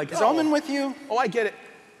really like. Is Omen with you? Oh, I get it.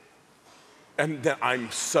 And then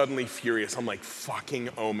I'm suddenly furious. I'm like, fucking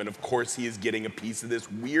Omen. Of course he is getting a piece of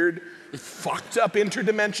this weird, fucked up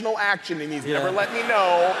interdimensional action, and he's never let me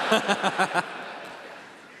know.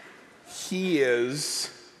 He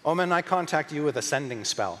is. Omen, I contact you with a sending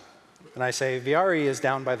spell. And I say, Viari is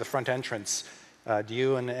down by the front entrance. Do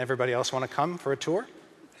you and everybody else want to come for a tour?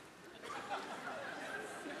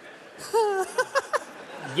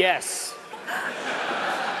 Yes.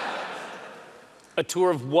 A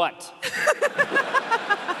tour of what?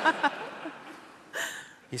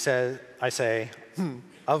 He says, I say,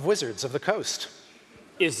 of Wizards of the Coast.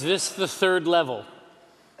 Is this the third level?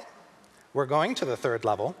 We're going to the third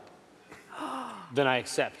level. Then I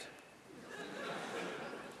accept.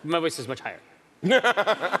 My voice is much higher.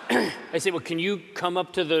 I say, well, can you come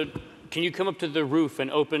up to the roof and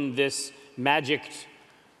open this magicked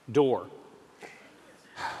door?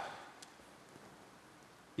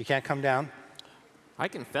 You can't come down? I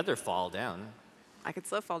can feather fall down. I could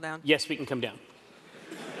slow fall down. Yes, we can come down.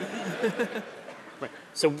 Right.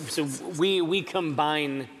 So we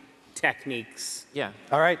combine techniques. Yeah.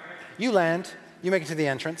 All right, you land. You make it to the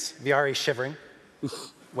entrance. Viari shivering,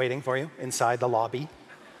 waiting for you inside the lobby.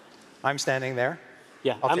 I'm standing there.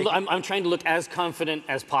 Yeah, I'm trying to look as confident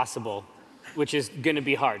as possible, which is going to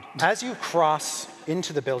be hard. As you cross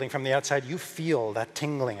into the building from the outside, you feel that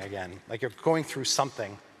tingling again, like you're going through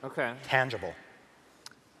something tangible.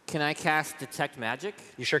 Can I cast Detect Magic?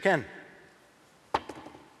 You sure can.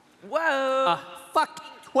 Whoa! Fucking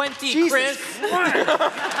 20, Jesus. Chris!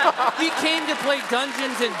 We came to play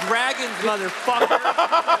Dungeons and Dragons, motherfucker!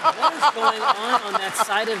 What is going on that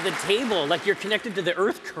side of the table? Like you're connected to the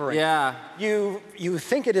earth current. Yeah. You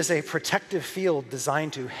think it is a protective field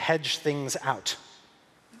designed to hedge things out.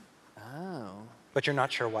 Oh. But you're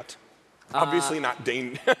not sure what. Obviously not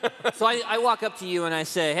Dane. So I walk up to you and I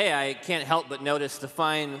say, hey, I can't help but notice the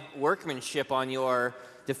fine workmanship on your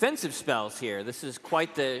defensive spells here. This is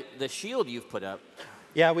quite the shield you've put up.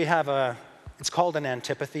 Yeah, we have it's called an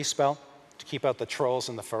antipathy spell to keep out the trolls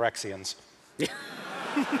and the Phyrexians.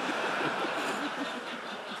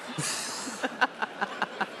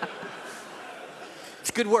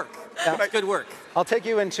 It's good work. It's good work. I'll take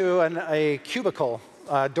you into a cubicle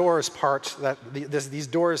doors part. These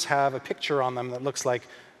doors have a picture on them that looks like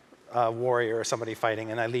a warrior or somebody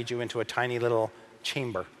fighting, and I lead you into a tiny little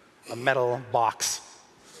chamber, a metal box.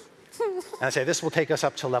 And I say, this will take us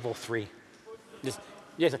up to level 3.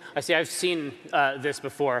 Yes, I see. I've seen this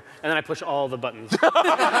before, and then I push all the buttons.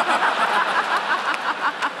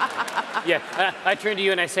 Yeah, I turn to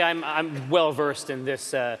you and I say, I'm well versed in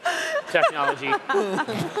this technology.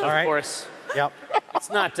 Of course. Yep. It's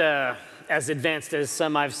not as advanced as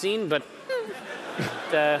some I've seen, but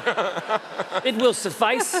it will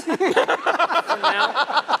suffice for now.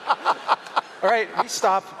 All right, we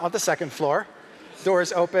stop on the second floor.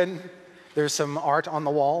 Doors open. There's some art on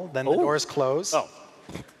the wall. Then the doors close. Oh.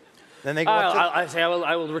 Then they go up to...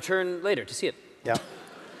 I will return later to see it. Yeah.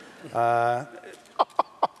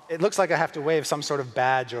 It looks like I have to wave some sort of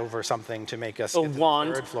badge over something to make us get to the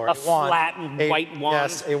wand, third floor. a flat white wand.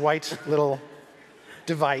 Yes, a white little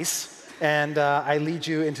device. And I lead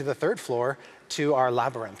you into the third floor to our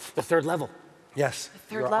labyrinth. The third level. Yes.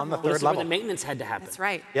 third you're on the level. third This is where level. the maintenance had to happen. That's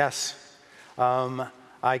right. Yes.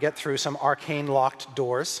 I get through some arcane locked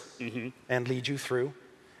doors and lead you through.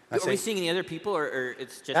 Are we seeing any other people, or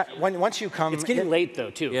it's just you? Once you come... It's getting late, though,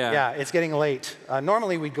 too. Yeah, it's getting late.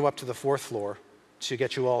 Normally, we'd go up to the 4th floor to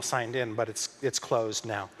get you all signed in, but it's closed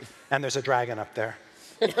now. And there's a dragon up there.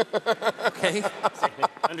 Okay.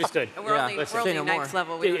 Understood. And we're only say no more. ninth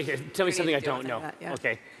level. Tell me something I don't know. Yeah.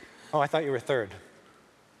 Okay. Oh, I thought you were 3rd.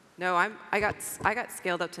 No, I got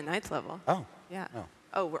scaled up to ninth level. Oh. Yeah. Oh.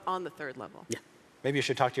 Oh, we're on the 3rd level. Yeah. Maybe you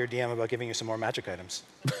should talk to your DM about giving you some more magic items.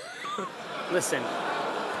 Listen.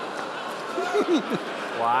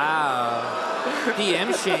 Wow.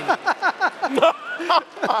 DM shame.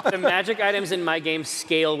 The magic items in my game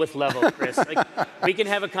scale with level, Chris. Like, we can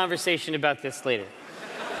have a conversation about this later.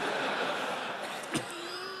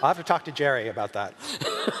 I'll have to talk to Jerry about that.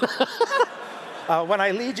 When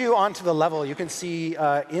I lead you onto the level, you can see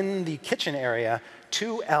in the kitchen area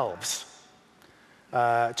 2 elves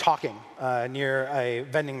talking near a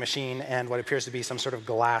vending machine and what appears to be some sort of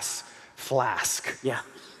glass flask. Yeah.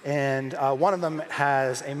 And one of them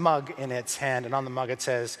has a mug in its hand, and on the mug it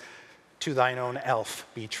says, "To thine own elf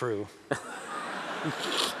be true."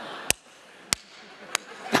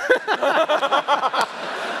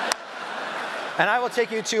 And I will take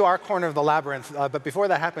you to our corner of the labyrinth, but before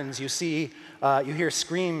that happens, you hear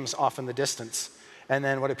screams off in the distance, and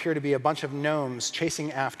then what appear to be a bunch of gnomes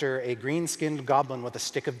chasing after a green-skinned goblin with a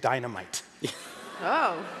stick of dynamite.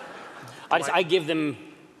 Oh. I give them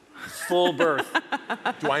full berth.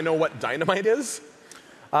 Do I know what dynamite is?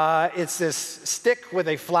 It's this stick with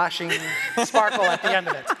a flashing sparkle at the end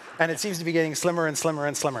of it, and it seems to be getting slimmer and slimmer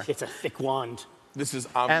and slimmer. It's a thick wand. This is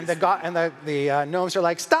And obvious. the gnomes are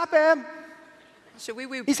like, "Stop him! Should we?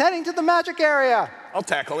 He's heading to the magic area." I'll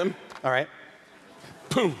tackle him. All right.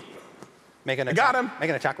 Boom. Make an got him.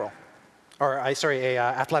 Make an attack roll, or a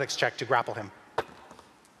athletics check to grapple him.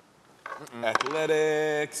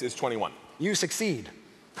 Athletics is 21. You succeed.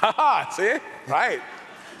 Haha, see? Right.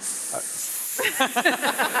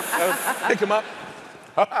 Pick him up.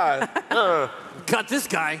 Got this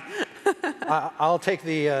guy. I'll take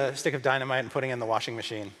the stick of dynamite and putting it in the washing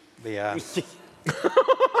machine. Yeah.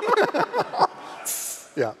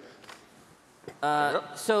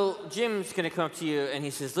 So Jim's going to come up to you and he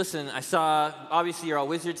says, "Listen, I saw, obviously you're all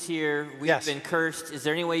wizards here. We've Yes. been cursed. Is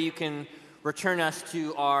there any way you can return us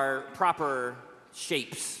to our proper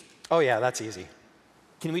shapes? Oh yeah, that's easy.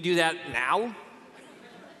 Can we do that now?"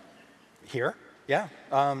 Here? Yeah.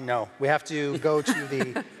 No, we have to go to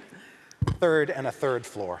the 3rd and a 3rd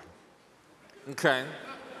floor. Okay.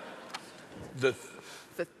 The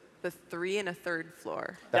The 3 and a 3rd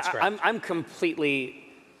floor. That's correct. I'm completely,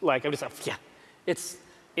 like, I'm just like, yeah. It's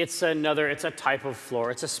a type of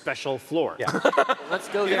floor. It's a special floor. Yeah. Let's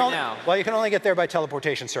go there now. Well, you can only get there by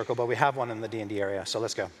teleportation circle, but we have one in the D&D area, so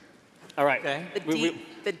let's go. All right. Okay.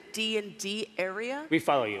 The D&D area? We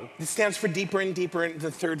follow you. This stands for deeper and deeper into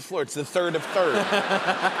the 3rd floor. It's the 3rd of 3rd.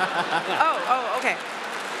 Oh, okay.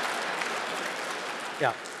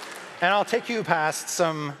 Yeah. And I'll take you past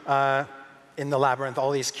some, in the labyrinth,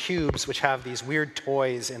 all these cubes which have these weird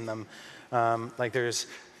toys in them. Like there's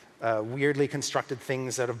weirdly constructed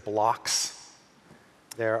things out of blocks.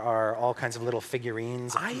 There are all kinds of little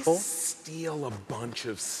figurines of people. I steal a bunch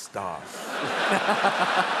of stuff.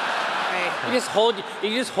 Right.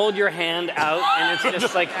 You just hold your hand out, and it's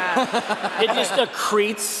just like it just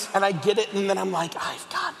accretes. And I get it, and then I'm like, I've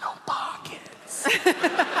got no pockets.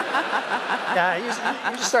 Yeah, you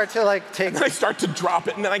just start to like take. And I start to drop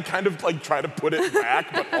it, and then I kind of like try to put it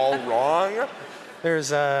back, but all wrong.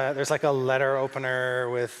 There's like a letter opener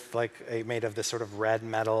with made of this sort of red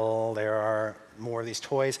metal. There are more of these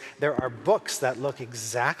toys. There are books that look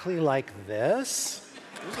exactly like this.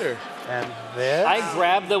 And this. I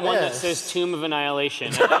grab the one that this. says Tomb of Annihilation.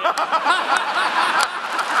 And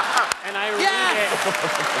I read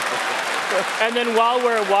it. And then while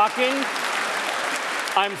we're walking,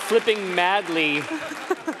 I'm flipping madly,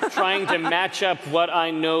 trying to match up what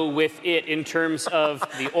I know with it in terms of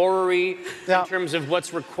the orrery, in terms of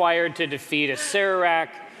what's required to defeat a Sararak,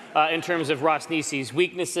 in terms of Ross Nisi's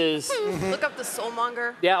weaknesses. Look up the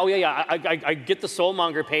Soulmonger. Yeah, I get the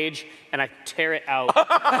Soulmonger page and I tear it out.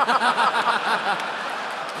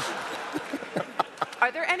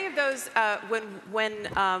 Are there any of those, when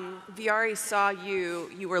Viari saw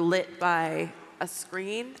you, you were lit by a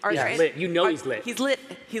screen? Are there any, lit. You know he's lit. He's lit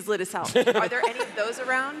as hell. Are there any of those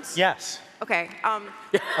around? Yes. Okay. A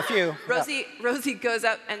few. Rosie goes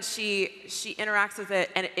up and she interacts with it,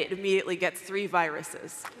 and it immediately gets 3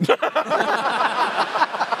 viruses. Because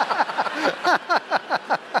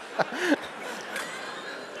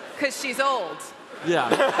she's old. Yeah.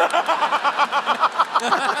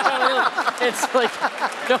 It's like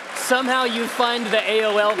no, somehow you find the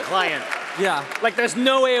AOL client. Yeah. Like there's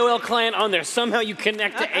no AOL client on there. Somehow you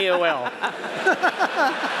connect to AOL.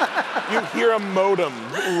 You hear a modem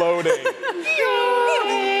loading.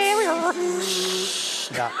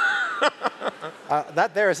 Yeah.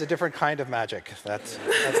 That there is a different kind of magic. That's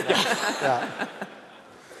yeah.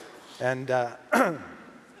 And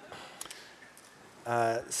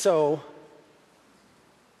so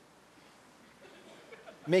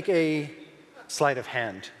make a sleight of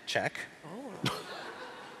hand check.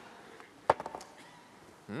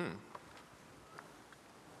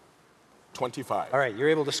 25. All right, you're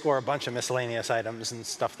able to score a bunch of miscellaneous items and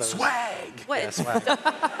stuff. Swag! What? Yeah, swag.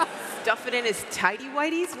 Stuff it in his tidy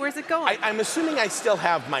whities? Where's it going? I'm assuming I still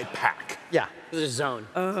have my pack. Yeah, There's a zone.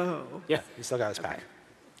 Oh. Yeah. he still got his pack.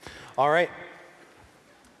 All right.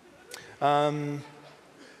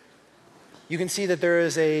 You can see that there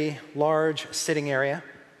is a large sitting area.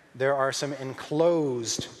 There are some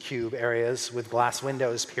enclosed cube areas with glass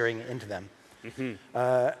windows peering into them.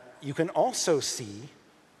 You can also see,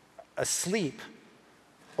 asleep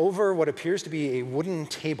over what appears to be a wooden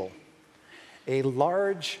table, a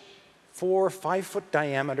large 4 5-foot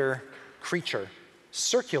diameter creature,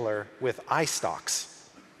 circular with eye stalks.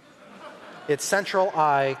 Its central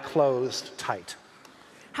eye closed tight.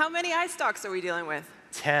 How many eye stalks are we dealing with?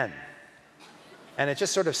 10. And it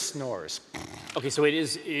just sort of snores. Okay, so it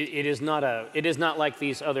is not like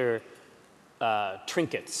these other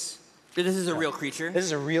trinkets. This is a real creature. This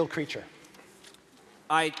is a real creature.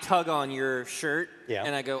 I tug on your shirt Yeah.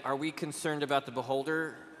 and I go, are we concerned about the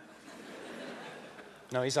beholder?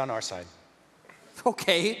 No, he's on our side.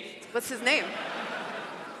 Okay. What's his name?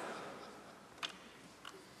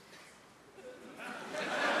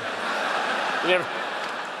 You never-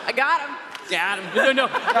 I got him. Got him. No.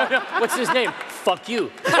 What's his name? Fuck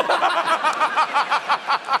you.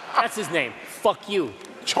 That's his name. Fuck you.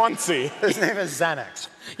 Chauncey. His name is Xanax.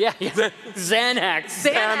 Yeah. Xanax.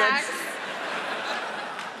 Xanax.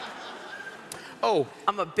 Oh,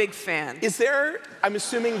 I'm a big fan. is there, I'm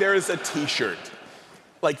assuming there is a t-shirt.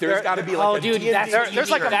 Like there's got to be like Oh, a dude, D&D that's there's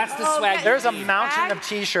like a- that's the swag. okay. There's a Bag? mountain of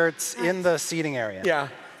T-shirts in the seating area. Yeah.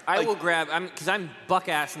 I will grab, because I'm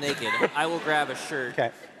buck-ass naked, I will grab a shirt Okay.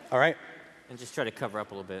 All right. and just try to cover up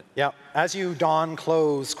a little bit. Yeah. As you don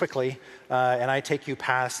clothes quickly, and I take you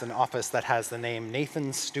past an office that has the name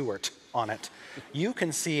Nathan Stewart on it, you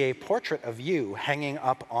can see a portrait of you hanging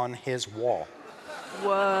up on his wall.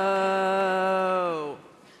 Whoa.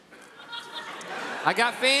 I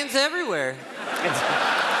got fans everywhere.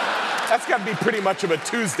 That's got to be pretty much of a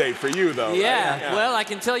Tuesday for you, though. Yeah, right? well, I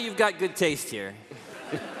can tell you've got good taste here.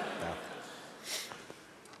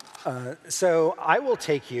 So I will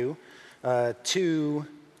take you to.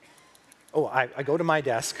 Oh, I go to my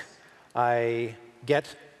desk. I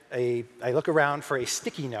look around for a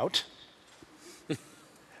sticky note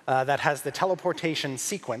that has the teleportation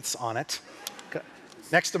sequence on it,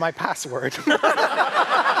 next to my password,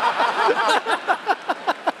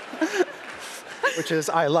 which is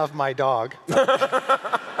 "I love my dog."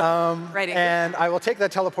 Writing. And I will take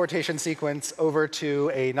that teleportation sequence over to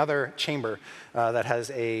another chamber that has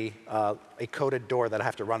a coded door that I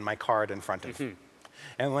have to run my card in front of.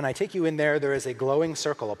 And when I take you in there, there is a glowing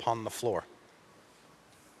circle upon the floor.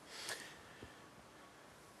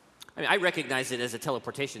 I mean, I recognize it as a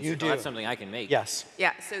teleportation You circle. do. That's something I can make. Yes.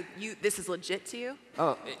 Yeah, so this is legit to you?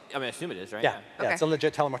 Oh, I mean, I assume it is, right? Yeah, Okay. it's a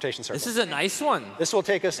legit teleportation circle. This is a nice one. This will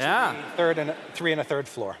take us to Yeah. the 3 and a third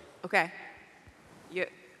floor. Okay. You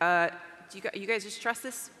guys just trust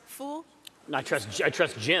this fool? I trust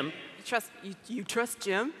Jim. You trust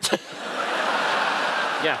Jim?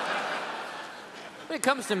 Yeah. When it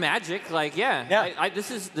comes to magic, like, yeah, Yeah.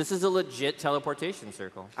 this is a legit teleportation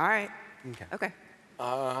circle. All right. Okay.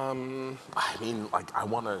 I mean, like, I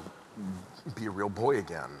want to be a real boy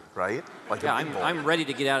again, right? Like Yeah, a big boy. I'm ready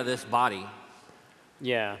to get out of this body.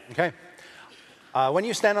 Yeah. Okay. When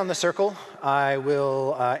you stand on the circle, I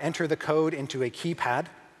will enter the code into a keypad.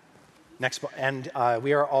 And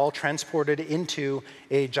we are all transported into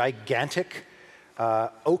a gigantic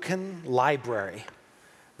oaken library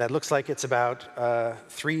that looks like it's about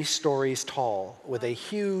 3 stories tall, with a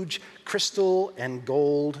huge crystal and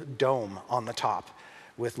gold dome on the top,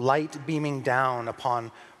 with light beaming down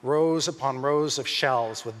upon rows of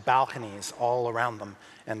shelves with balconies all around them,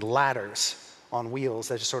 and ladders on wheels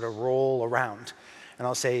that just sort of roll around. And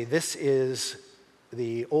I'll say, this is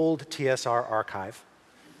the old TSR archive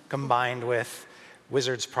combined with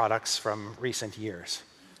Wizards products from recent years.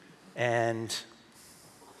 And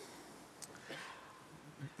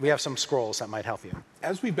we have some scrolls that might help you.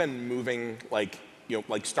 As we've been moving, like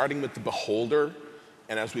starting with the beholder,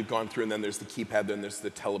 and as we've gone through, and then there's the keypad, then there's the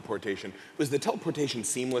teleportation. Was the teleportation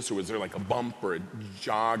seamless, or was there like a bump or a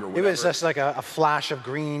jog or whatever? It was just like a flash of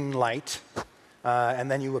green light,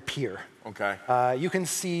 and then you appear. Okay. You can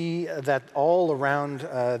see that all around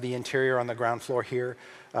the interior on the ground floor here,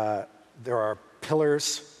 there are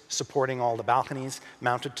pillars supporting all the balconies.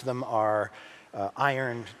 Mounted to them are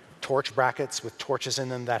iron torch brackets with torches in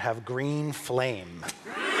them that have green flame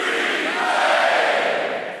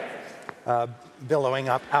billowing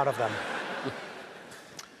up out of them.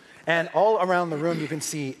 And all around the room you can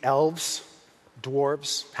see elves,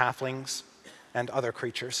 dwarves, halflings, and other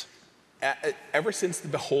creatures. Ever since the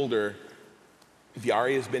Beholder,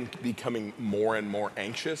 Viari has been becoming more and more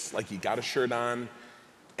anxious. Like, he got a shirt on,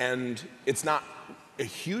 and it's not a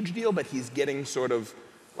huge deal, but he's getting sort of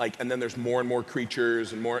like, and then there's more and more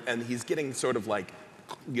creatures and more, and he's getting sort of like,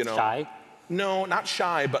 you know. Shy? No, not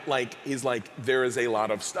shy, but like, he's like, there is a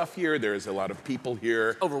lot of stuff here, there is a lot of people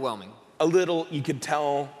here. Overwhelming. A little, you could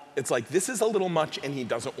tell, it's like, this is a little much, and he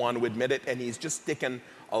doesn't want to admit it, and he's just sticking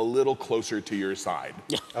a little closer to your side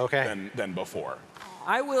than before.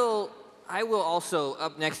 I will also,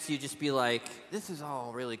 up next to you, just be like, this is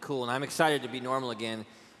all really cool, and I'm excited to be normal again.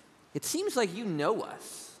 It seems like you know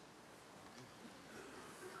us.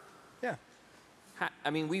 Yeah. I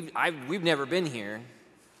mean, we've never been here.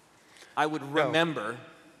 I would remember.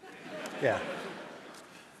 Yeah.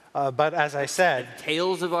 But as I said...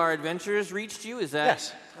 Tales of our adventures reached you? Is that?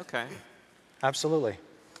 Yes. Okay. Absolutely.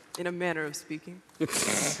 In a manner of speaking.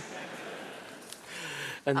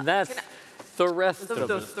 And that's the rest of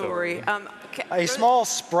the story. A small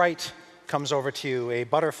sprite comes over to you, a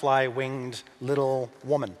butterfly-winged little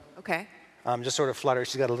woman. Okay. Just sort of flutters.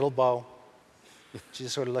 She's got a little bow. She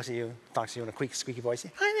just sort of looks at you, talks to you in a quick, squeaky voice.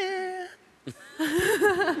 Hi there.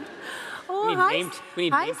 Oh, hi,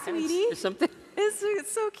 sweetie. Or something.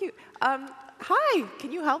 It's so cute. Hi,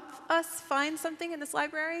 can you help us find something in this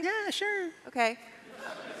library? Yeah, sure. Okay.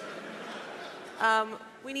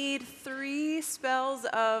 We need 3 spells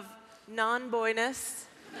of non-boyness,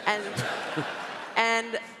 and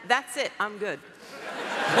that's it. I'm good.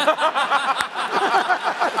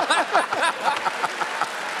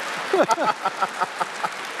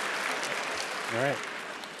 All right.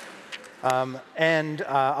 And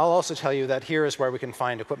I'll also tell you that here is where we can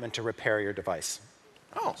find equipment to repair your device.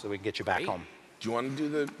 Oh. So we can get you back home. Do you want to do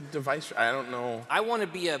the device? I don't know. I want to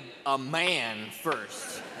be a man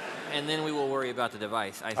first, and then we will worry about the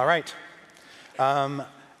device. All right.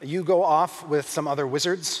 You go off with some other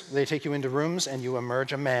wizards. They take you into rooms, and you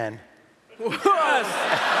emerge a man.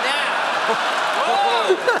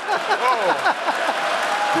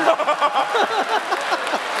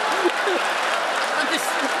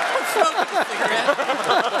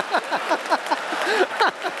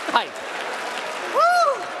 Hi. Woo!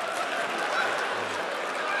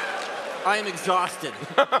 I am exhausted.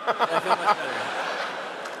 I feel much better.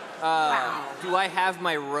 Do I have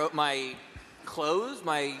my clothes,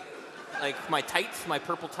 my tights, my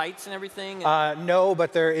purple tights and everything? No,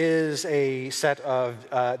 but there is a set of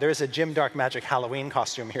there is a Jim Dark Magic Halloween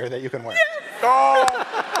costume here that you can wear.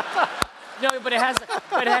 No, but it has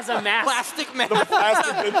a mask. Plastic mask.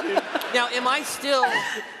 Now, am I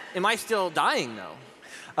still dying though?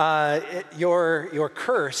 Your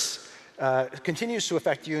curse continues to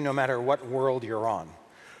affect you no matter what world you're on.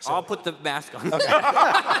 So, I'll put the mask on. Okay.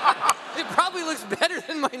 It probably looks better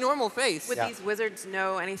than my normal face. Would these wizards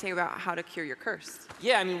know anything about how to cure your curse?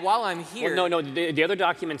 Yeah, I mean, while I'm here. Well, no. The other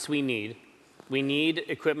documents we need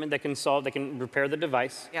equipment that can repair the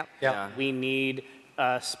device. Yep. Yeah. We need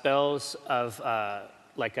spells of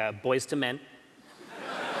Boys to Men.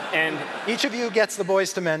 And each of you gets the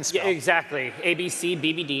Boys to Men spell. Yeah, exactly. ABC,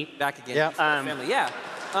 BBD. Back again. Family. Yeah.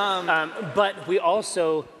 But we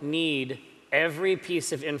also need every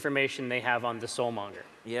piece of information they have on the Soulmonger.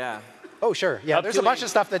 Yeah. Oh, sure. Yeah, there's a bunch of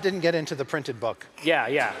stuff that didn't get into the printed book. Yeah.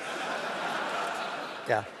 Yeah.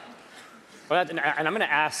 Well, and I'm going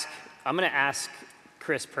to ask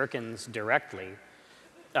Chris Perkins directly.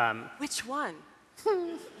 Which one?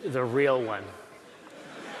 The real one.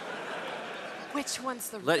 Which one's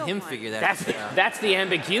the real Let one? him figure that out. That's the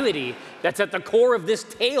ambiguity that's at the core of this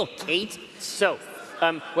tale, Kate. So,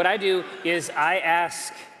 what I do is I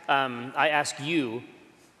ask you.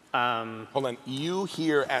 Hold on, you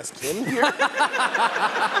here ask him here?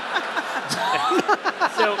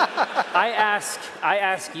 So I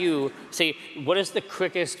ask you, say, what is the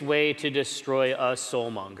quickest way to destroy a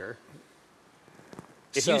soulmonger?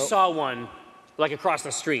 If you saw one, like across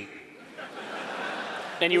the street.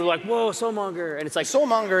 And you were like, whoa, soulmonger. And it's like,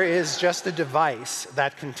 Soulmonger is just a device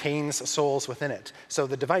that contains souls within it. So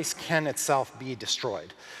the device can itself be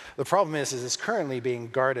destroyed. The problem is it's currently being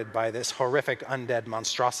guarded by this horrific undead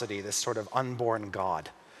monstrosity, this sort of unborn god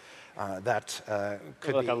that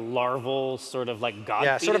could like be a larval sort of like god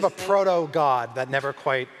yeah, sort of a fetus thing? proto-god that never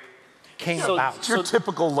quite came So- about. It's your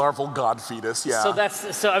typical larval god fetus, yeah. So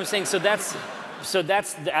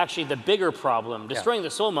that's actually the bigger problem. Destroying the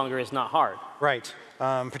soulmonger is not hard. Right,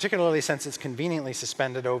 particularly since it's conveniently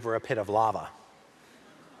suspended over a pit of lava.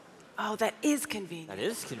 Oh, that is convenient. That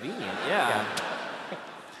is convenient, yeah.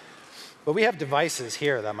 But we have devices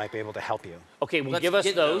here that might be able to help you. Okay, well, Let's give us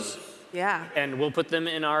get those, Yeah. and we'll put them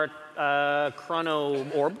in our chrono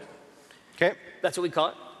orb. Okay, That's what we call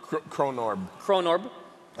it, Chronorb. chronorb.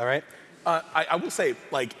 all right. I will say,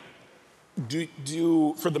 like,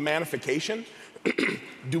 do for the manification,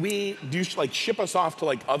 do you like ship us off to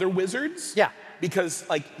like other wizards? Yeah. Because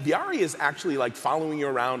like Viari is actually like following you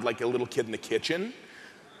around like a little kid in the kitchen,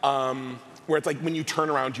 where it's like when you turn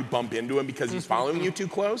around you bump into him because he's following you too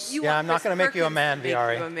close. Yeah, I'm not going to make you a man,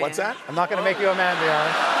 Viari. What's that? I'm not going to make you a man,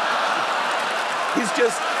 Viari. He's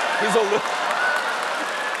a little.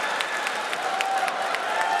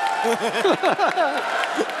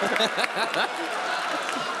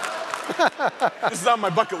 This is on my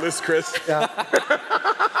bucket list, Chris. We've all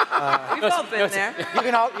been there.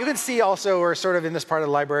 You can see also we're sort of in this part of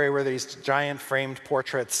the library where these giant framed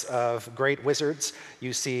portraits of great wizards.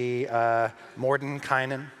 You see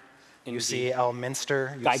Mordenkainen. You see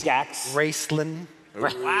Elminster. You Gygax. see Raistlin.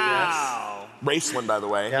 Wow. Raceland, by the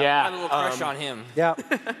way. I Yeah. have a little crush on him. Yeah.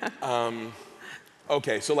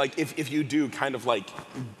 Okay, so like if you do kind of like,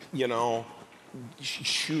 you know,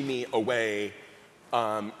 shoo me away,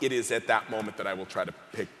 it is at that moment that I will try to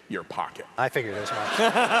pick your pocket. I figured as much.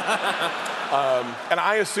 And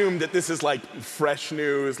I assume that this is like fresh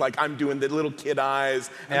news, like I'm doing the little kid eyes.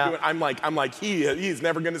 Yeah. I'm like he's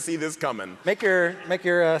never gonna see this coming. Make your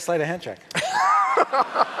sleight of hand check.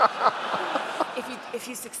 If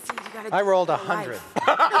you succeed, you gotta. I rolled a 100.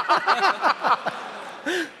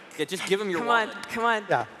 Yeah, just give him your Come on, wallet. come on.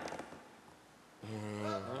 Yeah.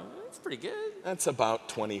 That's pretty good. That's about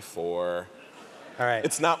 24. All right.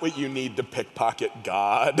 It's not what you need to pickpocket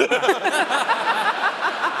God. But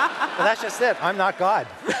that's just it. I'm not God.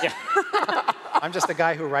 Yeah. I'm just a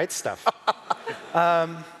guy who writes stuff.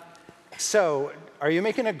 So, are you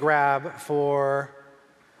making a grab for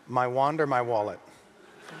my wand or my wallet?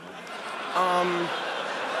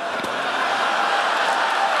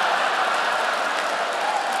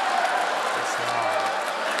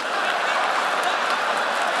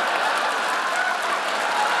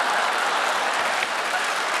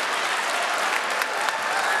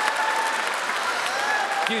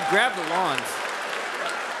 Dude, grab the wand.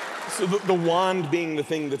 So the wand being the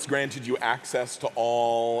thing that's granted you access to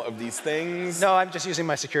all of these things? No, I'm just using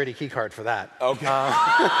my security key card for that. Okay. You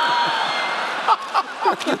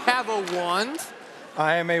have a wand?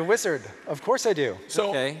 I am a wizard. Of course I do. So,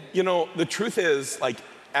 Okay. you know, the truth is, like,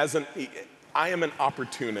 I am an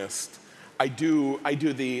opportunist. I do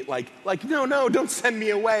the, like, no, don't send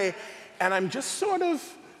me away. And I'm just sort of,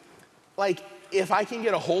 like, if I can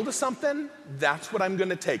get a hold of something, that's what I'm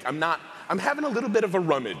gonna take. I'm having a little bit of a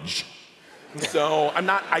rummage. So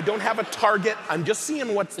I don't have a target. I'm just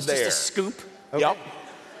seeing what's It's there. just a scoop. Yep.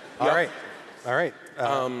 All right. All right.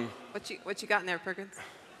 What you got in there, Perkins?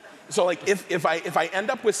 So like if I end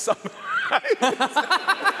up with some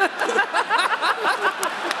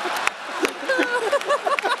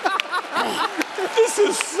This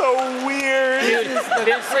is so weird. Dude,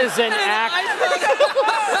 this is an act.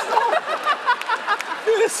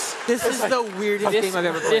 This is the weirdest game I've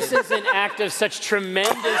ever played. This is an act of such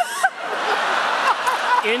tremendous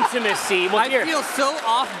intimacy. Well, I here. feel so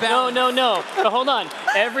off balance. No. But hold on.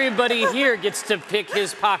 Everybody here gets to pick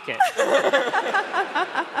his pocket.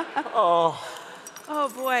 Oh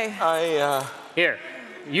boy. Here,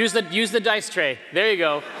 use the dice tray. There you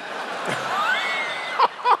go.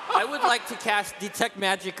 I would like to cast Detect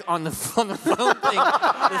Magic on the phone thing.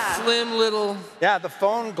 The slim little... Yeah, the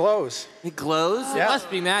phone glows. It glows? Yeah. It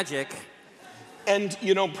must be magic. And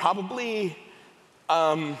you know, probably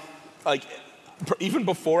like even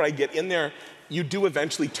before I get in there, you do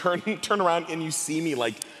eventually turn around and you see me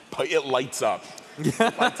like it lights up. It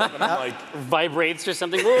lights up and I'm like Vibrates or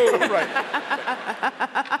something. Whoa. right.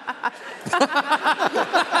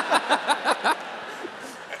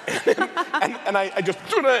 and I just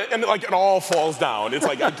and like it all falls down. It's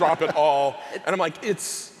like I drop it all, and I'm like,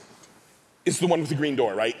 it's the one with the green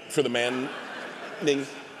door, right? For the man thing.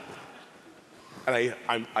 And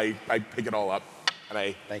I pick it all up. And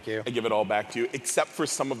I Thank you. I give it all back to you, except for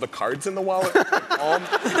some of the cards in the wallet. I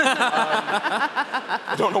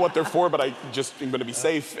don't know what they're for, but I just am going to be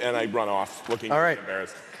safe, and I run off looking All right.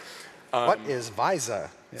 embarrassed. What is Visa?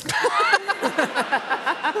 It's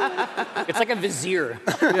like a vizier.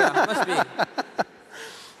 Yeah, must be.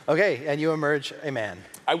 Okay, and you emerge a man.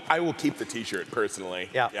 I will keep the T-shirt personally.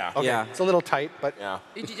 Yeah. Yeah. Okay. Yeah. It's a little tight, but Yeah.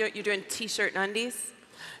 You're doing t-shirt and undies?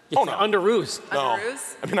 Oh no. Underoos. No.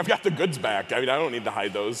 Underoos? I mean, I've got the goods back. I mean, I don't need to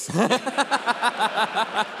hide those.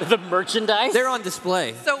 The merchandise? They're on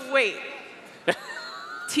display. So wait.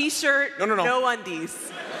 T-shirt, No. no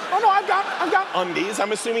undies. Oh no, I've got undies.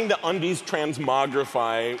 I'm assuming the undies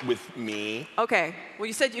transmogrify with me. Okay. Well,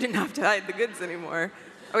 you said you didn't have to hide the goods anymore.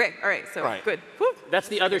 Okay, all right, so Right. good. Whew. That's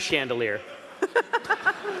the other chandelier.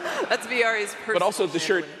 That's VR's personal But also the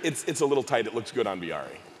shirt, chandelier. it's a little tight. It looks good on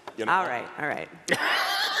Viari. You know? All right.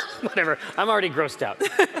 Whatever. I'm already grossed out.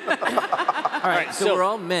 All right, so we're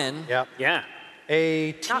all men. yeah. Yeah.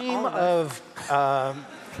 A team all of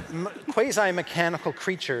quasi-mechanical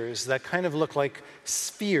creatures that kind of look like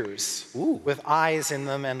spheres with eyes in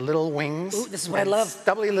them and little wings. Ooh, this is what I and love.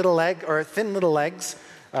 Stubbly little leg or thin little legs,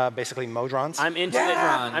 basically modrons. I'm into it.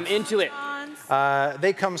 I'm into it.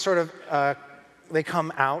 They come they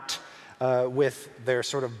come out with their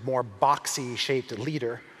sort of more boxy shaped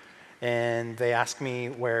leader. And they ask me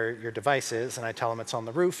where your device is, and I tell them it's on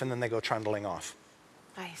the roof, and then they go trundling off.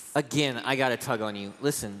 Nice. Again, I got to tug on you.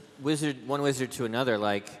 Listen, one wizard to another,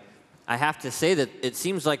 like, I have to say that it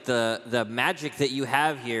seems like the magic that you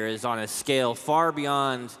have here is on a scale far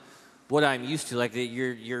beyond what I'm used to. Like,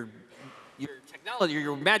 your technology,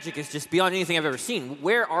 your magic is just beyond anything I've ever seen.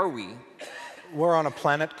 Where are we? We're on a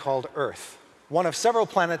planet called Earth, one of several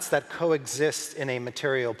planets that coexist in a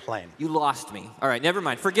material plane. You lost me. All right, never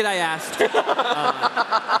mind. Forget I asked.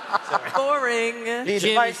 Boring. The Jim,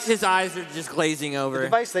 device, his eyes are just glazing the over.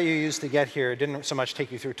 device that you used to get here didn't so much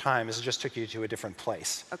take you through time as it just took you to a different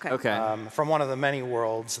place. Okay. Okay. From one of the many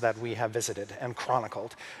worlds that we have visited and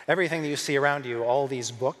chronicled. Everything that you see around you, all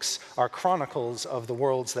these books, are chronicles of the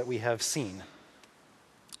worlds that we have seen.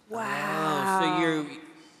 Wow. So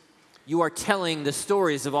you are telling the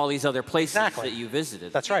stories of all these other places Exactly. that you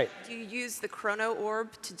visited. That's right. Do you use the chrono orb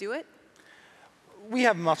to do it? We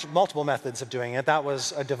have multiple methods of doing it. That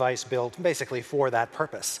was a device built basically for that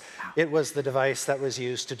purpose. It was the device that was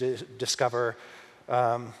used to discover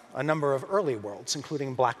a number of early worlds,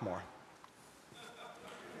 including Blackmore.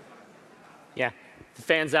 Yeah. The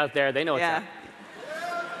fans out there, they know what's up.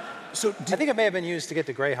 So I think it may have been used to get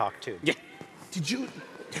to Greyhawk, too. Yeah.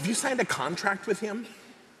 have you signed a contract with him?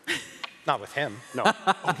 Not with him. No.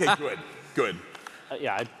 Okay, good.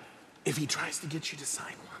 Yeah. If he tries to get you to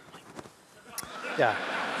sign one, Yeah.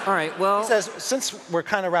 All right, well, He says, since we're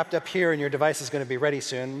kind of wrapped up here and your device is going to be ready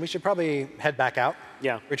soon, we should probably head back out.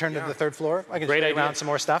 Yeah. Return to the third floor. I can Great show you idea. around some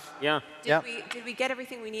more stuff. Yeah. Did we get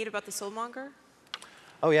everything we need about the Soulmonger?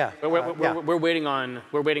 Oh, yeah. We're waiting on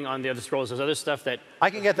the other scrolls. There's other stuff that.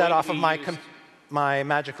 I can get that might off of be my, used. my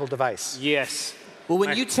magical device. Yes. well,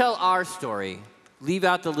 when you tell our story, leave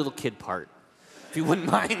out the little kid part, if you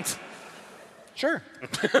wouldn't mind. Sure.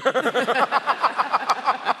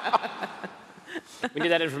 We need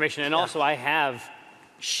that information. And also, I have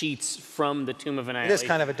sheets from the Tomb of It Annihilation. is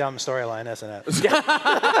kind of a dumb storyline, isn't it?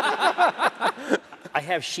 I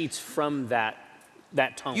have sheets from that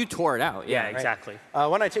tome. You tore it out. yeah, Yeah. exactly.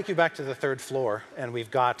 When I take you back to the third floor, and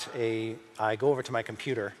I go over to my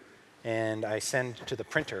computer, and I send to the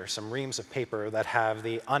printer some reams of paper that have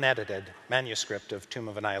the unedited manuscript of Tomb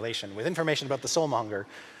of Annihilation with information about the Soulmonger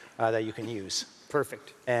that you can use.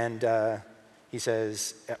 Perfect. And he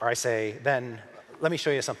says, or I say, then let me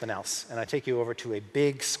show you something else. And I take you over to a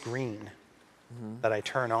big screen that I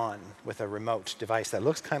turn on with a remote device that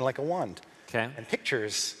looks kind of like a wand. Okay. And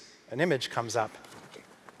an image comes up.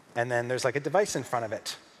 And then there's like a device in front of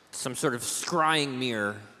it. Some sort of scrying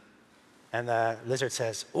mirror. And the lizard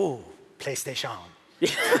says, ooh, PlayStation. You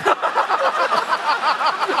son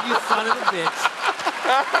of a bitch.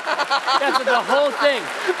 That's the whole thing.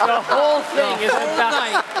 The whole thing The is whole about.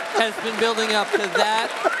 night has been building up to that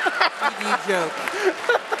TV joke.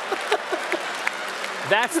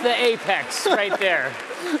 That's the apex right there.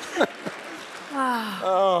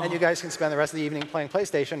 And you guys can spend the rest of the evening playing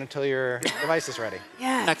PlayStation until your device is ready.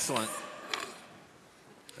 Yeah. Excellent.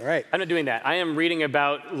 All right. I'm not doing that. I am reading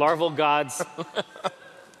about larval gods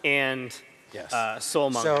and Yes.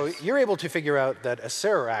 soulmongers. So you're able to figure out that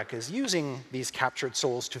Acererak is using these captured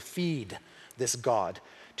souls to feed this god,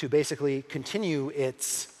 to basically continue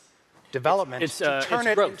its development, It's to turn its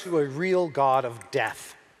it growth. into a real god of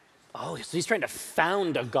death. Oh, so he's trying to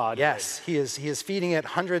found a god. Yes, he is feeding it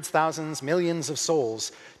hundreds, thousands, millions of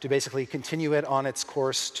souls to basically continue it on its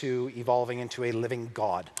course to evolving into a living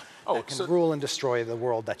god that can rule and destroy the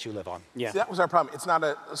world that you live on. Yeah. See, that was our problem. It's not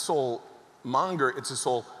a soul monger, it's a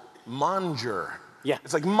soul monger. Yeah.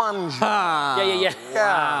 It's like mange. Yeah.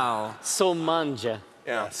 Wow. So manja.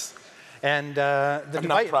 Yes. And the I'm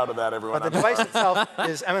not proud of that, everyone. But the device itself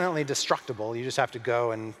is eminently destructible. You just have to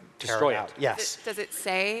go and tear Destroy it it. out. Yes. Does it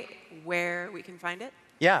say where we can find it?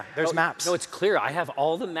 Yeah, there's maps. No, it's clear. I have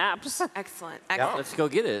all the maps. Excellent. Excellent. Let's go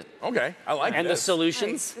get it. Okay, I like And the this.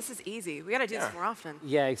 solutions. This is easy. We got to do this more often.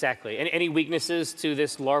 Yeah, exactly. Any weaknesses to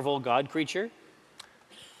this larval god creature?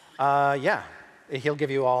 Yeah. He'll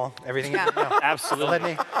give you everything you need to know. Absolutely.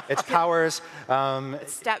 Believe me, its powers.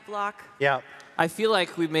 Stat block. Yeah. I feel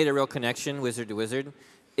like we've made a real connection, wizard to wizard.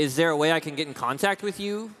 Is there a way I can get in contact with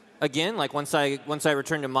you again? Like once I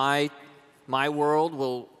return to my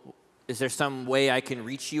world, is there some way I can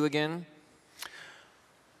reach you again?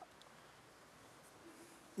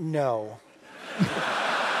 No.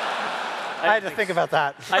 I had to think about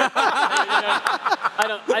that.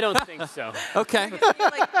 I don't think so. Okay. I feel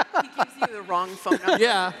like he gives you the wrong phone number.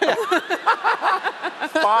 Yeah.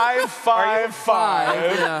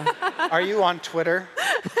 555. Yeah. Are you on Twitter?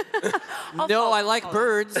 No, I like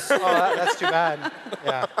birds. Oh, that's too bad.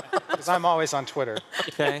 Yeah, because I'm always on Twitter.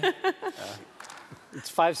 Okay.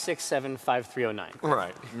 It's 567-5309.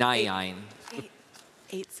 Right. 9.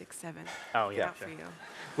 867. Oh, yeah. Out for you.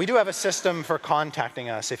 We do have a system for contacting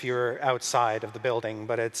us if you're outside of the building,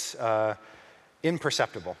 but it's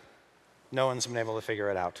imperceptible. No one's been able to figure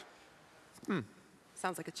it out.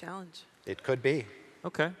 Sounds like a challenge. It could be.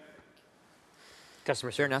 Okay.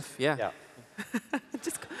 Customer Fair service. enough. Yeah. Yeah.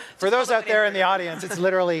 Just For those out there in the audience, it's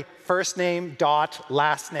literally first name dot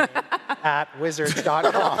last name at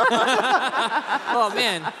wizards.com. Oh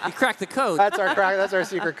man, you cracked the code. That's our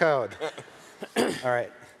secret code. All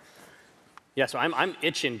right. Yeah, so I'm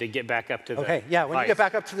itching to get back up to the Okay, yeah, when you device. get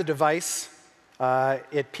back up to the device,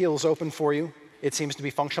 it peels open for you. It seems to be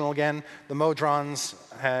functional again. The Modrons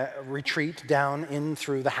retreat down in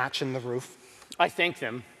through the hatch in the roof. I thank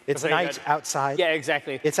them. It's for saying night that. outside. Yeah,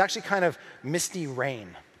 exactly. It's actually kind of misty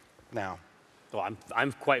rain now. Well,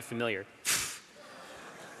 I'm quite familiar.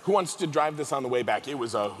 Who wants to drive this on the way back? It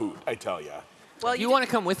was a hoot, I tell you. Well, You want to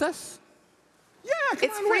come with us? Yeah, come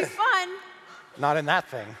It's on free with. fun. Not in that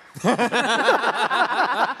thing.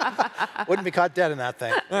 Wouldn't be caught dead in that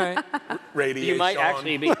thing. All right. Radiation. You might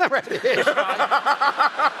actually be.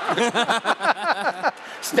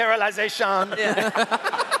 Sterilization.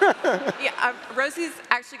 Yeah, Rosie's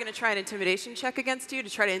actually going to try an intimidation check against you to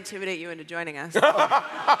try to intimidate you into joining us.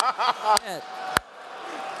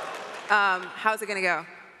 How's it going to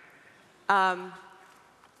go?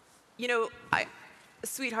 You know,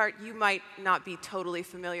 sweetheart, you might not be totally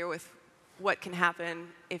familiar with what can happen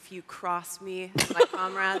if you cross me and my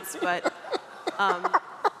comrades, but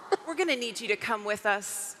we're going to need you to come with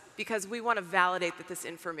us because we want to validate that this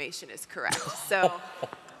information is correct. So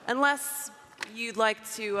unless you'd like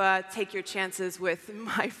to take your chances with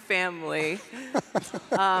my family,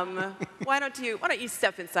 why don't you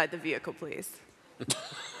step inside the vehicle, please?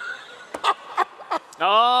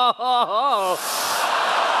 Oh.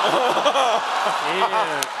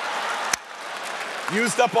 Yeah.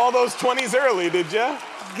 Used up all those 20s early, did ya?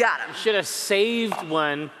 Got him. Should have saved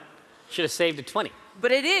one. Should have saved a 20.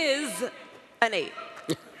 But it is an 8.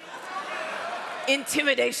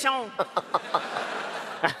 Intimidation.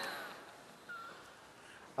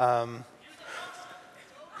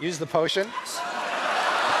 Use the potion.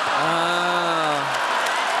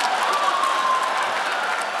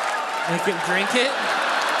 Make him drink it?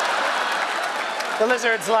 The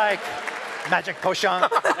lizard's like, magic potion. All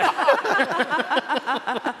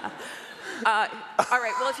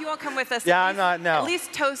right, well, if you won't come with us, Yeah, at I'm not, no. At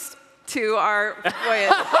least toast to our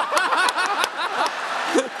voyage.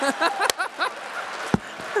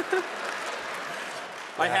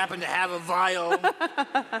 I happen to have a vial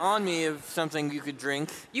on me of something you could drink.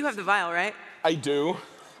 You have the vial, right? I do.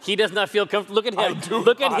 He does not feel comfortable. Look at I him. do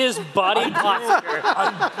Look at not. his body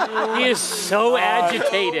posture. He is so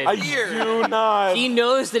agitated. I do not. He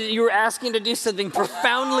knows that you were asking to do something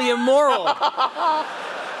profoundly immoral.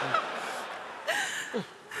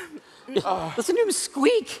 Listen to him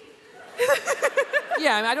squeak.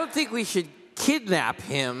 Yeah, I don't think we should kidnap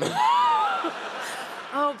him.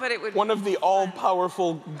 Oh, but it would. One of the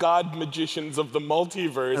all-powerful god magicians of the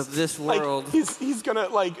multiverse. Of this Like, world. he's gonna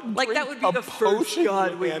like Like, that drink would be a the first potion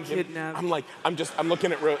god you we hand him. kidnap. I'm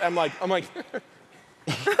looking at Rose. I'm like.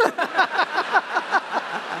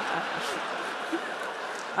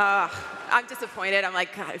 disappointed. I'm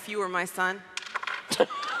like, God, if you were my son.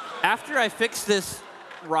 After I fix this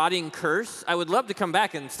rotting curse, I would love to come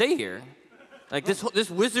back and stay here. Like this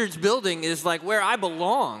wizard's building is like where I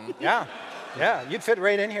belong. Yeah, yeah, you'd fit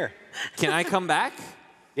right in here. Can I come back?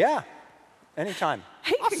 Yeah, anytime.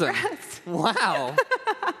 Hey, Awesome. congrats. Wow.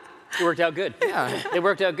 It worked out good. Yeah. It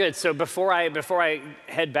worked out good. So before I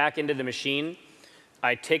head back into the machine,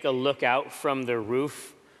 I take a look out from the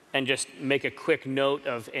roof and just make a quick note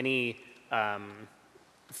of any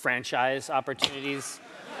franchise opportunities,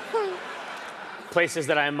 places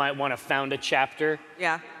that I might want to found a chapter.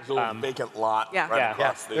 Yeah. There's a little vacant lot Yeah. right Yeah.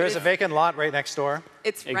 across the... There's a vacant lot right next door.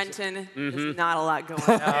 It's Renton. There's not a lot going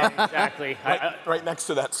on. Yeah, exactly. right next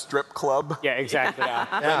to that strip club. Yeah, exactly.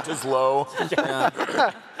 Rent is low.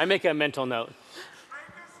 I make a mental note.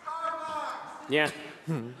 Yeah.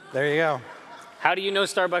 There you go. How do you know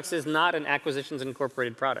Starbucks is not an Acquisitions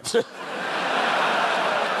Incorporated product?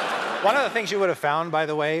 One of the things you would have found, by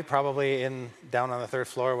the way, probably down on the 3rd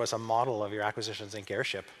floor, was a model of your Acquisitions Inc.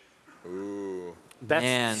 airship. Ooh.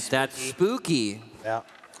 That's spooky. Yeah.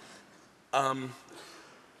 I'm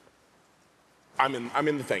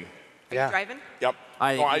in the thing. Yeah. Driving? Yep.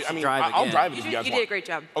 I think you should drive I'll again. drive it You if you guys did want. a great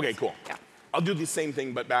job. Okay, cool. Yeah. I'll do the same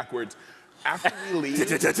thing but backwards. After we leave,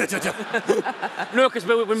 No, because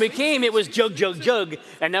when we came, it was jug, jug, jug,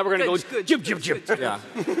 and now we're going to go Good, jib, jib, jib. Yeah.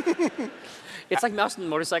 It's like Mouse and the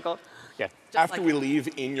Motorcycle. Yeah. after we leave,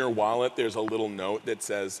 in your wallet, there's a little note that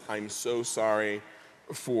says, "I'm so sorry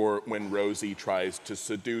for when Rosie tries to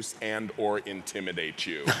seduce and or intimidate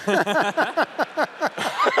you."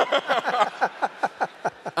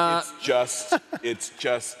 It's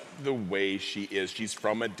just the way she is. She's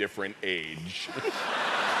from a different age.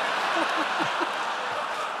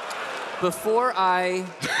 Before I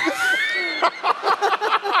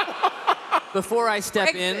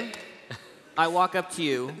step in, I walk up to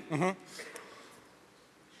you, and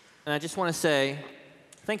I just want to say,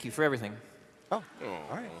 thank you for everything. Oh, all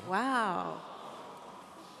right. Wow.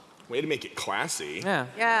 Way to make it classy. Yeah.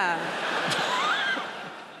 Yeah.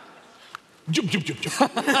 Jump, jump, jump,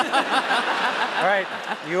 jump. All right,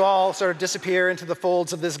 you all sort of disappear into the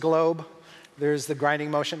folds of this globe. There's the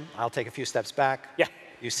grinding motion. I'll take a few steps back. Yeah.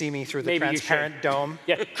 You see me through the Maybe you transparent should. dome.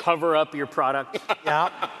 Yeah, cover up your product. Yeah,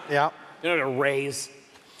 yeah. You know, to raise.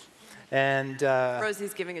 And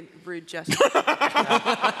Rosie's giving a rude gesture.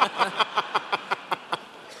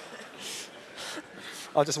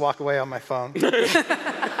 I'll just walk away on my phone. Just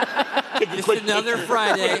another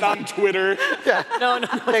Friday. Put it on Twitter. No.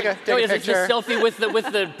 Take a It's picture. a selfie with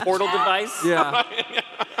the portal device. Yeah.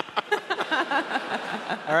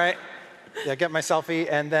 All right. Yeah, get my selfie,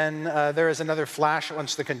 and then there is another flash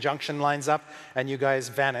once the conjunction lines up, and you guys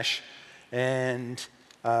vanish. And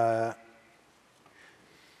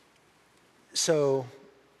so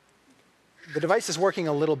the device is working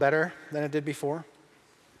a little better than it did before.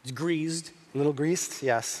 It's greased. A little greased,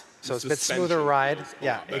 yes. So it's a bit Suspension smoother ride. is a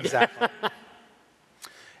Yeah, lot better. exactly.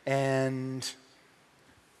 And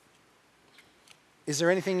is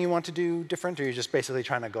there anything you want to do different, or are you just basically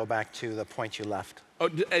trying to go back to the point you left? Oh,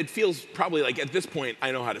 it feels probably like at this point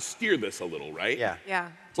I know how to steer this a little, right? Yeah. Yeah.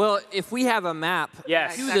 Well, if we have a map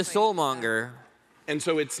Yes. to the Exactly. Soulmonger, And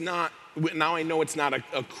so it's not, now I know it's not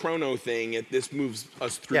a chrono thing. This moves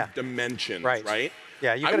us through Yeah. dimensions, Right. right?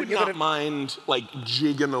 Yeah, you I gotta- would you not gotta- mind like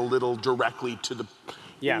jigging a little directly to the.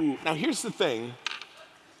 Yeah. Ooh, now here's the thing.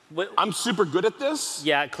 What- I'm super good at this,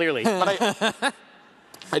 Yeah, clearly. but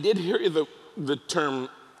I did hear the term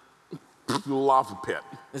lava pit.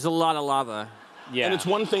 there's a lot of lava. Yeah. And it's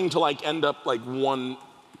one thing to like end up like one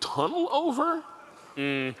tunnel over.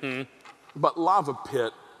 Mm-hmm. But lava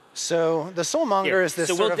pit. So the Soulmonger Here. is this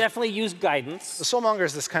So sort we'll of... definitely use guidance. The Soulmonger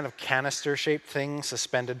is this kind of canister-shaped thing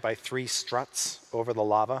suspended by 3 struts over the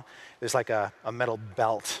lava. There's like a metal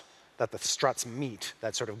belt that the struts meet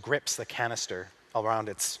that sort of grips the canister around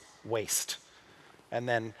its waist. And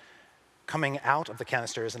then coming out of the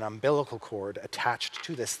canister is an umbilical cord attached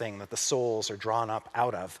to this thing that the souls are drawn up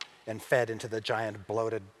out of and fed into the giant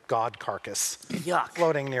bloated god carcass Yuck.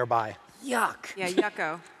 floating nearby. Yuck. Yeah,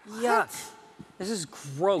 yucko. Yuck. This is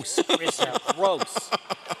gross, Chris. Gross.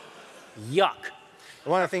 Yuck.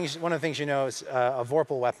 One of the things you know is a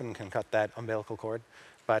Vorpal weapon can cut that umbilical cord,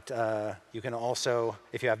 but you can also,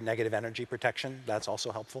 if you have negative energy protection, that's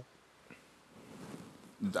also helpful.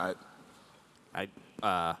 That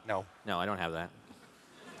No. No, I don't have that.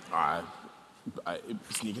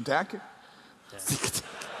 sneak attack.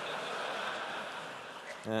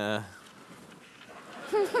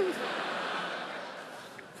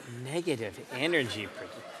 Negative energy.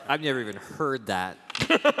 I've never even heard that.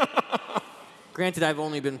 Granted, I've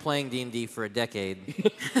only been playing D&D for a decade.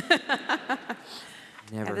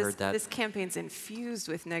 Never heard that. This campaign's infused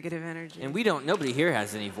with negative energy. And nobody here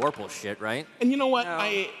has any Vorpal shit, right? And you know what?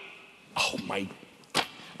 No.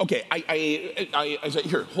 Okay,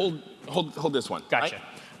 here, hold this one. Gotcha.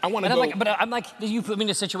 I want to go. But I'm like, you put me in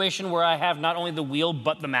a situation where I have not only the wheel,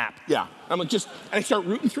 but the map. Yeah, I'm like and I start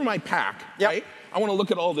rooting through my pack, right? I want to look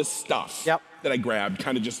at all this stuff that I grabbed,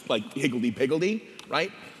 kind of just like higgledy-piggledy,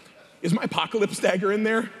 right? Is my Apocalypse Dagger in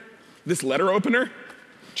there? This letter opener?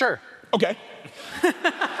 Sure. Okay.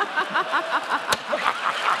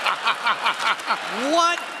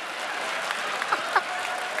 What?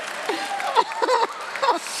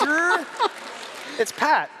 Sure? It's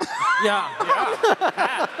Pat. Yeah.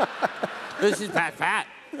 Pat. This is Pat.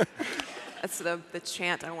 That's the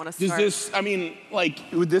chant I want to Does start. this,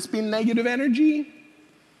 would this be negative energy?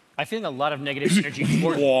 I'm feeling a lot of negative energy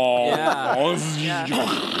towards Whoa.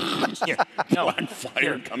 Here, no. Black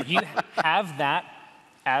fire coming You have that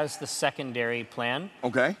as the secondary plan.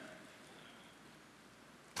 Okay.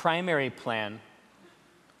 Primary plan,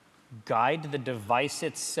 guide the device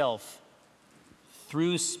itself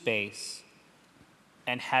through space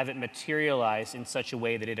and have it materialize in such a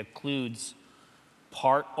way that it occludes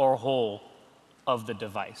part or whole of the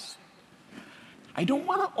device. I don't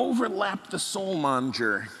want to overlap the soul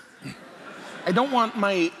monger. I don't want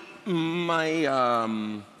my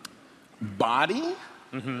body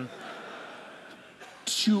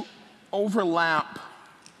to overlap.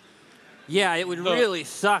 Yeah, it would really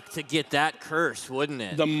suck to get that curse, wouldn't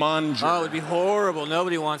it? The monger. Oh, it would be horrible.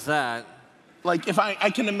 Nobody wants that. Like if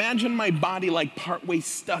I can imagine my body like partway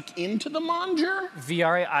stuck into the monger.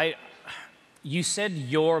 Viari, you said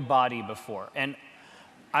your body before, and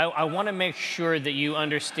I want to make sure that you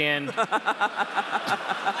understand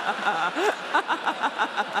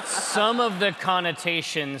some of the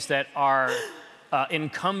connotations that are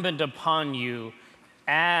incumbent upon you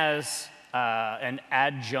as an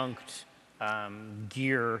adjunct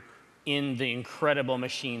gear in the incredible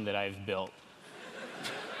machine that I've built.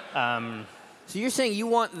 So you're saying you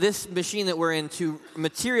want this machine that we're in to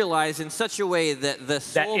materialize in such a way that the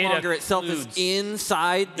soulmonger itself is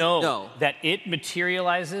inside? No, that it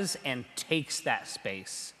materializes and takes that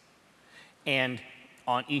space. And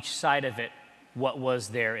on each side of it, what was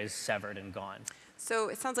there is severed and gone. So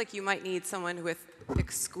it sounds like you might need someone with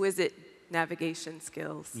exquisite navigation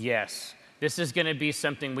skills. Yes. This is going to be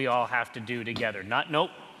something we all have to do together.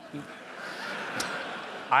 Nope.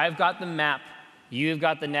 I've got the map. You've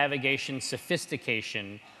got the navigation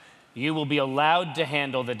sophistication. You will be allowed to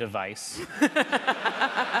handle the device.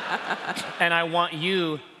 And I want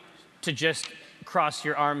you to just cross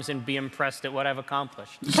your arms and be impressed at what I've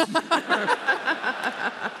accomplished.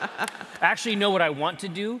 Actually, you know what I want to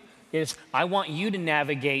do is I want you to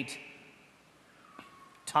navigate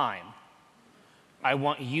time. I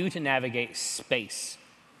want you to navigate space.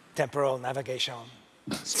 Temporal navigation.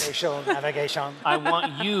 Spatial navigation. I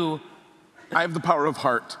want you... I have the power of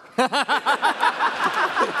heart.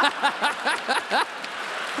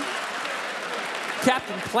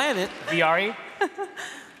 Captain Planet. Viari,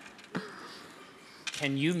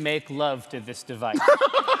 can you make love to this device?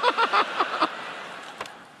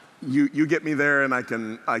 You get me there and I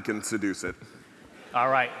can seduce it. All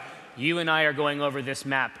right. You and I are going over this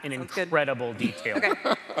map in incredible detail. Okay.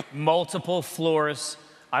 Multiple floors.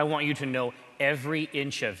 I want you to know every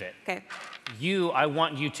inch of it. Okay. I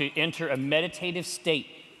want you to enter a meditative state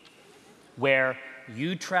where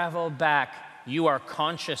you travel back, you are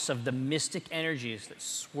conscious of the mystic energies that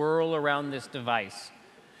swirl around this device.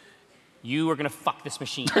 You are gonna fuck this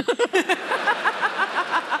machine.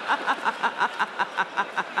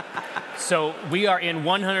 So we are in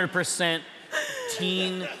 100%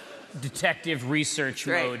 teen detective research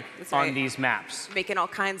mode on these maps. Making all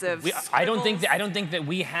kinds of I don't think that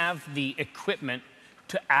we have the equipment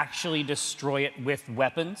to actually destroy it with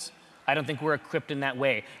weapons. I don't think we're equipped in that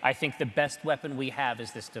way. I think the best weapon we have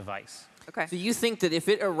is this device. Okay. So you think that if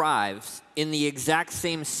it arrives in the exact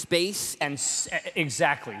same space and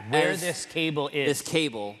exactly where this cable is,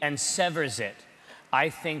 and severs it, I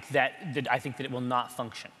think that it will not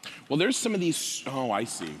function. Well, there's some of these. Oh, I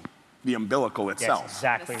see. The umbilical itself. Yes,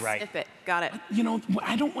 exactly right. Snip it. Got it. You know,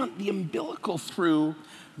 I don't want the umbilical through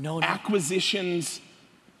Acquisitions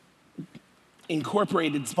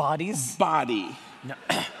Incorporated's body. No.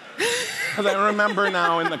 Because I remember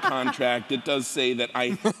now in the contract, it does say that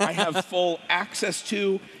I have full access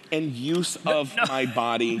to and use of my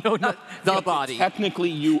body. The body.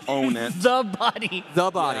 Technically, you own it. The body. The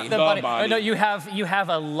body. The body. Oh, no, you have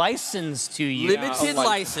a license to use. Limited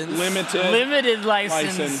license. Limited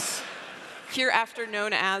license. Hereafter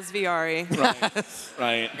known as Viari.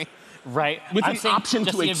 Right. Right. With I'm an saying option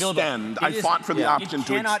just to the ability. extend. It I is- fought for the option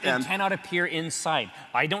to extend. It cannot appear inside.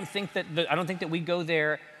 I don't think that we go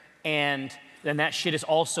there and then that shit is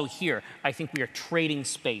also here. I think we are trading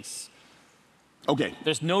space. Okay.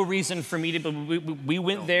 There's no reason for me to. We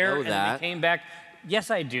went there and then that. we came back. Yes,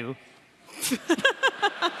 I do.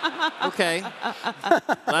 Okay.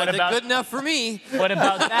 That's about- good enough for me. What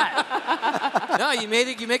about that? No, you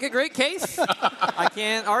make a great case. I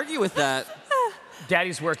can't argue with that.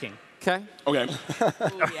 Daddy's working. Okay. Okay.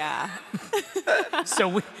 Ooh, yeah.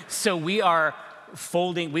 So we are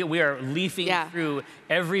folding. We are leafing Yeah. through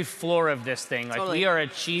every floor of this thing. Like Totally. we are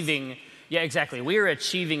achieving. Yeah, exactly. We are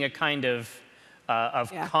achieving a kind of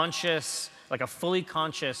Yeah. conscious, like a fully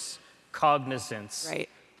conscious cognizance Right.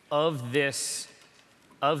 of this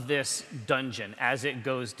dungeon as it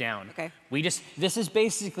goes down. Okay. This is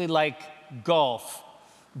basically like golf,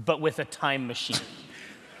 but with a time machine.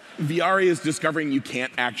 Viari is discovering you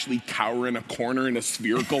can't actually cower in a corner in a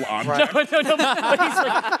spherical object. No, but he's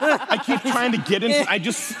like, I keep trying to get into. I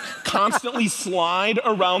just constantly slide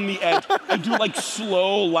around the edge. I do like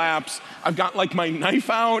slow laps. I've got like my knife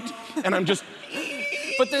out, and I'm just.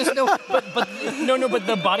 but there's no, but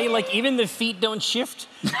the body, like even the feet don't shift.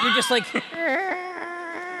 You're just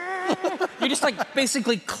like,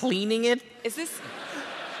 basically cleaning it. Is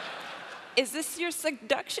this your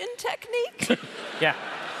seduction technique? Yeah,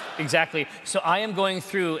 exactly. So I am going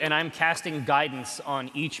through and I'm casting guidance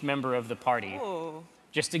on each member of the party, Oh.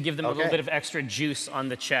 just to give them a little bit of extra juice on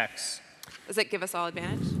the checks. Does it give us all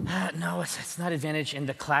advantage? No, it's not advantage in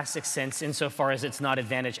the classic sense, insofar as it's not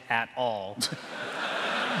advantage at all.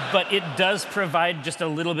 But it does provide just a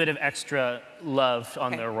little bit of extra love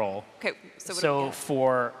on their roll. Okay, so what do we So get?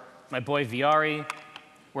 for my boy Viari,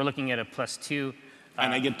 we're looking at a +2.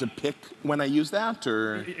 And I get to pick when I use that,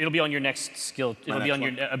 or It'll be on your next skill. It'll be next on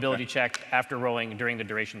your one. ability check after rolling during the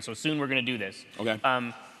duration. So soon we're going to do this. Okay.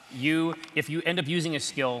 If you end up using a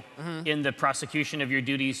skill in the prosecution of your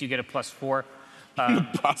duties, you get a +4. the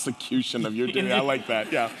prosecution of your duty. I like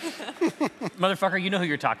that. Yeah. Motherfucker, you know who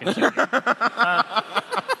you're talking to.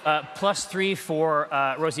 +3 for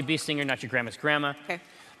Rosie Beestinger, not your grandma's grandma. Okay.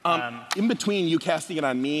 In between you casting it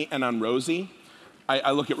on me and on Rosie,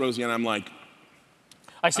 I look at Rosie and I'm like,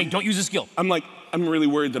 I say, don't use a skill. I'm really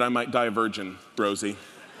worried that I might die a virgin, Rosie.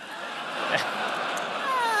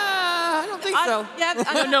 I don't think so. Yeah,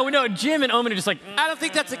 No, Jim and Omen are just like, I don't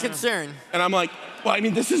think that's a concern. And I'm like, well, I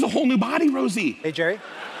mean, this is a whole new body, Rosie. Hey, Jerry?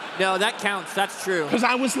 No, that counts. That's true. Because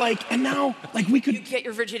I was like, and now, like, we could. you get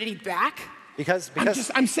your virginity back? Because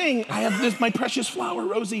I'm saying, I have this, my precious flower,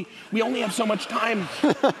 Rosie. We only have so much time.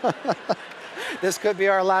 this could be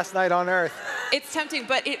our last night on Earth. It's tempting,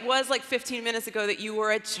 but it was like 15 minutes ago that you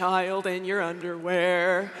were a child in your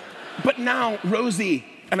underwear. But now, Rosie,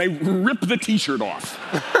 and I rip the t-shirt off.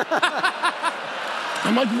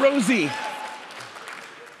 I'm like, Rosie,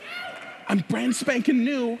 I'm brand spanking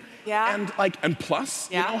new. Yeah. And plus,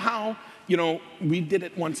 Yeah. you know how, we did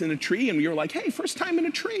it once in a tree and we were like, hey, first time in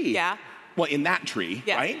a tree. Yeah. Well, in that tree,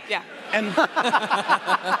 Yes, right? yeah. And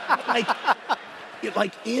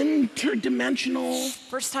like interdimensional.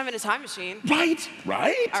 First time in a time machine. Right?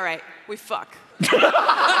 All right, we fuck. And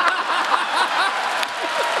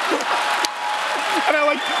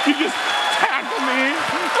I you just tackle me.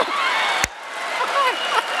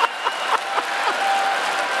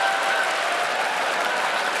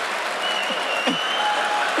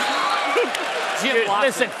 Jim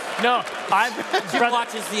watches. listen, no, Jim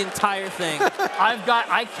watches the entire thing.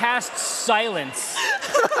 I cast silence,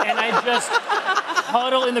 and I just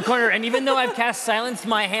huddle in the corner. And even though I've cast silence,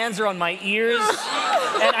 my hands are on my ears,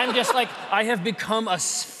 and I'm just like, I have become a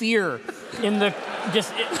sphere in the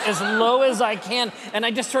just as low as I can, and I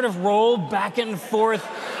just sort of roll back and forth,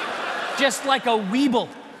 just like a weeble.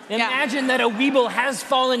 Imagine that a weeble has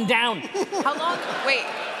fallen down. How long? Wait.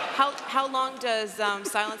 How long does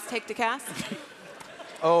silence take to cast?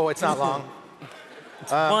 Oh, it's not long.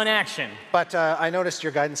 One action. But I noticed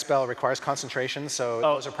your guidance spell requires concentration, so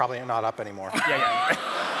those are probably not up anymore. Yeah.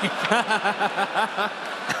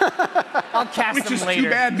 I'll cast Which them is later. too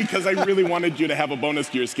bad because I really wanted you to have a bonus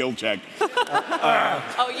to your skill check.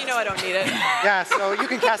 Oh, you know I don't need it. Yeah, so you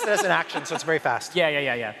can cast it as an action, so it's very fast.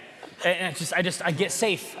 Yeah. And I get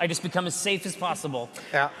safe. I just become as safe as possible.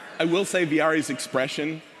 Yeah. I will say Viari's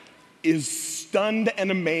expression is stunned and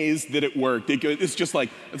amazed that it worked. It's like,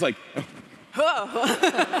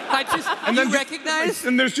 And then recognize?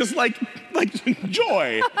 And there's just like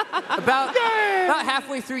joy. About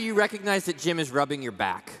halfway through, you recognize that Jim is rubbing your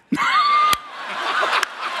back.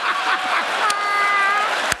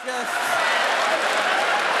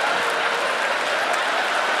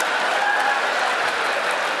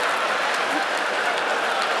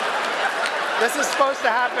 This is supposed to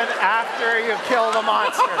happen after you kill the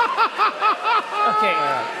monster. Okay.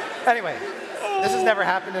 Anyway, this has never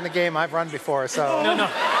happened in a game I've run before, so. No.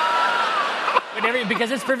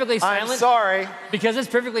 Because it's perfectly silent. I'm sorry. Because it's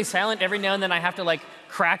perfectly silent, every now and then I have to like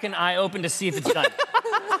crack an eye open to see if it's done.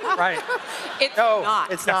 Right. It's No,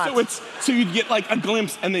 not. it's not. So you get like a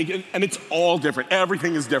glimpse, and it's all different.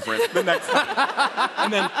 Everything is different the next time.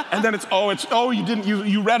 and then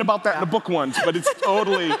you read about that in a book once, but it's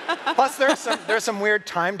totally. Plus, there's some weird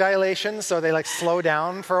time dilation, so they like slow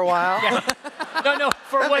down for a while. Yeah. No,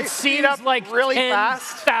 for Then what they speed seems up like really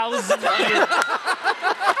fast. 10,000 years.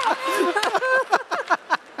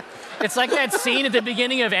 It's like that scene at the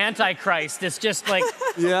beginning of Antichrist. It's just like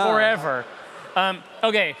forever.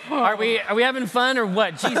 Okay, are we having fun or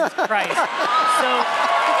what? Jesus Christ. So,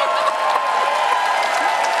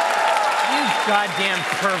 you goddamn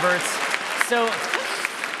perverts. So,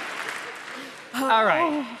 all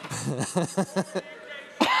right.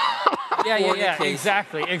 Yeah,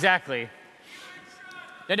 exactly.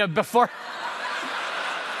 No, before.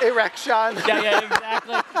 Erection. Yeah,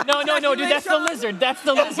 exactly. No, dude, that's the lizard. That's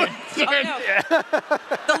the lizard.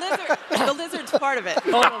 The lizard's part of it.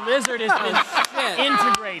 Oh, the lizard has been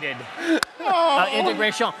integrated.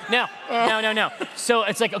 Integration. No. So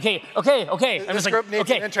it's like, okay. I'm This group needs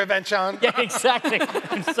an intervention. Yeah, exactly.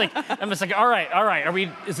 I'm just like, all right.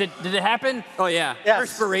 Did it happen? Oh yeah. Yes.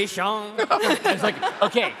 Perspiration. It's like,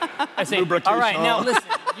 okay. I say, all right, now listen,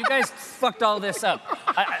 you guys fucked all this up.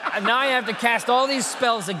 Now I have to cast all these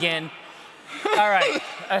spells again. All right.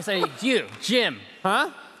 I say, you, Jim. Huh?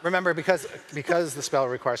 Remember, because the spell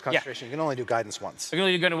requires concentration, you can only do guidance once. I can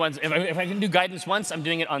only do guidance once. If I can do guidance once, I'm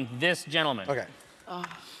doing it on this gentleman. Okay.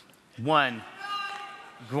 One.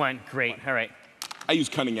 Great. All right. I use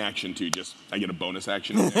cunning action too. I get a bonus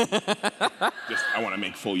action in there. I want to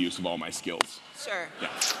make full use of all my skills. Sure. Yeah.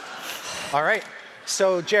 All right.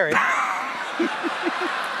 So, Jerry.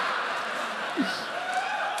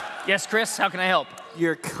 Yes, Chris, how can I help?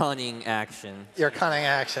 Your cunning action. Your cunning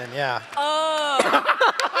action, yeah. Oh.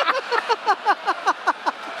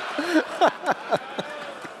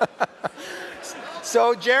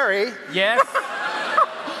 So, Jerry. Yes?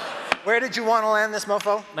 Where did you want to land this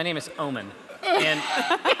mofo? My name is Omen. And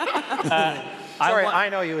Sorry, I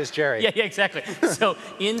know you as Jerry. Yeah, exactly. So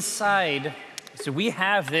inside, we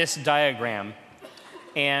have this diagram,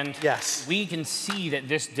 and we can see that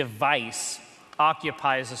this device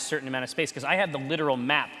occupies a certain amount of space, because I have the literal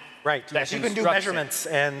map. Right, yes, you can do measurements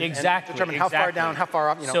and determine how far down, how far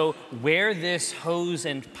up, you know. So where this hose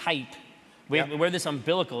and pipe, where this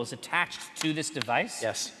umbilical is attached to this device,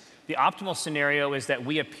 the optimal scenario is that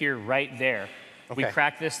we appear right there. We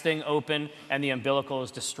crack this thing open, and the umbilical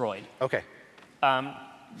is destroyed. Okay.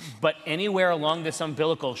 But anywhere along this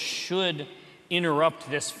umbilical should interrupt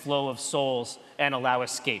this flow of souls and allow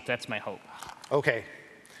escape. That's my hope. Okay.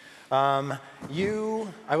 I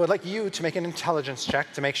would like you to make an intelligence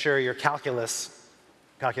check to make sure your calculations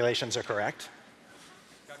are correct.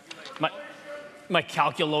 My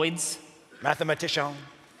calculoids? Mathematician.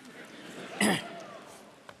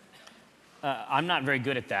 I'm not very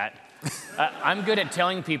good at that. I'm good at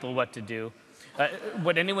telling people what to do.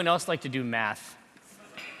 Would anyone else like to do math?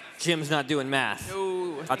 Jim's not doing math.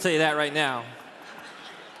 No. I'll tell you that right now.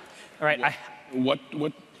 All right. What?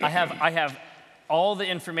 I have all the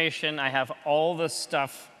information. I have all the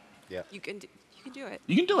stuff. Yeah. You can do it.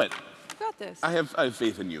 You can do it. You got this. I have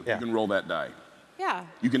faith in you. Yeah. You can roll that die. Yeah.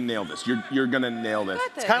 You can nail this. You're gonna nail this.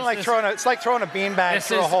 It's kind of like throwing a beanbag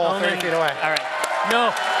through a hole 30 feet away. All right.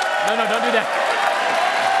 No, don't do that.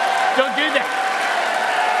 Don't do that.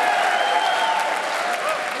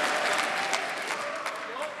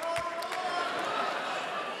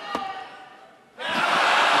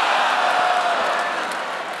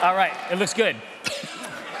 All right, it looks good.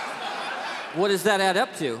 What does that add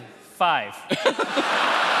up to? 5.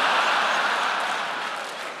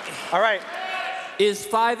 All right. Is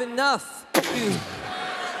 5 enough?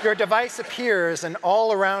 Your device appears, and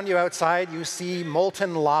all around you outside, you see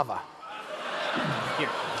molten lava. Here,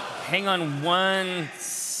 hang on 1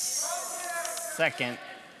 second.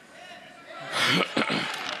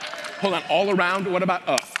 Hold on. All around. What about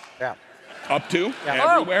up? Yeah. Up to?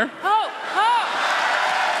 Yeah. Everywhere? Oh!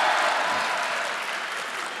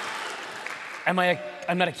 I'm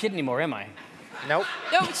not a kid anymore, am I? Nope.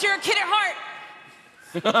 No, but you're a kid at heart.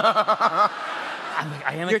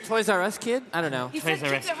 I am You're a Toys R Us kid? I don't know. Toys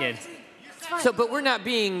R Us kid. So, but we're not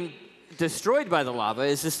being destroyed by the lava.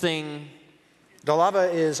 Is this thing... The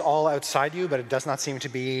lava is all outside you, but it does not seem to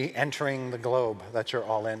be entering the globe that you're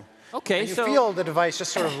all in. Okay, and you so... feel the device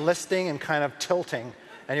just sort of listing and kind of tilting,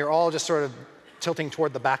 and you're all just sort of tilting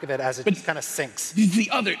toward the back of it as it just kind of sinks. The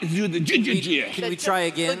other, do the Can we try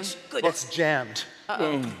again? It's jammed.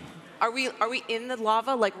 Are we in the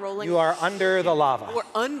lava, like rolling? You are under the lava. We're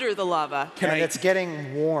under the lava. And it's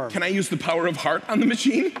getting warm. Can I use the power of heart on the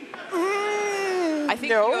machine? I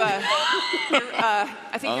think No.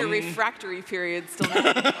 I think your refractory period still.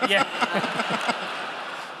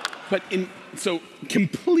 But so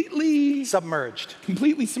completely submerged.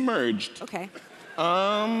 Completely submerged. Okay.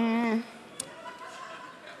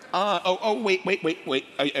 Wait.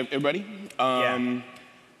 Everybody?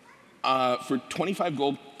 For 25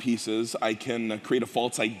 gold pieces, I can create a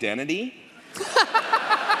false identity.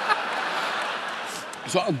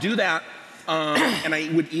 So I'll do that. And I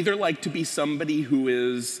would either like to be somebody who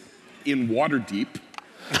is in Waterdeep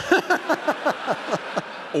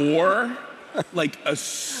or like a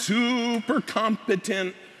super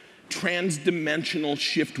competent trans-dimensional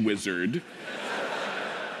shift wizard.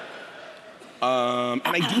 And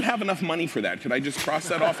I do have enough money for that. Could I just cross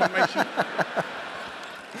that off on my sheet?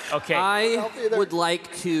 Okay. I would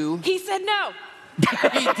like to. He said no. He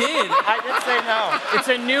did. I did say no. It's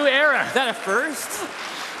a new era. Is that a first?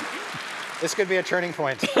 This could be a turning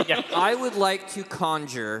point. Yeah. I would like to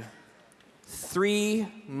conjure 3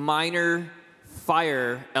 minor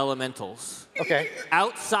fire elementals. Okay.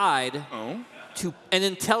 Outside. And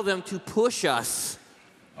then tell them to push us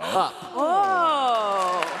up.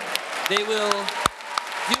 Oh. They will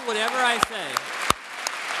do whatever I say.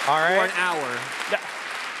 All right. For an hour.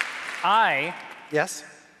 I Yes.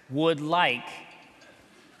 would like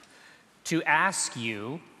to ask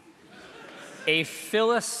you a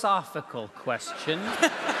philosophical question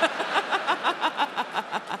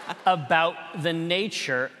about the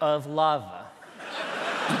nature of lava.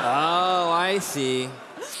 Oh, I see.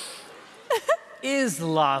 Is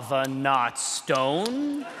lava not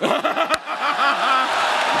stone?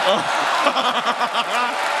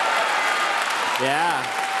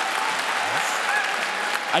 Yeah.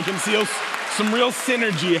 I can see some real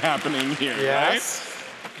synergy happening here, Yes.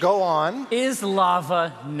 Go on. Is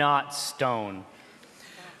lava not stone?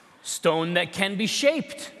 Stone that can be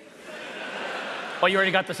shaped. Oh, you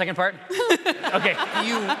already got the second part? Okay.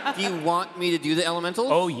 Do you want me to do the elementals?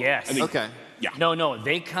 Oh, yes. Okay. Yeah. No,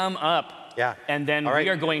 they come up. Yeah. And then All right. we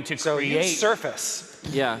are going to So you create. surface.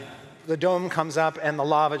 Yeah. The dome comes up and the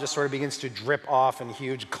lava just sort of begins to drip off in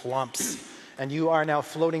huge clumps. And you are now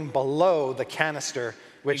floating below the canister,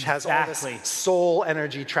 which has all Exactly. this soul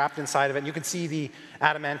energy trapped inside of it. And you can see the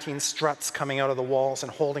adamantine struts coming out of the walls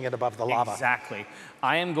and holding it above the lava. Exactly.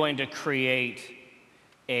 I am going to create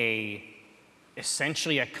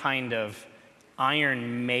essentially a kind of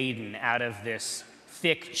Iron Maiden out of this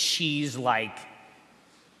thick cheese-like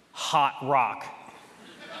hot rock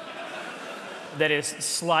that is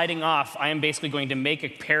sliding off. I am basically going to make a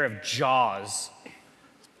pair of jaws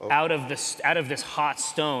out of this hot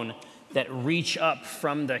stone that reach up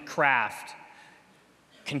from the craft,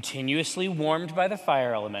 continuously warmed by the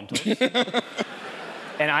fire elementals.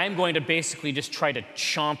 And I am going to basically just try to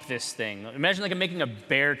chomp this thing. Imagine like I'm making a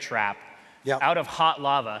bear trap out of hot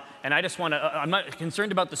lava. And I just want to, I'm not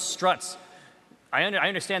concerned about the struts. I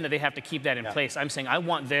understand that they have to keep that in place. I'm saying I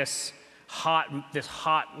want this hot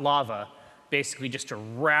lava basically just to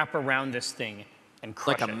wrap around this thing and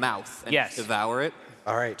crush it. Like a mouth and Yes. devour it.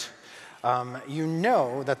 All right. You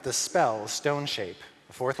know that the spell, Stone Shape,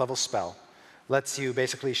 the 4th level spell, lets you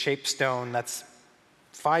basically shape stone that's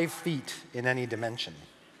 5 feet in any dimension.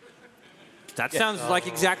 That sounds like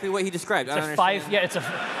exactly what he described. I don't understand.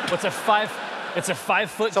 It's a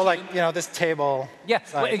 5 foot. So, like, you know, this table. Yeah,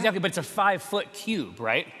 well, size. exactly, but it's a 5 foot cube,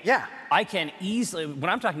 right? Yeah. I can easily, what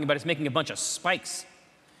I'm talking about is making a bunch of spikes.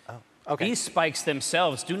 Okay. These spikes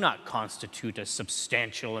themselves do not constitute a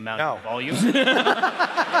substantial amount of volume.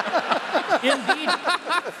 Indeed,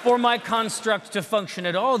 for my construct to function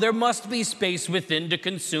at all, there must be space within to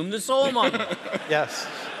consume the soul monument. Yes.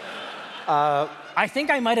 I think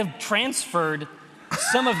I might have transferred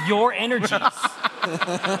some of your energies.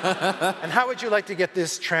 And how would you like to get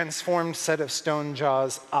this transformed set of stone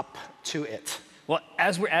jaws up to it? Well,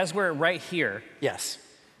 as we're right here, Yes.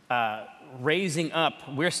 raising up,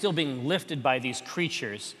 we're still being lifted by these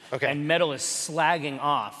creatures, and metal is slagging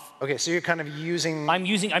off. Okay, so you're kind of using I'm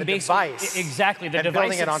the basically device exactly the and device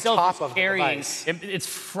building it on itself top is of the carrying. device. It's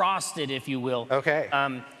frosted, if you will. Okay.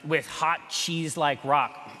 With hot cheese-like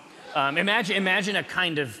rock. Imagine a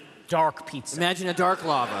kind of dark pizza. Imagine a dark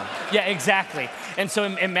lava. Yeah, exactly. And so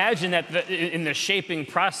imagine that in the shaping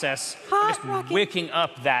process, I'm just wicking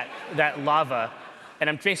up that lava, and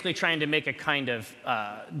I'm basically trying to make a kind of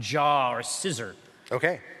jaw or scissor.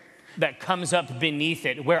 Okay. That comes up beneath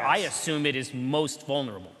it, where I assume it is most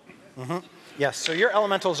vulnerable. Mm-hmm. Yes, so your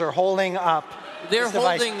elementals are holding up They're this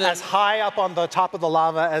device holding the- as high up on the top of the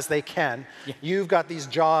lava as they can. You've got these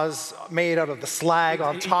jaws made out of the slag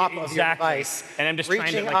on top of your Exactly. device, And I'm just trying to,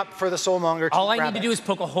 reaching like- up for the soulmonger to All I grab need to it. do is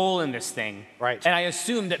poke a hole in this thing. Right. And I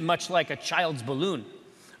assume that much like a child's balloon,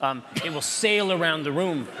 it will sail around the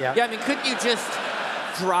room. Yeah. Yeah, I mean, couldn't you just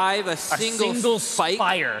drive a single spike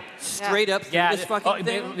spire. straight up through Yeah, this fucking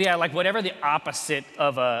thing? yeah, like whatever the opposite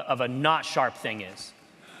of a not sharp thing is.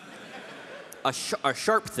 A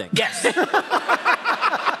sharp thing. Yes.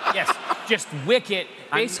 Yes. Just wicket.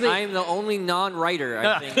 Basically, I'm the only non-writer,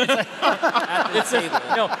 I think, at this table.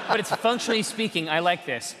 no, but it's functionally speaking. I like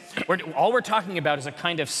this. All we're talking about is a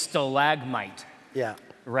kind of stalagmite, Yeah.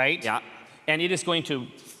 right? Yeah. And it is going to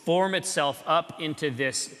form itself up into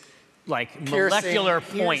this like Piercing- molecular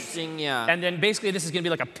point. piercing, yeah. And then basically this is going to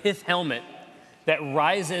be like a pith helmet that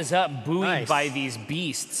rises up buoyed Nice. by these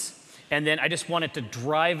beasts. And then I just want it to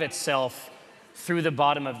drive itself through the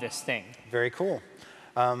bottom of this thing. Very cool.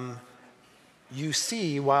 You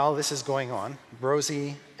see, while this is going on,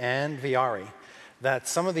 Rosie and Viari, that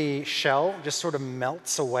some of the shell just sort of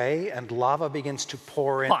melts away and lava begins to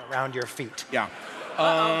pour in Fuck. around your feet. Yeah.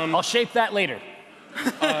 I'll shape that later.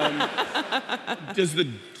 Does the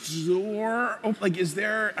door open? Like, is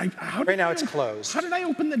there? Right now it's closed. How did I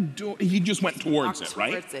open the door? He just went towards Walk it,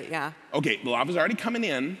 right? Towards it, yeah. Okay, the lava's already coming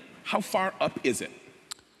in. How far up is it?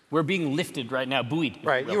 We're being lifted right now, buoyed.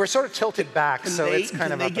 Right, you were sort of tilted back, Can so they, it's kind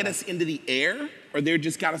can of they up get and- us into the air, or they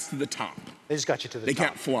just got us to the top? They just got you to the They top.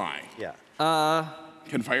 can't fly. Yeah.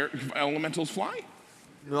 Can fire elementals fly?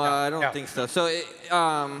 No, I don't No. think so. So,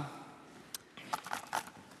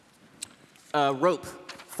 a rope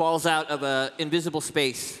falls out of an invisible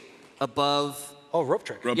space above, Oh, rope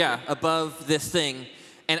trick. above this thing,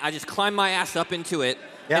 and I just climb my ass up into it,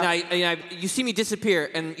 Yeah. and you see me disappear,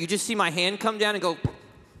 and you just see my hand come down and go.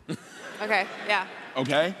 Okay, yeah.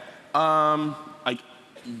 Okay. Like,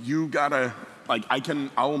 you gotta, like,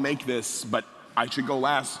 I'll make this, but I should go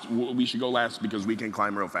last. We should go last because we can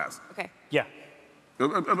climb real fast. Okay. Yeah.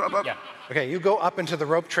 Up. Yeah. Okay, you go up into the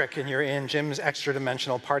rope trick and you're in Jim's extra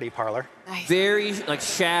dimensional party parlor. Nice. Very like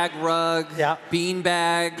shag rug, Yeah. bean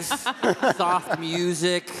bags, soft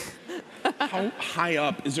music. How high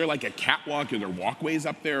up? Is there like a catwalk? Are there walkways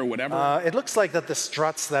up there or whatever? It looks like that the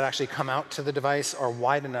struts that actually come out to the device are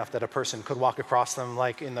wide enough that a person could walk across them,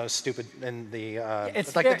 like in those stupid,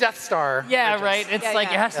 it's like very- the Death Star. Yeah, bridges. right. It's Yeah, like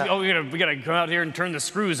yeah. it has to be. Oh, we gotta go out here and turn the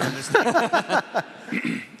screws on this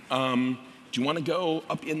thing. Do you want to go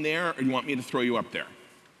up in there, or do you want me to throw you up there?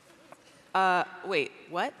 Wait,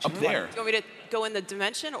 what? Up there. Do you want me to go in the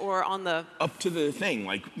dimension or on the... Up to the thing.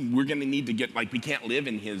 Like, we're gonna need to get, like, we can't live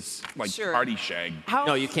in his, like, Sure. party shag. How,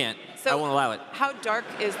 No, you can't. So I won't allow it. How dark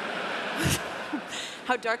is...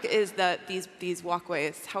 how dark is these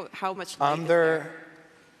walkways? How much light is there?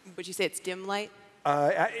 Would you say it's dim light?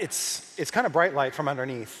 It's kind of bright light from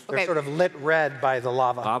underneath. They're Okay. sort of lit red by the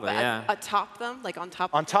lava. Lava, But yeah. atop them, like on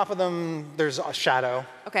top? On top of them, there's a shadow.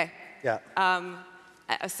 Okay. Yeah.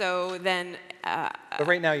 So then, But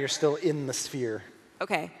right now, you're still in the sphere.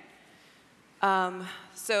 okay.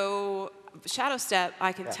 So shadow step,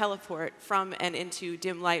 I can teleport from and into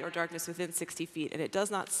dim light or darkness within 60 feet, and it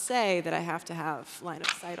does not say that I have to have line of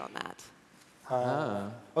sight on that.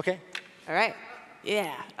 Okay. All right.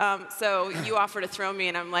 Yeah. So you offer to throw me,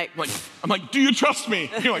 and I'm like, I'm like, do you trust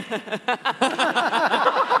me? You're like,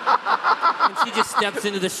 And she just steps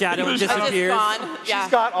into the shadow and I'm just disappears. gone. Yeah.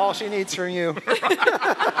 She's got all she needs from you.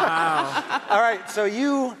 Wow. All right, so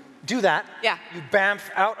you do that. Yeah. You bamf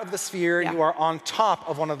out of the sphere. Yeah. You are on top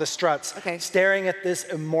of one of the struts, Okay. staring at this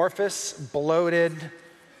amorphous, bloated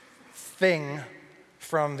thing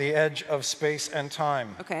from the edge of space and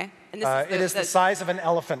time. Okay. And this It is the size of an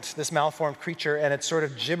elephant, this malformed creature, and it sort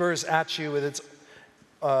of gibbers at you with its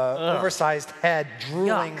oversized head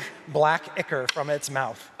drooling Yuck. black ichor from its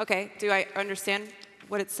mouth. Okay. Do I understand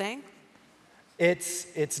what it's saying?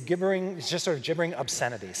 It's gibbering, it's just sort of gibbering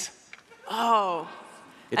obscenities. Oh.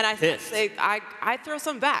 And I pissed. say, I throw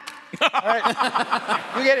some back.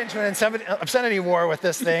 You get into an obscenity war with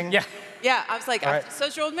this thing. Yeah. Yeah, I was like, All right.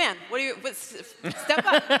 so's your old man. What do you, step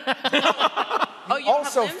up. Oh, you don't have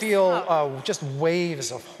Also limbs? feel Oh. just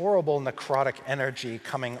waves of horrible necrotic energy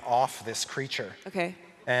coming off this creature. Okay.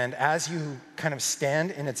 And as you kind of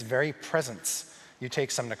stand in its very presence, you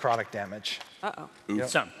take some necrotic damage. Uh-oh.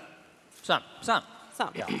 Some. Some.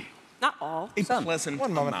 Not all. a pleasant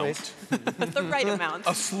One moment, amount. please. The right amount.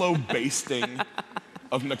 A slow basting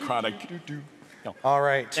of necrotic. All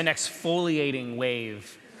right. An exfoliating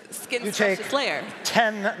wave skin You scratch take its layer.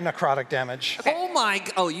 10 necrotic damage. Oh my!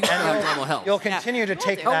 Oh, you have normal health. You'll continue to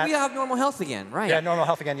take Oh, that. we have normal health again, right? Yeah, normal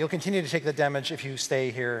health again. You'll continue to take the damage if you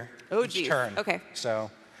stay here Oh, each geez. turn. Okay.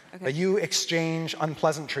 So, Okay. but you exchange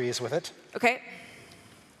unpleasantries with it. Okay.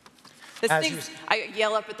 This As thing's, I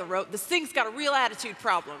yell up at the rope. This thing's got a real attitude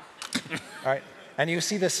problem. All right. And you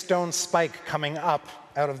see this stone spike coming up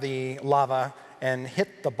out of the lava and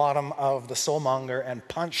hit the bottom of the soulmonger and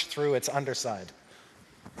punch through its underside.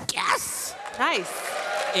 Yes. Nice.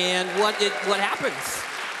 And what happens?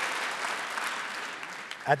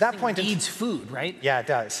 At that point in Needs food, right? Yeah, it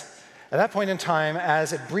does. At that point in time,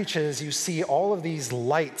 as it breaches, you see all of these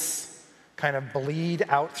lights kind of bleed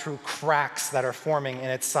out through cracks that are forming in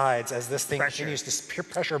its sides as this thing continues to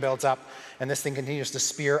pressure builds up and this thing continues to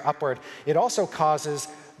spear upward. It also causes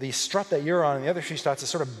the strut that you're on and the other three struts to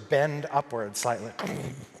sort of bend upward slightly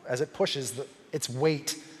as it pushes its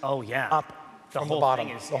weight up from the bottom.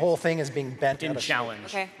 The whole thing is being bent in out of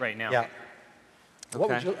challenge right now. Yeah. What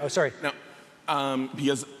would you? Oh, sorry. No,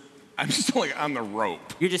 because I'm still like on the rope.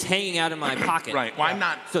 You're just hanging out of my pocket. Right. Well, I'm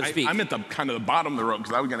not. So to speak. I'm at the kind of the bottom of the rope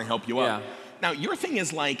because I was going to help you Yeah. up. Now your thing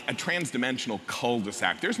is like a trans-dimensional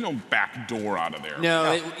cul-de-sac. There's no back door out of there.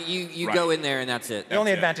 No, you Right. go in there and that's it. The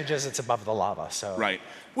only advantage is it's above the lava, so. Right.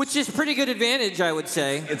 Which is pretty good advantage, I would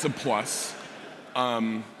say. It's a plus.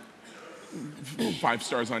 5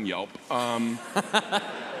 stars on Yelp.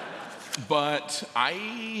 But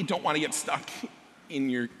I don't want to get stuck in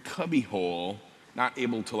your cubby hole, not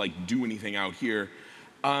able to like do anything out here.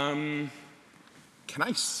 Can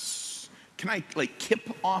I like kip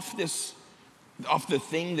off the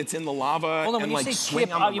thing that's in the lava Hold on, and when like you say swing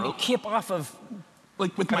kip on off, the you mean rope? kip off of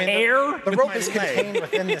Like with my air? The with rope my is leg. contained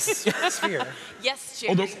within this sphere. Yes,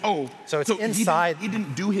 Oh, Jim. So it's he didn't- inside. He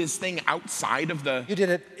didn't do his thing outside of the. You did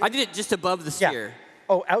it. I did it just above the sphere.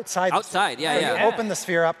 Oh, outside. Outside, yeah, So yeah. You opened the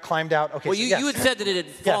sphere up, climbed out. Okay. Well, so you, yes. you had said that it had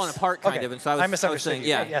fallen apart kind of, and so I was misunderstood saying, you.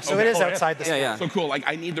 yeah. So it is outside the sphere. Yeah, yeah. So cool. Like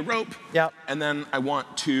I need the rope. Yeah. And then I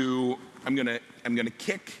want to. I'm gonna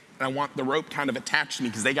kick, and I want the rope kind of attached to me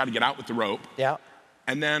because they got to get out with the rope. Yeah.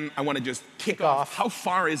 And then I want to just kick off. How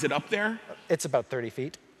far is it up there? It's about 30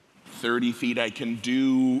 feet. 30 feet I can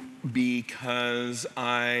do because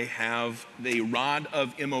I have the rod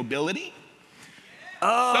of immobility.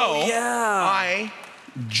 Oh, so yeah. I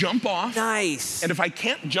jump off. Nice. And if I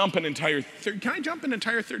can't jump an entire, can I jump an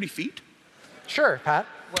entire 30 feet? Sure, Pat.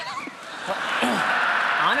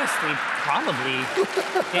 Honestly, probably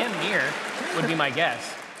damn near would be my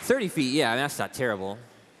guess. 30 feet, yeah, that's not terrible.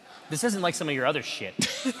 This isn't like some of your other shit.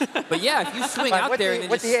 But yeah, if you swing But out with there the, and then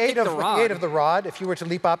with just the aid stick of the with rod. the aid of the rod, if you were to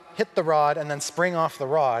leap up, hit the rod, and then spring off the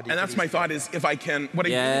rod. And that's my thought is if I can, what I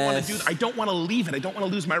really want to do, I don't want to leave it. I don't want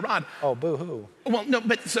to lose my rod. Oh, boo-hoo. Well, no,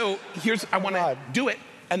 but so here's, I want to do it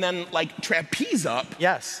and then like trapeze up.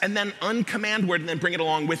 Yes. And then uncommand word and then bring it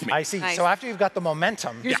along with me. I see. So after you've got the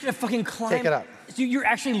momentum, You're just gonna fucking climb. Take it up. So you're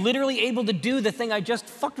actually literally able to do the thing I just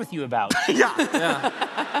fucked with you about.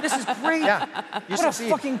 Yeah. This is great. Yeah. You What a succeed.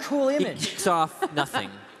 fucking cool He image. kicks off nothing.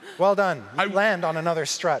 Well done. You land on another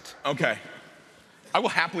strut. Okay. I will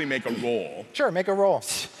happily make a roll. Sure, make a roll.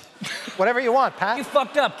 Whatever you want, Pat. You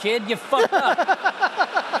fucked up, kid. You fucked up.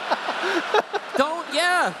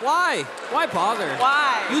 Why? Why bother?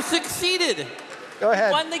 Why? You succeeded. Go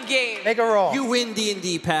ahead. Won the game. Make a roll. You win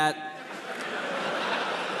D&D, Pat.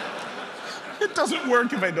 It doesn't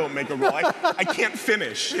work if I don't make a roll. I can't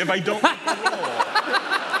finish if I don't make a roll.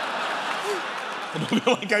 I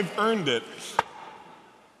feel like I've earned it.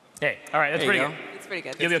 Hey, all right, that's There you pretty go. good. It's pretty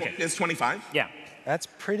good. You'll be okay. It's 25? Yeah. That's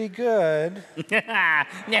pretty good. All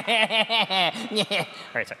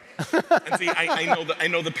right, sorry. And see, I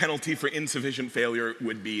know the penalty for insufficient failure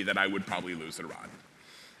would be that I would probably lose the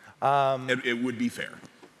rod. It would be fair.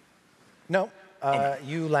 No,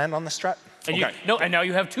 you land on the strut. And Okay. and now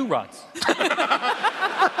you have 2 rods.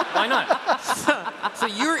 Why not? So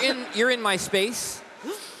you're in my space.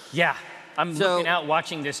 Yeah. I'm So- looking out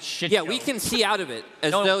watching this shit Yeah, show. we can see out of it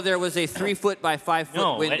as No. though there was a 3 foot by 5 foot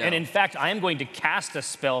No, window. and in fact, I am going to cast a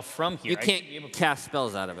spell from here. you can't cast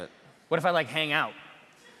spells out of it. What if I like hang out?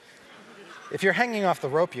 If you're hanging off the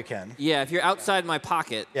rope, you can. Yeah, if you're outside my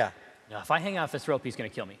pocket, Yeah. No, if I hang out this rope, he's going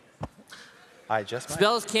to kill me. I just might.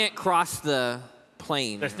 spells can't cross the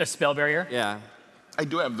plane. The spell barrier? Yeah. I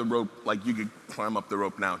do have the rope, like you could climb up the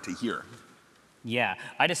rope now to here. Yeah.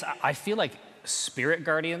 I feel like spirit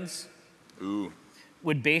guardians Ooh.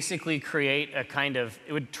 would basically create a kind of,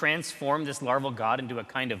 it would transform this larval god into a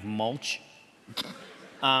kind of mulch.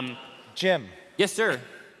 Jim, Yes, sir.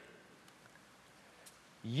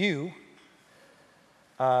 you,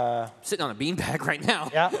 Sitting on a beanbag right now.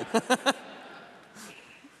 yeah.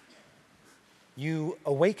 you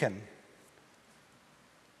awaken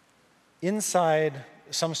inside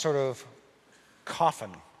some sort of coffin.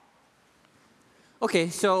 Okay,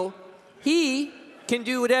 so he can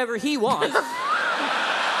do whatever he wants.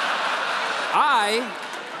 I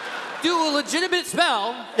do a legitimate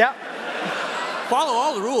spell, Yeah, follow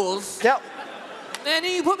all the rules, yeah, and then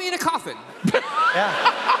you put me in a coffin.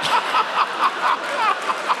 yeah.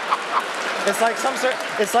 It's like some sort.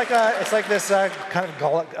 It's like this kind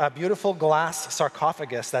of beautiful glass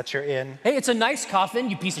sarcophagus that you're in. Hey, it's a nice coffin,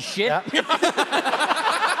 you piece of shit. Yeah.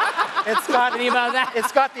 It's got Any about that?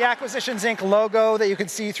 It's got the Acquisitions Inc. logo that you can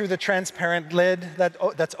see through the transparent lid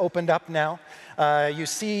that's opened up now. You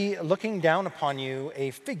see, looking down upon you, a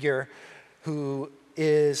figure who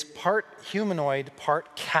is part humanoid,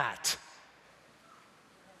 part cat.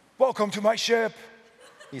 Welcome to my ship,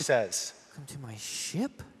 he says. Come to my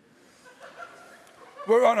ship?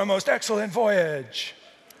 We're on a most excellent voyage.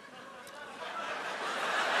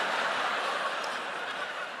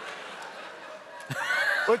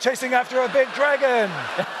 We're chasing after a big dragon.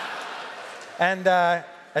 And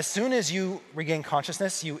as soon as you regain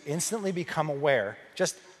consciousness, you instantly become aware,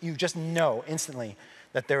 you just know instantly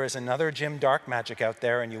that there is another Jim Dark Magic out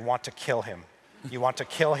there and you want to kill him. You want to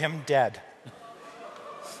kill him dead.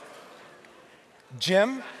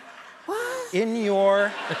 Jim, in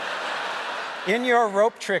your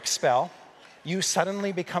rope trick spell, you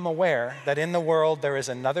suddenly become aware that in the world there is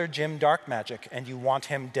another Jim Dark Magic and you want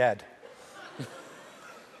him dead.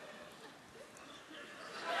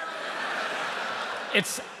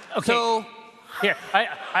 It's okay. So, Here,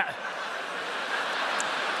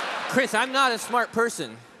 Chris, I'm not a smart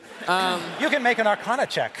person. You can make an Arcana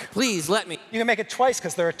check. Please let me. You can make it twice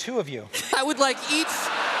because there are two of you. I would like each.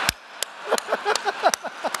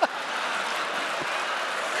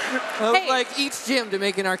 I would Hey. like each Jim to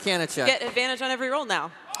make an Arcana check. Get advantage on every roll now.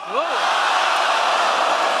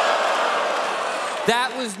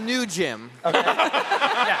 That was new Jim.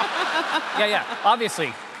 yeah,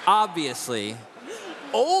 obviously. Obviously.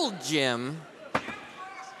 Old Jim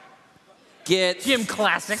gets Jim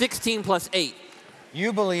Classic. 16 plus 8.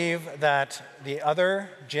 You believe that the other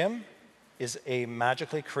Jim is a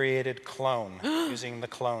magically created clone using the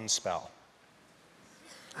clone spell.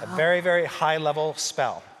 A very, very high level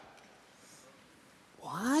spell.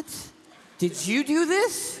 What? Did you do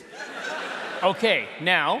this? Okay,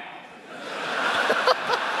 now,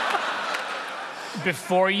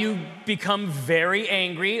 before you become very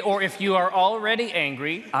angry, or if you are already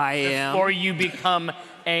angry, I am. before you become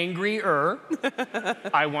angrier,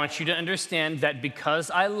 I want you to understand that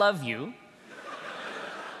because I love you,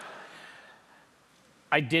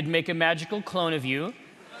 I did make a magical clone of you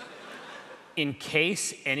in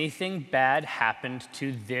case anything bad happened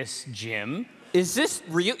to this Jim. Is this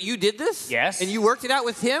real? You did this? Yes. And you worked it out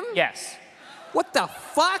with him? Yes. What the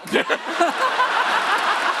fuck? Now,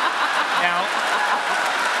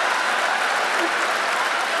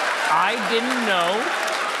 I didn't know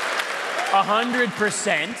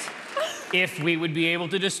 100% if we would be able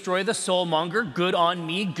to destroy the Soulmonger. Good on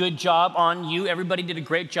me, good job on you. Everybody did a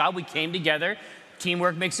great job. We came together.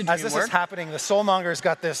 Teamwork makes a dream As this work. is happening, the Soulmonger's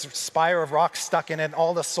got this spire of rock stuck in it,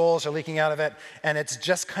 all the souls are leaking out of it, and it's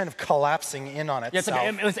just kind of collapsing in on Yeah,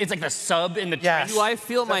 itself. it's like the sub in the Yes. Do I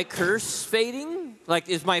feel my curse fading? Like,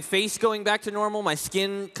 is my face going back to normal? My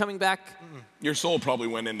skin coming back? Your soul probably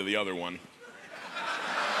went into the other one.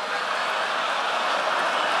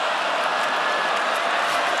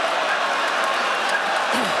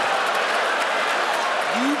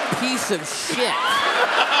 You piece of shit.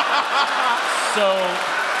 So,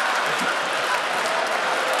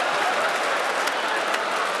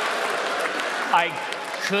 I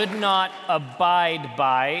could not abide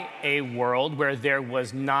by a world where there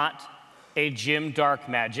was not a Jim Dark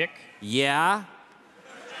Magic, Yeah?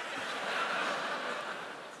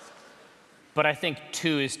 but I think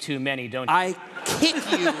 2 is too many, don't you? I kick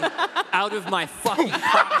you out of my fucking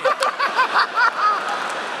pocket.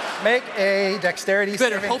 Make a dexterity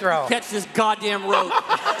Better saving hope throw. you catch this goddamn rope.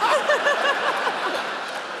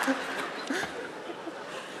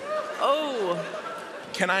 Oh.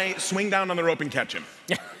 Can I swing down on the rope and catch him?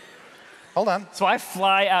 Hold on. So I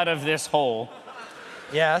fly out of this hole,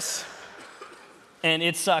 Yes. and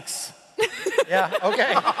it sucks. Yeah,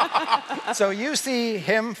 okay. So you see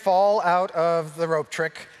him fall out of the rope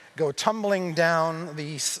trick, go tumbling down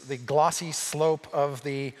the glossy slope of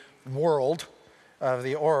the world, of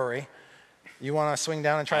the orrery. You want to swing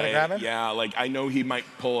down and try to grab him? Yeah, like I know he might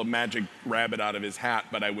pull a magic rabbit out of his hat,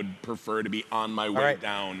 but I would prefer to be on my way right.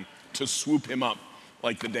 down to swoop him up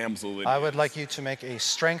like the damsel that I he would is. like you to make a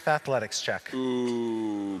strength athletics check.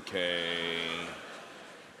 Okay.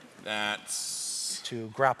 That's to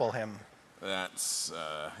grapple him. That's,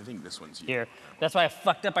 I think this one's you. Here. That's why I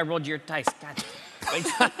fucked up. I rolled your dice. God. Thanks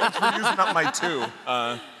for using up my 2.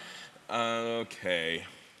 Okay.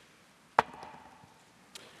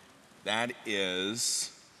 That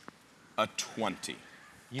is a 20.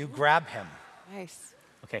 You grab him. Nice.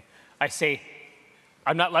 Okay. I say,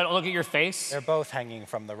 I don't look at your face. They're both hanging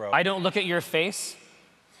from the rope. I don't look at your face,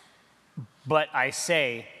 but I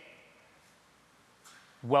say,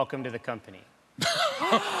 welcome to the company.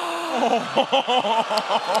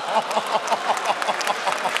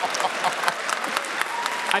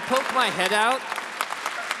 I poke my head out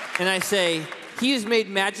and I say, he has made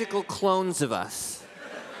magical clones of us.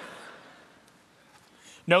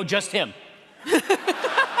 No, just him.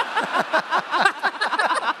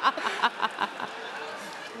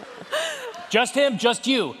 Just him, just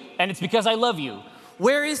you. And it's because I love you.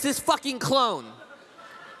 Where is this fucking clone?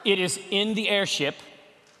 It is in the airship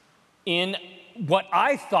in what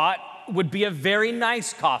I thought would be a very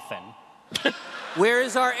nice coffin. Where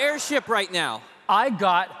is our airship right now? I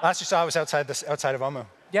got, Last you saw was outside of Omu.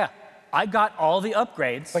 yeah, I got all the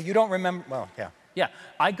upgrades. But you don't remember, well, yeah. Yeah,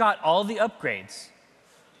 I got all the upgrades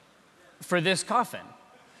for this coffin.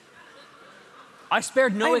 I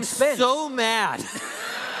spared no expense. I'm so mad.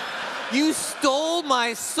 You stole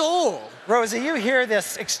my soul. Rosie, you hear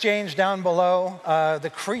this exchange down below. The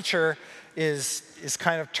creature is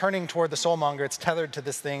kind of turning toward the soulmonger. It's tethered to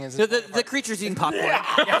this thing. The creature's eating popcorn.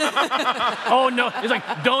 Oh no, it's like,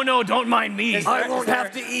 don't mind me. I won't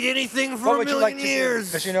have to eat anything for a million years.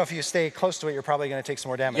 Because you know if you stay close to it, you're probably going to take some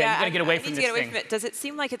more damage. Yeah, you gotta get away I from need this to get away thing. from it. Does it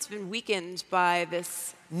seem like it's been weakened by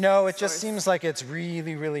this? No, it just source? seems like it's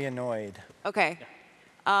really, really annoyed. Okay.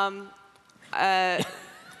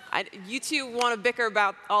 You two want to bicker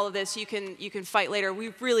about all of this. You can fight later.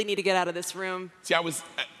 We really need to get out of this room. See, I was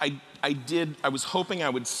hoping I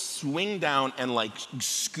would swing down and like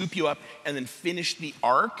scoop you up and then finish the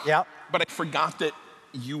arc. Yeah. But I forgot that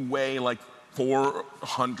you weigh like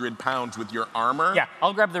 400 pounds with your armor. Yeah,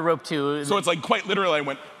 I'll grab the rope too. So it's like quite literally I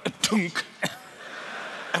went, tunk.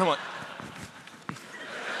 And I'm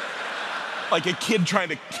like a kid trying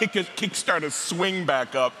to kickstart a swing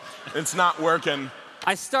back up. It's not working.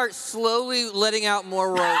 I start slowly letting out more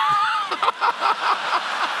rope.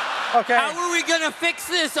 Okay. How are we gonna fix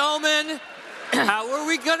this, Omen? How are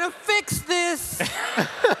we gonna fix this? A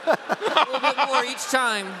little bit more each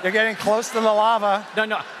time. You're getting close to the lava.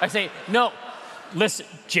 No, I say, no, listen,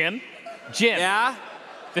 Jim, Yeah?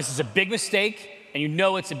 this is a big mistake, and you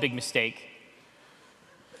know it's a big mistake.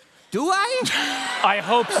 Do I? I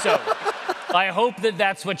hope so. I hope that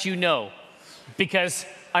that's what you know, because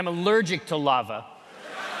I'm allergic to lava.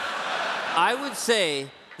 I would say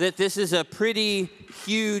that this is a pretty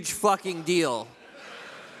huge fucking deal.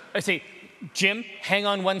 I say, Jim, hang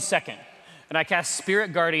on 1 second. And I cast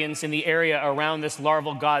Spirit Guardians in the area around this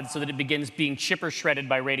larval god so that it begins being chipper shredded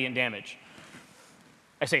by radiant damage.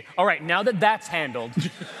 I say, all right, now that that's handled,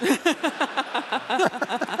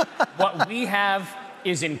 what we have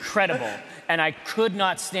is incredible, and I could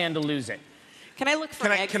not stand to lose it. Can I look for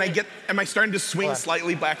Am I starting to swing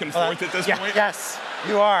slightly back and forth at this point? Yes,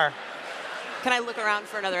 you are. Can I look around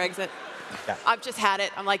for another exit? Yeah. I've just had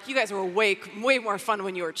it. I'm like, you guys were way more fun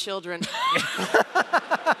when you were children.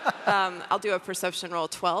 I'll do a perception roll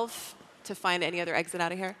 12 to find any other exit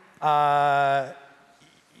out of here.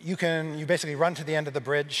 You basically run to the end of the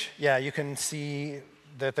bridge. Yeah, you can see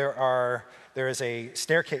that there is a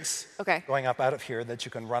staircase going up out of here that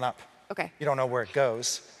you can run up. Okay. You don't know where it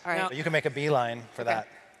goes. All right. But you can make a beeline for that.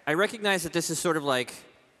 I recognize that this is sort of like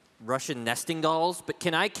Russian nesting dolls, but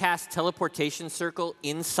can I cast teleportation circle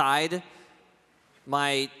inside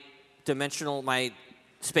my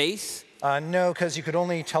space? No, because you could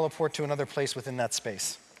only teleport to another place within that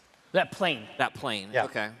space. That plane. That plane, Yeah.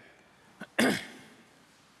 okay.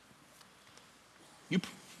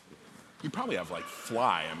 You probably have like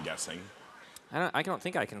fly, I'm guessing. I don't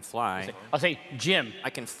think I can fly. I'll say, Jim. I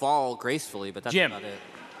can fall gracefully, but that's Jim. about it.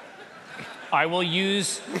 I will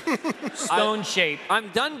use stone shape.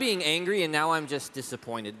 I'm done being angry, and now I'm just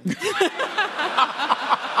disappointed.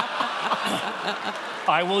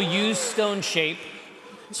 I will use stone shape.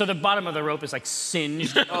 So the bottom of the rope is like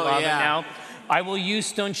singed in lava now. I will use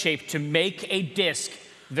stone shape to make a disc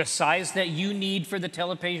the size that you need for the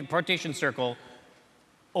teleportation circle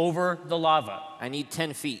over the lava. I need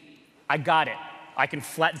 10 feet. I got it. I can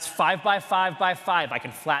it's 5 by 5 by 5. I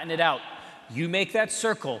can flatten it out. You make that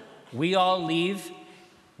circle. We all leave.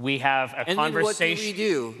 We have a And conversation. then what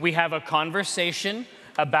do we do? We have a conversation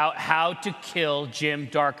about how to kill Jim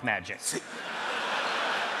Dark Magic.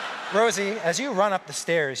 Rosie, as you run up the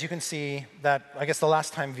stairs, you can see that, I guess the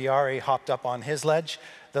last time Viari hopped up on his ledge,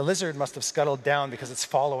 the lizard must have scuttled down because it's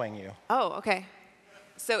following you. Oh, okay.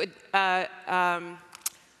 So it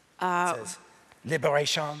says,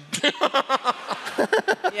 liberation.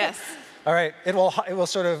 yes. All right, it will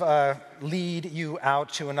sort of lead you out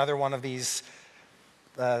to another one of these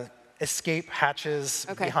escape hatches,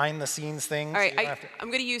 behind the scenes things. All right, I'm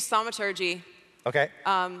going to use thaumaturgy. Okay.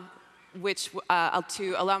 Which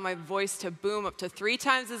to allow my voice to boom up to 3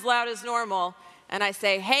 times as loud as normal, and I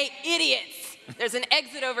say, "Hey, idiots! There's an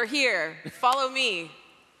exit over here. Follow me."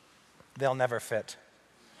 They'll never fit.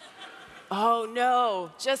 Oh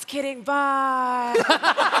no! Just kidding. Bye.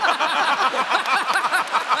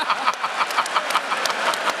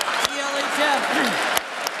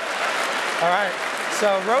 All right.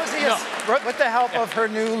 So Rosie is, with the help of her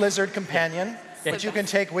new lizard companion, which you can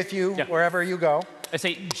take with you wherever you go. I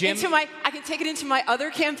say, Jim. I can take it into my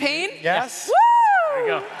other campaign? Yes. Woo! There you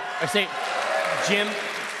go. I say, Jim,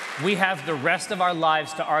 we have the rest of our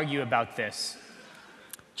lives to argue about this.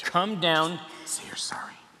 Come down. Say you're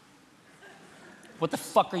sorry. What the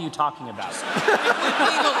fuck are you talking about?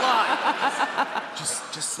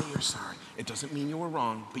 Just say you're sorry. It doesn't mean you were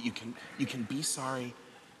wrong, but you can be sorry.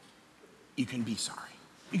 You can be sorry.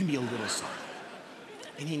 You can be a little sorry.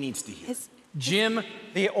 And he needs to hear. Jim.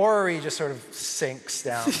 The orrery just sort of sinks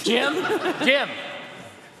down. Jim,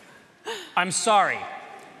 I'm sorry.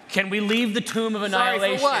 Can we leave the Tomb of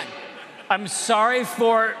Annihilation? Sorry for what? I'm sorry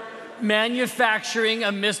for manufacturing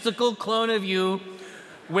a mystical clone of you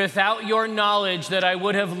without your knowledge that I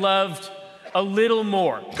would have loved a little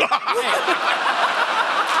more.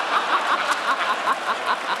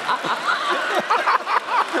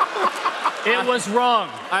 It was wrong.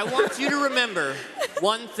 I want you to remember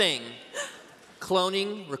one thing.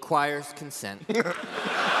 Cloning requires consent.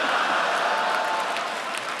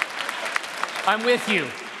 I'm with you.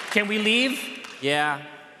 Can we leave? Yeah.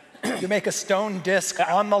 You make a stone disc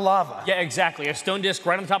on the lava. Yeah, exactly. A stone disc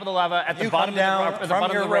right on the top of the lava at the bottom down of the, from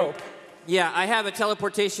bottom your of the rope. Yeah, I have a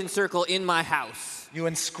teleportation circle in my house. You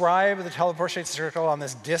inscribe the teleportation circle on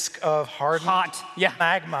this disc of hardened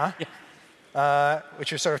magma,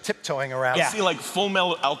 which you're sort of tiptoeing around. Yeah. See, like Full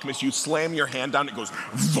Metal Alchemist, you slam your hand down, it goes,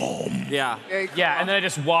 vroom. Yeah. Yeah, and then I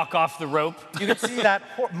just walk off the rope. You can see that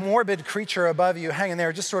morbid creature above you hanging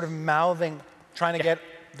there, just sort of mouthing, trying to get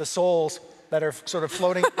the souls that are sort of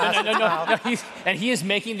floating past its mouth. And he is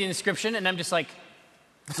making the inscription, and I'm just like...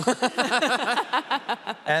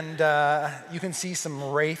 And you can see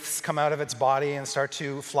some wraiths come out of its body and start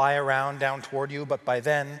to fly around down toward you, but by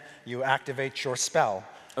then, you activate your spell.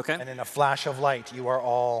 Okay. And in a flash of light, you are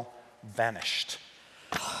all vanished.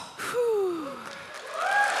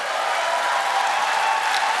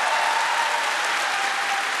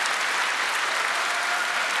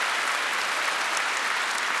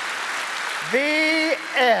 The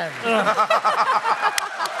end.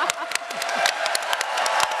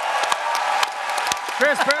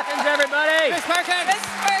 Chris Perkins, everybody. Chris Perkins. Chris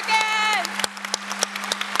Perkins.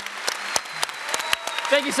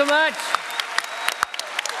 Thank you so much.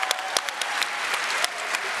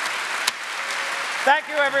 Thank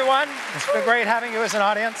you, everyone. It's been great having you as an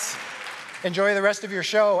audience. Enjoy the rest of your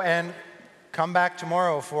show and come back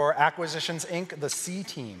tomorrow for Acquisitions Inc., the C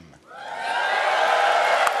Team.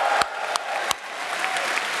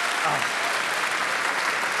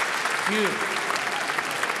 Huge.